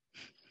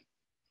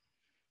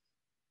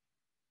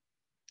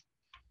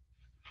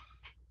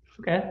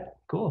 Okay,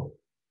 cool.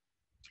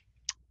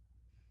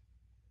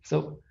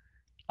 So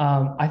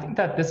I think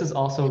that this is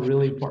also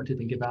really important to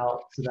think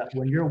about, so that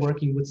when you're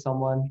working with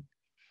someone,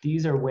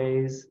 these are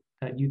ways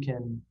that you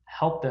can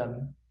help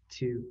them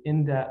to,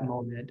 in that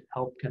moment,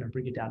 help kind of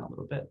bring it down a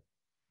little bit.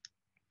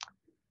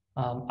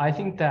 I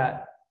think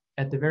that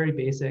at the very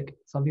basic,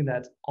 something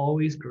that's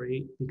always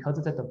great, because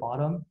it's at the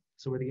bottom,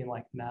 so we're thinking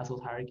like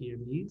Maslow's hierarchy of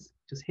needs,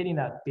 just hitting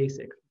that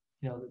basic,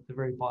 the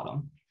very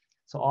bottom.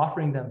 So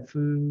offering them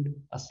food,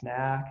 a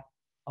snack,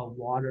 a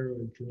water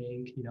or a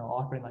drink,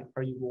 offering like,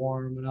 are you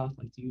warm enough?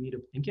 Like, do you need a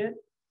blanket?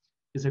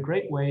 Is a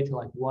great way to,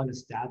 like, one,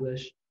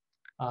 establish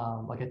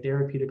like a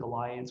therapeutic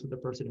alliance with the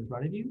person in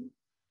front of you.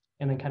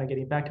 And then kind of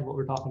getting back to what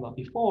we were talking about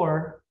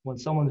before, when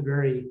someone's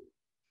very,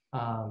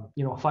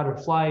 fight or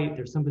flight,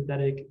 their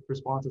sympathetic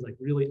response is like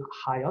really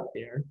high up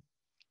there.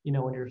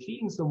 When you're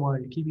feeding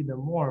someone, you're keeping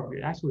them warm,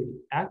 you're actually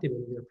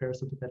activating their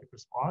parasympathetic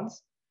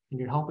response, and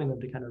you're helping them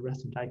to kind of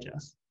rest and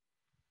digest.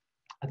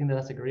 I think that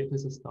that's a great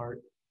place to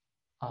start.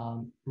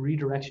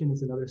 Redirection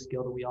is another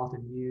skill that we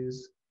often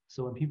use.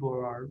 So when people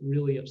are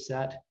really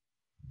upset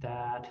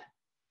that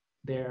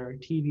their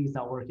TV is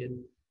not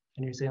working,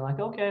 and you're saying like,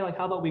 okay, like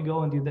how about we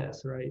go and do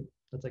this, right?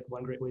 That's like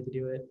one great way to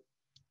do it.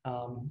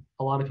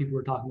 A lot of people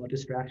were talking about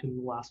distraction in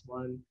the last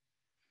one,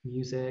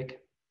 music,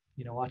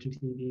 watching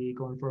TV,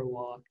 going for a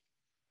walk,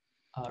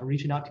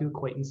 reaching out to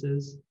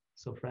acquaintances,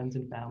 so friends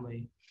and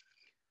family.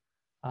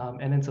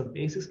 And then some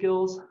basic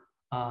skills.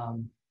 I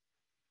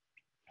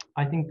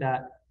think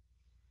that,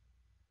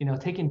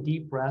 taking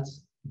deep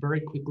breaths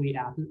very quickly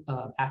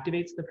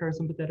activates the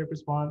parasympathetic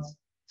response.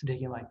 So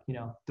taking like,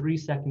 3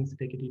 seconds to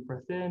take a deep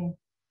breath in,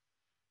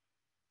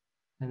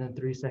 and then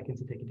 3 seconds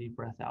to take a deep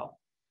breath out.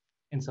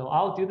 And so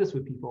I'll do this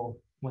with people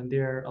when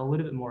they're a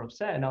little bit more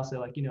upset, and I'll say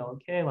like,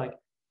 okay, like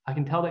I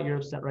can tell that you're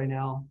upset right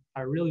now.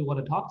 I really want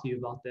to talk to you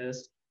about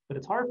this, but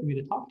it's hard for me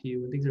to talk to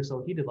you when things are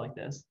so heated like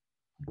this.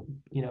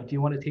 Do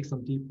you want to take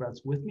some deep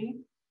breaths with me?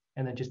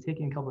 And then just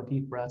taking a couple of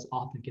deep breaths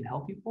often can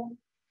help people.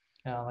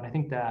 And I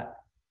think that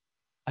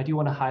I do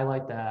want to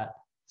highlight that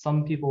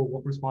some people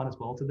won't respond as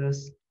well to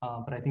this,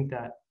 but I think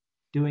that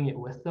doing it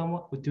with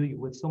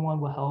someone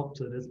will help,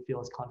 so it doesn't feel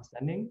as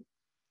condescending.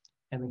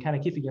 And then kind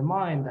of keeping in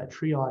mind that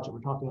triage that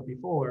we're talking about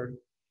before,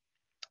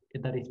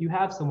 that if you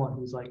have someone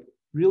who's like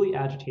really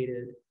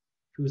agitated,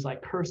 who's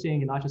like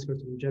cursing, and not just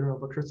cursing in general,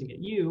 but cursing at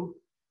you,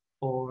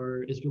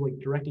 or is really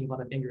directing a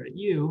lot of anger at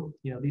you,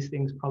 these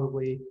things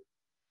probably,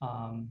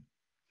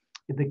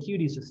 if the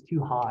acuity is just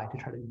too high to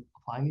try to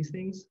apply these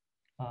things,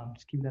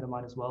 just keep that in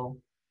mind as well.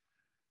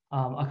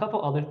 A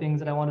couple other things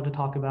that I wanted to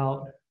talk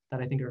about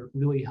that I think are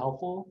really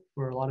helpful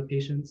for a lot of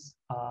patients.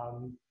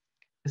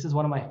 This is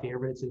one of my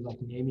favorites, is like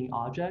naming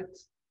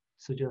objects.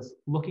 So just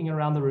looking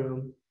around the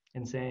room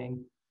and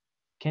saying,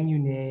 can you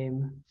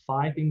name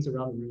 5 things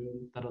around the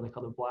room that are the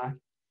color black?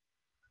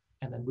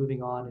 And then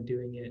moving on and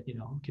doing it,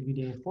 can you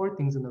name 4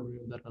 things in the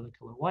room that are the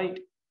color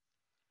white?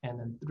 And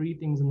then 3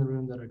 things in the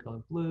room that are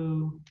color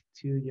blue,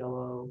 2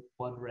 yellow,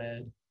 1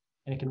 red.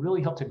 And it can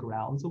really help to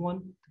ground someone,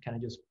 to kind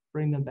of just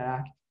bring them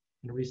back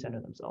and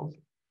recenter themselves.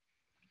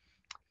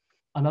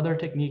 Another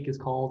technique is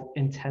called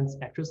intense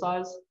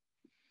exercise.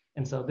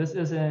 And so this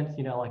isn't,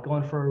 like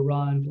going for a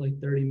run for like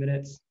 30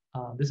 minutes.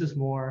 This is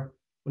more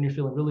when you're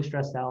feeling really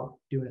stressed out,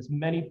 doing as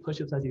many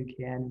push-ups as you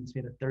can in the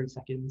span of 30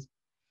 seconds,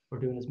 or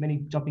doing as many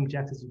jumping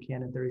jacks as you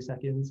can in 30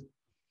 seconds.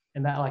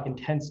 And that like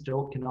intense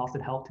jolt can also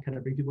help to kind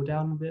of bring people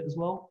down a bit as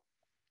well.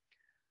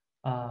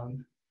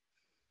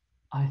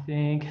 I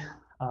think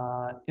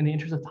in the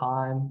interest of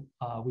time,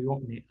 we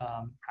won't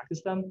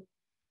practice them.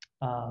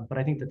 But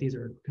I think that these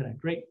are kind of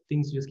great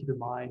things to just keep in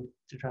mind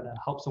to try to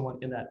help someone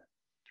in that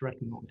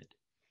direct moment.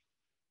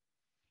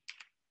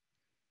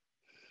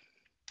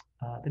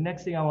 The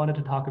next thing I wanted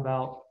to talk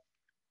about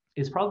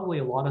is probably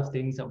a lot of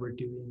things that we're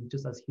doing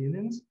just as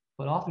humans,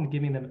 but often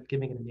giving it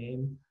a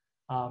name.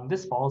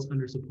 This falls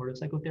under supportive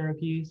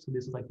psychotherapy. So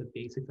this is like the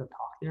basics of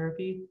talk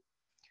therapy.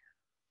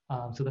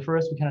 So the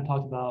first, we kind of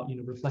talked about,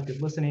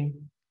 reflective listening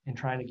and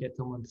trying to get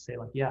someone to say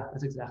like, yeah,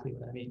 that's exactly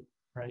what I mean,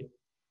 right?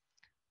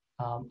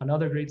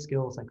 Another great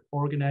skill is like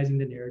organizing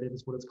the narrative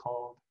is what it's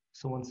called.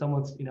 So when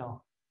someone's,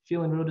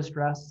 feeling real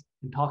distressed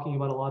and talking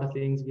about a lot of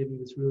things, giving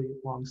this really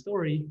long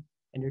story,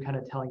 and you're kind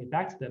of telling it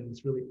back to them in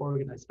this really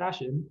organized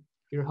fashion,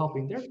 you're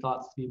helping their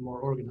thoughts to be more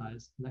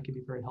organized, and that can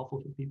be very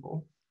helpful for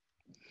people.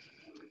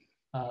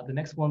 The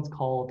next one's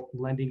called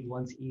lending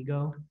one's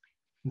ego.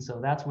 And so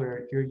that's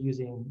where you're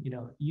using,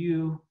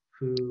 you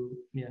who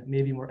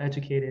may be more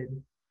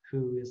educated,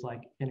 who is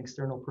like an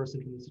external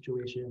person in the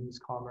situation, who's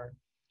calmer,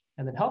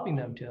 and then helping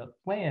them to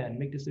plan,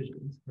 make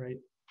decisions, right?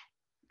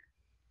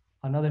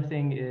 Another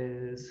thing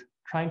is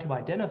trying to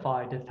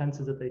identify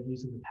defenses that they've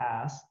used in the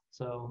past.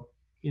 So,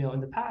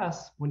 in the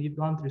past, when you've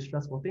gone through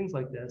stressful things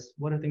like this,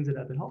 what are things that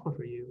have been helpful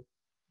for you?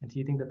 And do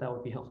you think that that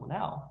would be helpful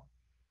now?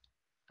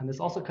 And this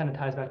also kind of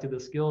ties back to the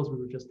skills we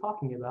were just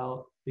talking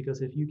about,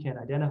 because if you can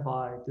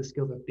identify the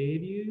skills that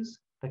they've used,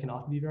 that can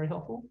often be very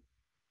helpful.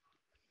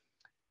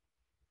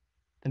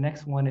 The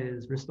next one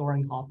is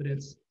restoring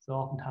confidence. So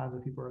oftentimes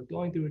when people are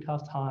going through a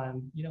tough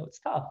time, it's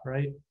tough,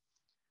 right?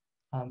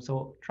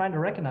 So trying to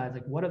recognize,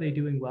 like, what are they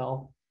doing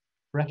well,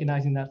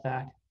 recognizing that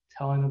fact,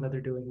 telling them that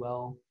they're doing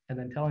well, and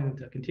then telling them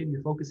to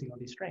continue focusing on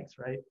these strengths,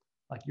 right?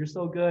 Like, you're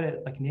so good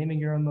at like naming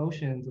your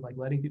emotions and like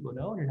letting people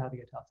know when you're having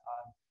a tough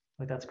time.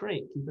 Like, that's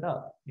great, keep it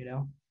up,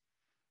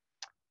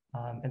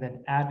 and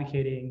then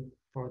advocating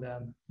for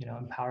them,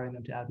 empowering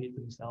them to advocate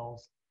for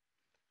themselves.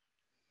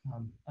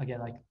 Again,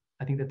 like,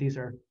 I think that these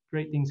are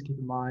great things to keep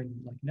in mind.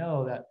 Like,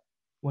 know that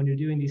when you're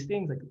doing these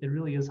things, like, it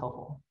really is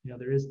helpful.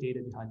 There is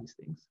data behind these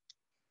things.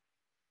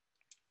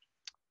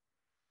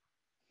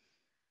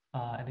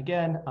 And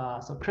again,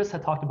 so Chris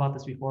had talked about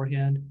this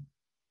beforehand.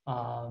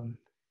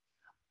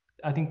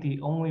 I think the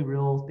only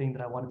real thing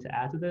that I wanted to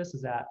add to this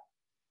is that,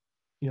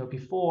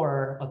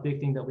 before, a big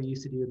thing that we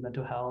used to do in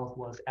mental health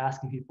was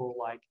asking people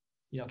like,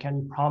 can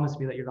you promise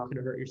me that you're not going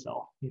to hurt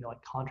yourself?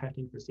 Like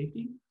contracting for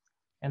safety.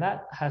 And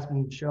that has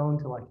been shown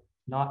to like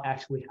not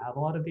actually have a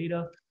lot of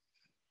data.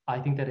 I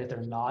think that if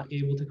they're not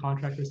able to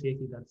contract for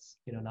safety, that's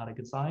not a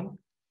good sign.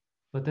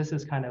 But this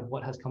is kind of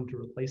what has come to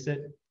replace it.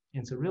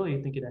 And so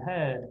really thinking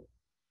ahead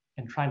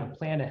and trying to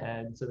plan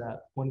ahead so that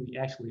when we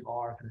actually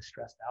are kind of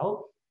stressed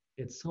out,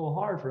 it's so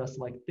hard for us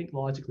to like think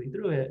logically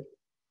through it.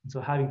 And so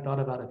having thought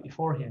about it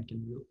beforehand can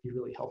be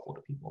really helpful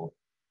to people.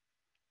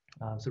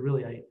 So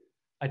really,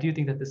 I do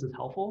think that this is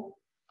helpful.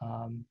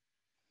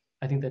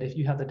 I think that if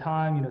you have the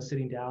time,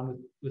 sitting down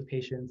with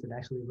patients and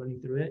actually running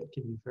through it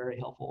can be very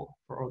helpful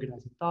for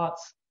organizing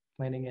thoughts,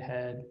 planning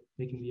ahead,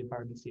 making the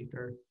environment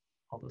safer,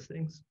 all those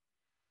things.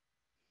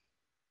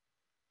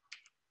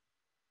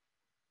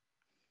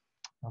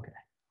 Okay,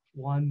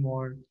 one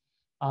more.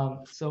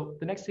 So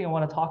the next thing I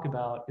want to talk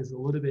about is a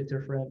little bit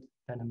different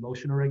than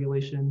emotional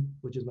regulation,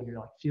 which is when you're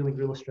like feeling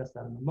really stressed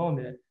out in the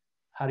moment.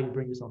 How do you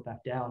bring yourself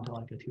back down to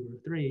like a 2 or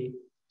 3?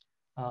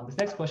 This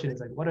next question is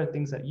like, what are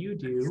things that you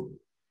do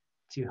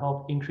to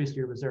help increase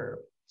your reserve?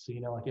 So,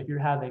 like if you're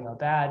having a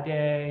bad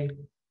day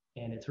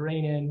and it's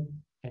raining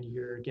and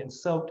you're getting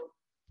soaked,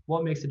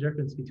 what makes the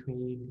difference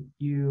between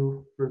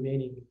you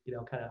remaining,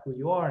 kind of who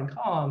you are and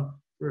calm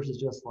versus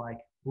just like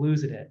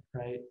losing it,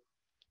 right?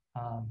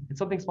 And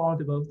something small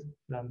into both,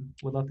 but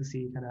would love to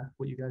see kind of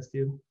what you guys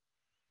do.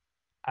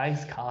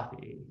 Iced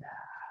coffee.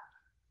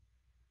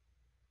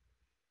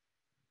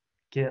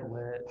 Get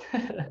lit.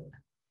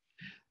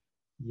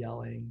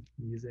 Yelling,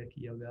 music,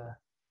 yoga,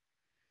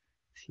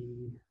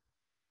 tea.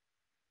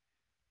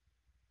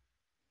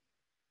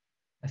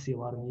 I see a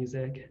lot of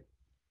music.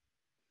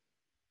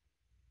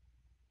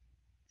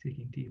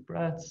 Taking deep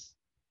breaths,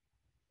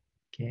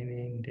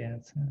 gaming,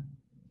 dancing.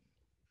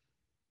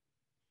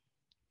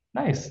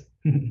 Nice.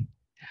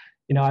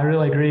 I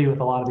really agree with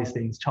a lot of these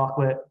things.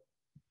 Chocolate,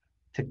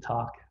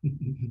 TikTok.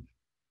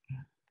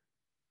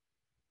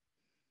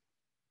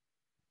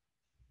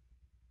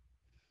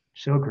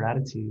 Show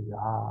gratitude.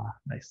 Ah,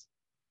 nice.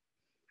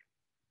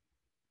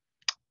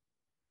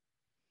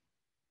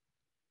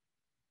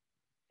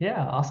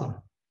 Yeah, awesome.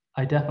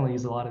 I definitely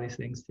use a lot of these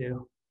things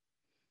too.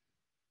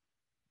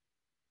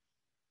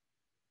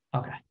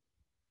 Okay.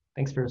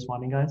 Thanks for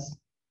responding, guys.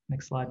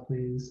 Next slide,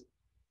 please.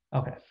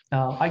 Okay.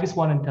 I just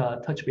wanted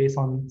to touch base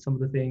on some of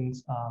the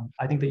things.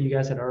 I think that you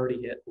guys had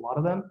already hit a lot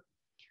of them.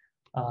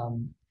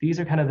 These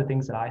are kind of the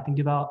things that I think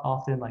about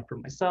often, like for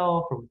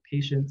myself or with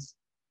patients.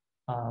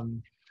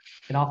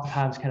 And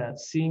oftentimes kind of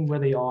seeing where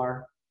they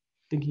are,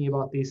 thinking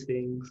about these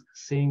things,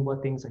 seeing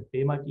what things like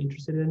they might be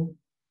interested in,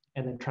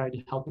 and then trying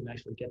to help them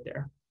actually get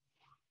there.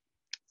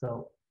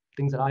 So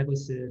things that I've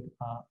listed,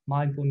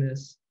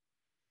 mindfulness,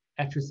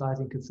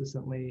 exercising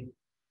consistently,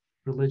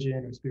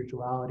 religion or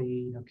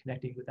spirituality,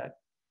 connecting with that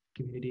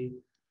community,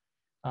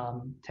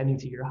 tending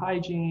to your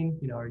hygiene,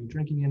 are you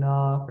drinking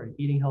enough? Are you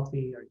eating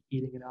healthy? Are you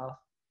eating enough?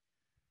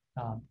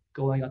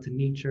 Going out to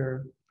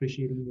nature,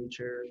 appreciating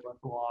nature, going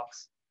for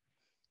walks,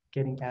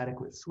 getting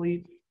adequate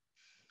sleep,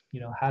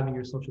 having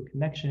your social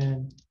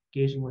connection,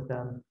 engaging with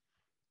them,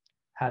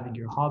 having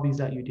your hobbies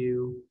that you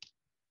do,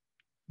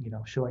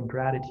 showing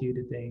gratitude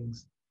to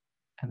things,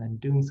 and then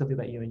doing something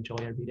that you enjoy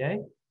every day.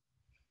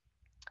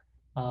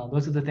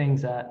 Those are the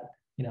things that,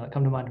 that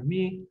come to mind for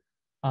me.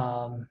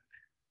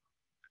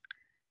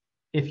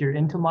 If you're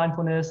into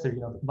mindfulness,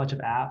 there's a bunch of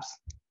apps.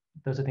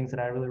 Those are things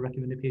that I really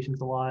recommend to patients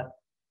a lot.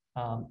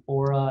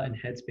 Aura and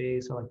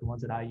Headspace are like the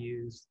ones that I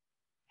use.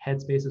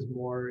 Headspace is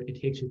more,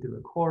 it takes you through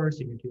a course,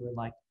 and you're doing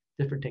like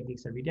different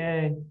techniques every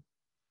day.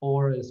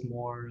 Aura is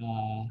more,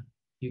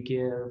 you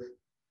give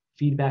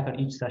feedback on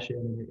each session,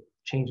 and it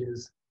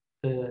changes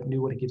the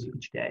new one it gives you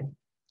each day.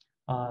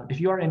 If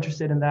you are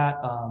interested in that,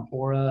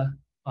 Aura,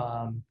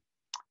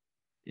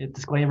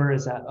 disclaimer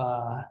is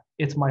that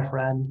it's my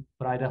friend,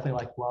 but I definitely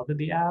like love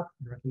the app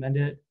and recommend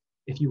it.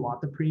 If you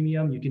want the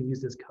premium, you can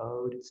use this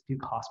code. It's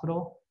Duke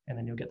Hospital, and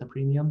then you'll get the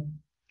premium.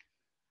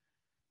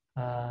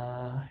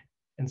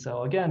 And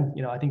so again,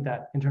 I think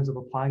that in terms of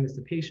applying this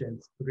to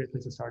patients, a great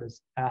place to start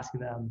is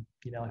asking them,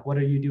 like, what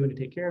are you doing to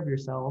take care of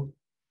yourself?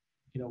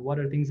 What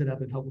are things that have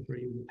been helpful for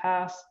you in the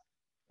past?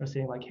 Or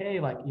saying like,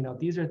 hey, like,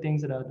 these are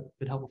things that have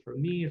been helpful for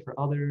me or for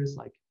others.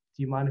 Like,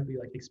 do you mind if we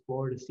like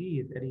explore to see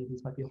if any of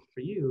these might be helpful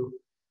for you?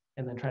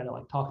 And then try to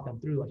like talk them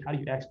through, like, how do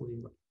you actually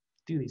like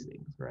do these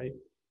things, right?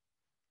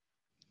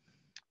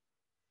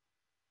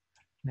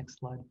 Next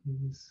slide,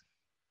 please.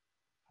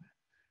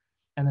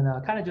 And then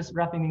kind of just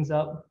wrapping things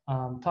up,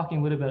 talking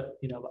a little bit,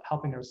 about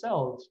helping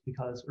ourselves,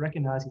 because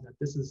recognizing that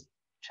this is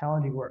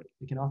challenging work.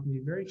 It can often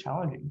be very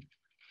challenging.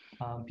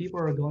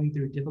 People are going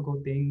through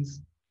difficult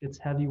things. It's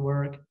heavy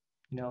work.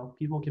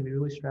 People can be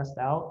really stressed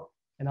out,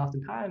 and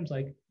oftentimes,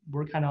 like,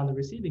 we're kind of on the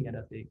receiving end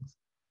of things.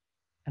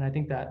 And I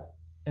think that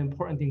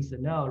important things to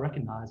know,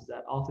 recognize, is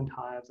that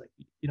oftentimes, like,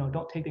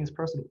 don't take things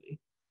personally.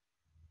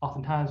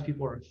 Oftentimes,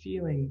 people are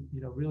feeling,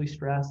 really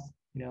stressed,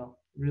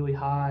 really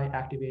high,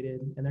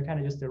 activated, and they're kind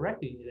of just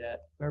directing it at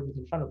whoever's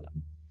in front of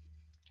them.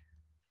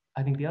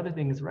 I think the other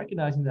thing is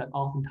recognizing that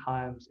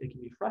oftentimes it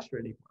can be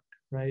frustrating work,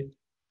 right?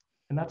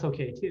 And that's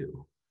okay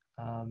too.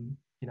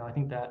 I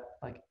think that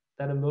like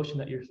that emotion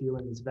that you're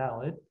feeling is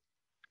valid.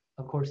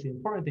 Of course, the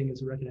important thing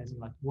is recognizing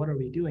like, what are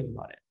we doing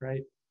about it,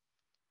 right?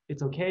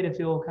 It's okay to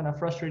feel kind of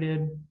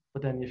frustrated,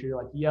 but then if you're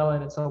like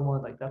yelling at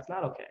someone, like that's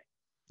not okay,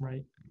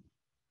 right?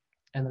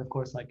 And then of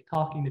course, like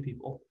talking to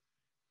people.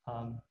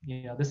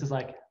 This is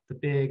like the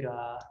big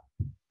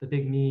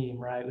meme,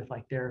 right? With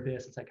like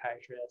therapists and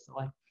psychiatrists, and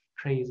like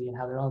crazy and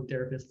have their own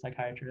therapists and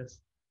psychiatrists.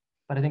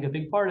 But I think a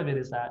big part of it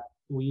is that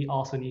we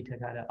also need to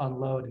kind of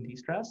unload and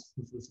de-stress,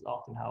 since this is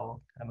often how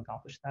kind of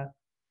accomplish that.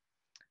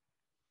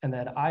 And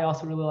then I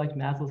also really like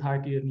Maslow's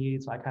hierarchy of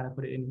needs, so I kind of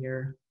put it in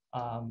here.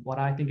 When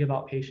I think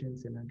about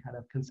patients and then kind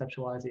of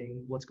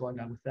conceptualizing what's going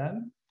on with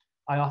them,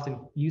 I often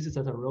use this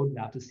as a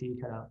roadmap to see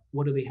kind of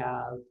what do they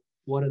have,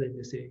 what are they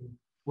missing,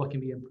 what can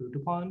be improved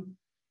upon.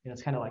 And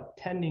it's kind of like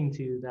tending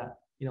to that,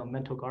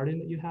 mental garden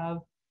that you have.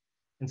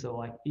 And so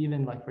like,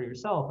 even like for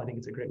yourself, I think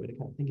it's a great way to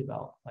kind of think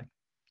about like,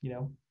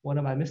 what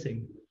am I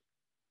missing?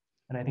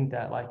 And I think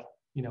that like,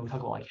 we talk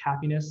about like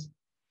happiness.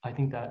 I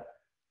think that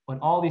when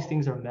all these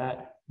things are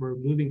met, we're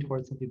moving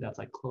towards something that's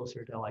like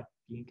closer to like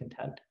being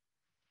content.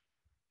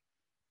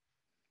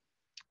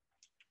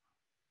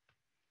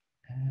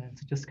 And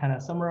so just kind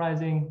of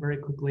summarizing very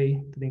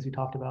quickly the things we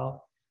talked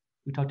about.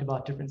 We talked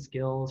about different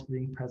skills for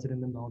being present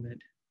in the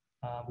moment.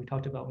 We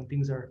talked about when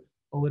things are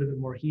a little bit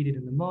more heated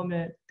in the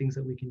moment, things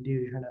that we can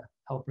do to kind of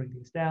help bring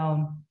things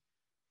down.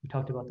 We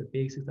talked about the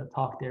basics of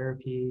talk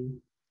therapy,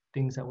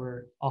 things that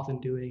we're often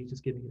doing,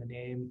 just giving it a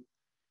name.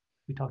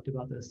 We talked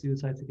about the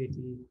suicide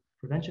safety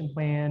prevention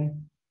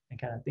plan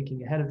and kind of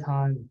thinking ahead of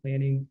time and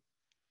planning.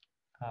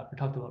 We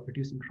talked about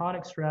reducing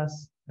chronic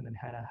stress and then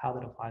kind of how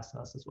that applies to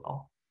us as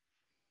well.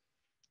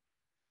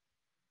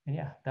 And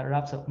yeah, that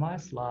wraps up my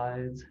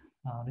slides.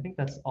 I think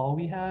that's all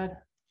we had.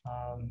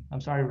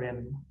 I'm sorry, we ran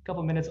a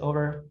couple minutes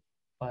over,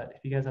 but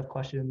if you guys have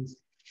questions,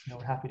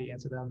 we're happy to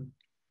answer them.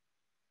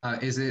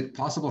 Is it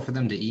possible for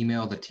them to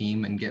email the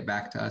team and get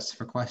back to us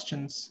for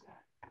questions?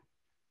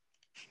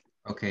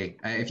 Okay,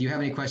 if you have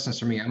any questions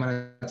for me, I'm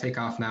gonna take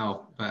off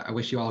now, but I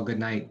wish you all a good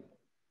night.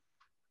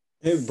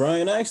 Hey,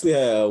 Brian, I actually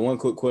have one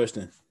quick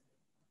question.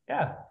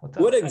 Yeah, what's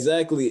up? What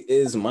exactly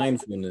is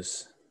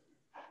mindfulness?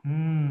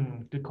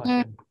 Good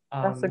question.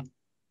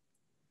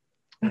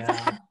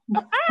 Yeah,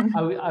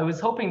 I was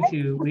hoping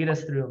to lead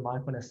us through a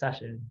mindfulness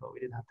session, but we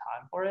didn't have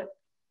time for it.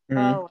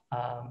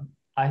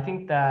 I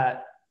think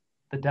that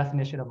the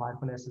definition of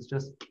mindfulness is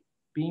just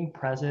being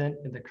present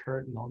in the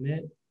current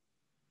moment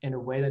in a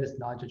way that is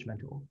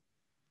non-judgmental.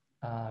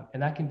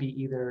 And that can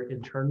be either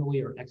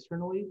internally or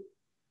externally.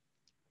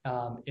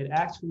 It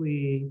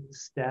actually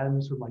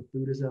stems from like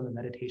Buddhism and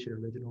meditation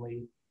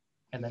originally.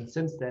 And then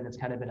since then, it's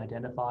kind of been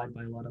identified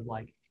by a lot of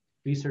like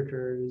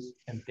researchers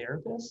and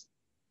therapists.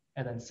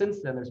 And then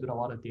since then, there's been a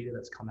lot of data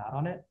that's come out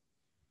on it.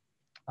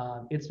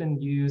 It's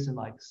been used in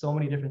like so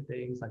many different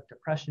things like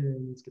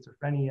depression,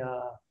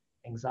 schizophrenia,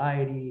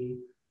 anxiety.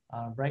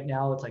 Right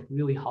now, it's like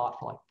really hot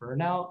for like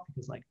burnout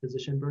because like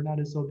physician burnout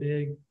is so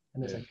big.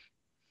 And there's like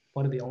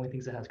one of the only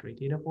things that has great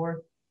data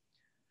for.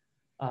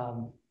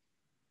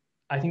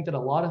 I think that a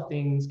lot of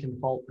things can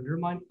fall under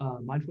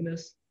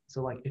mindfulness.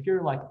 So like if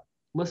you're like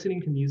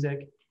listening to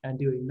music and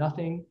doing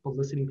nothing but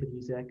listening to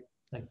music,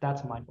 like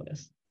that's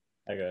mindfulness.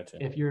 I got you.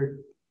 If you're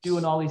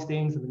doing all these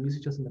things and the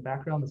music's just in the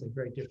background, it's like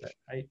very different,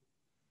 right?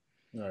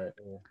 All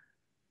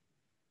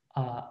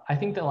right. I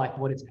think that like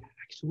what it's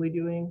actually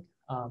doing,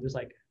 there's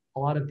like a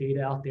lot of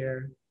data out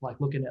there, like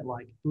looking at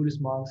like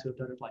Buddhist monks who have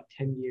done it for like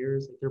 10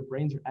 years, like their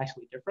brains are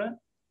actually different.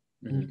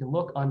 And you can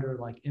look under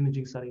like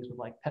imaging studies with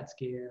like PET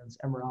scans,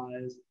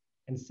 MRIs,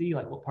 and see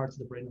like what parts of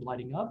the brain are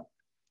lighting up.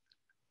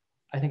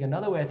 I think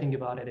another way I think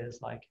about it is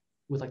like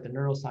with like the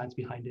neuroscience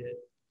behind it,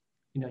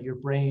 your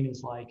brain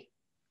is like,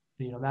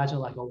 imagine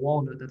like a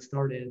walnut that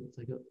started, it's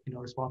like,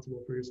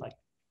 responsible for just like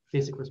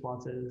basic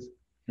responses.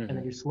 And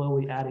then you're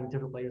slowly adding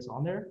different layers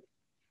on there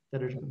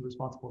that are different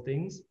responsible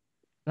things.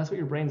 And that's what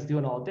your brain's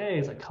doing all day,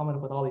 is like coming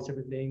up with all these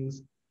different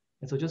things.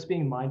 And so just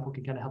being mindful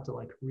can kind of help to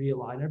like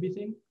realign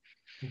everything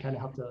and kind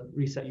of help to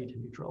reset you to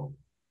neutral.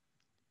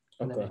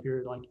 And then if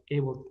you're like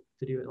able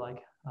to do it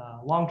like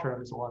long term,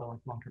 there's a lot of like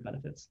long-term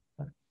benefits.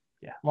 But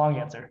yeah, long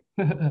answer.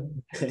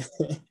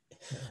 It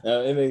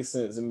makes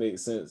sense. It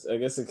makes sense. I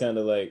guess it kind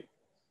of like,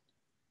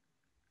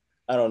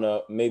 I don't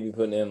know, maybe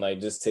putting in like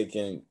just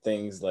taking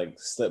things like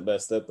step by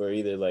step or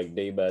either like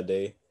day by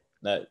day,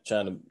 not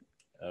trying to,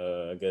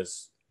 I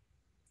guess,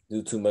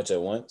 do too much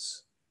at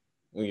once.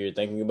 When you're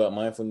thinking about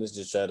mindfulness,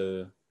 just try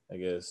to, I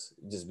guess,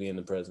 just be in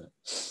the present.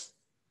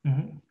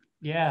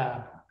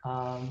 Yeah.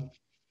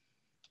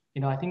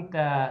 I think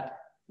that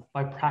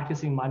by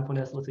practicing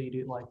mindfulness, let's say you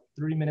do like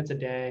 3 minutes a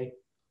day,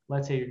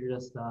 let's say you're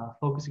just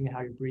focusing on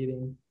how you're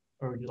breathing,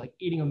 or you're like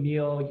eating a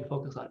meal, you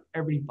focus on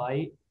every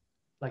bite,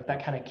 like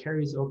that kind of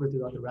carries over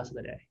throughout the rest of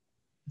the day,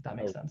 if that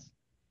makes sense.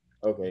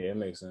 Okay, it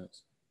makes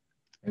sense.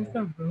 There's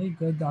a really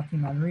good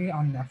documentary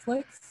on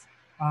Netflix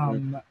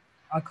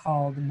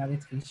called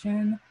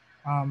Meditation.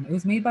 It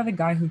was made by the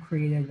guy who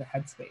created the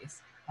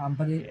Headspace,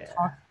 but it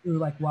talks through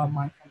like what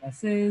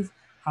mindfulness is,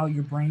 how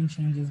your brain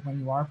changes when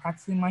you are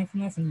practicing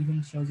mindfulness, and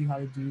even shows you how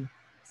to do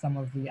some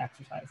of the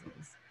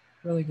exercises.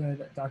 Really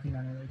good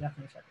documentary.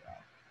 Definitely check it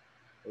out.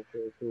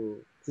 Okay,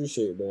 cool.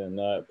 Appreciate that. And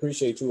I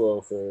appreciate you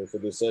all for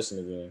this session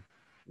again.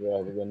 You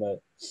all have a good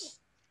night.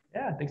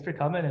 Yeah, thanks for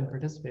coming and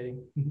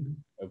participating.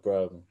 No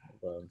problem. No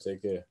problem.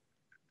 Take care.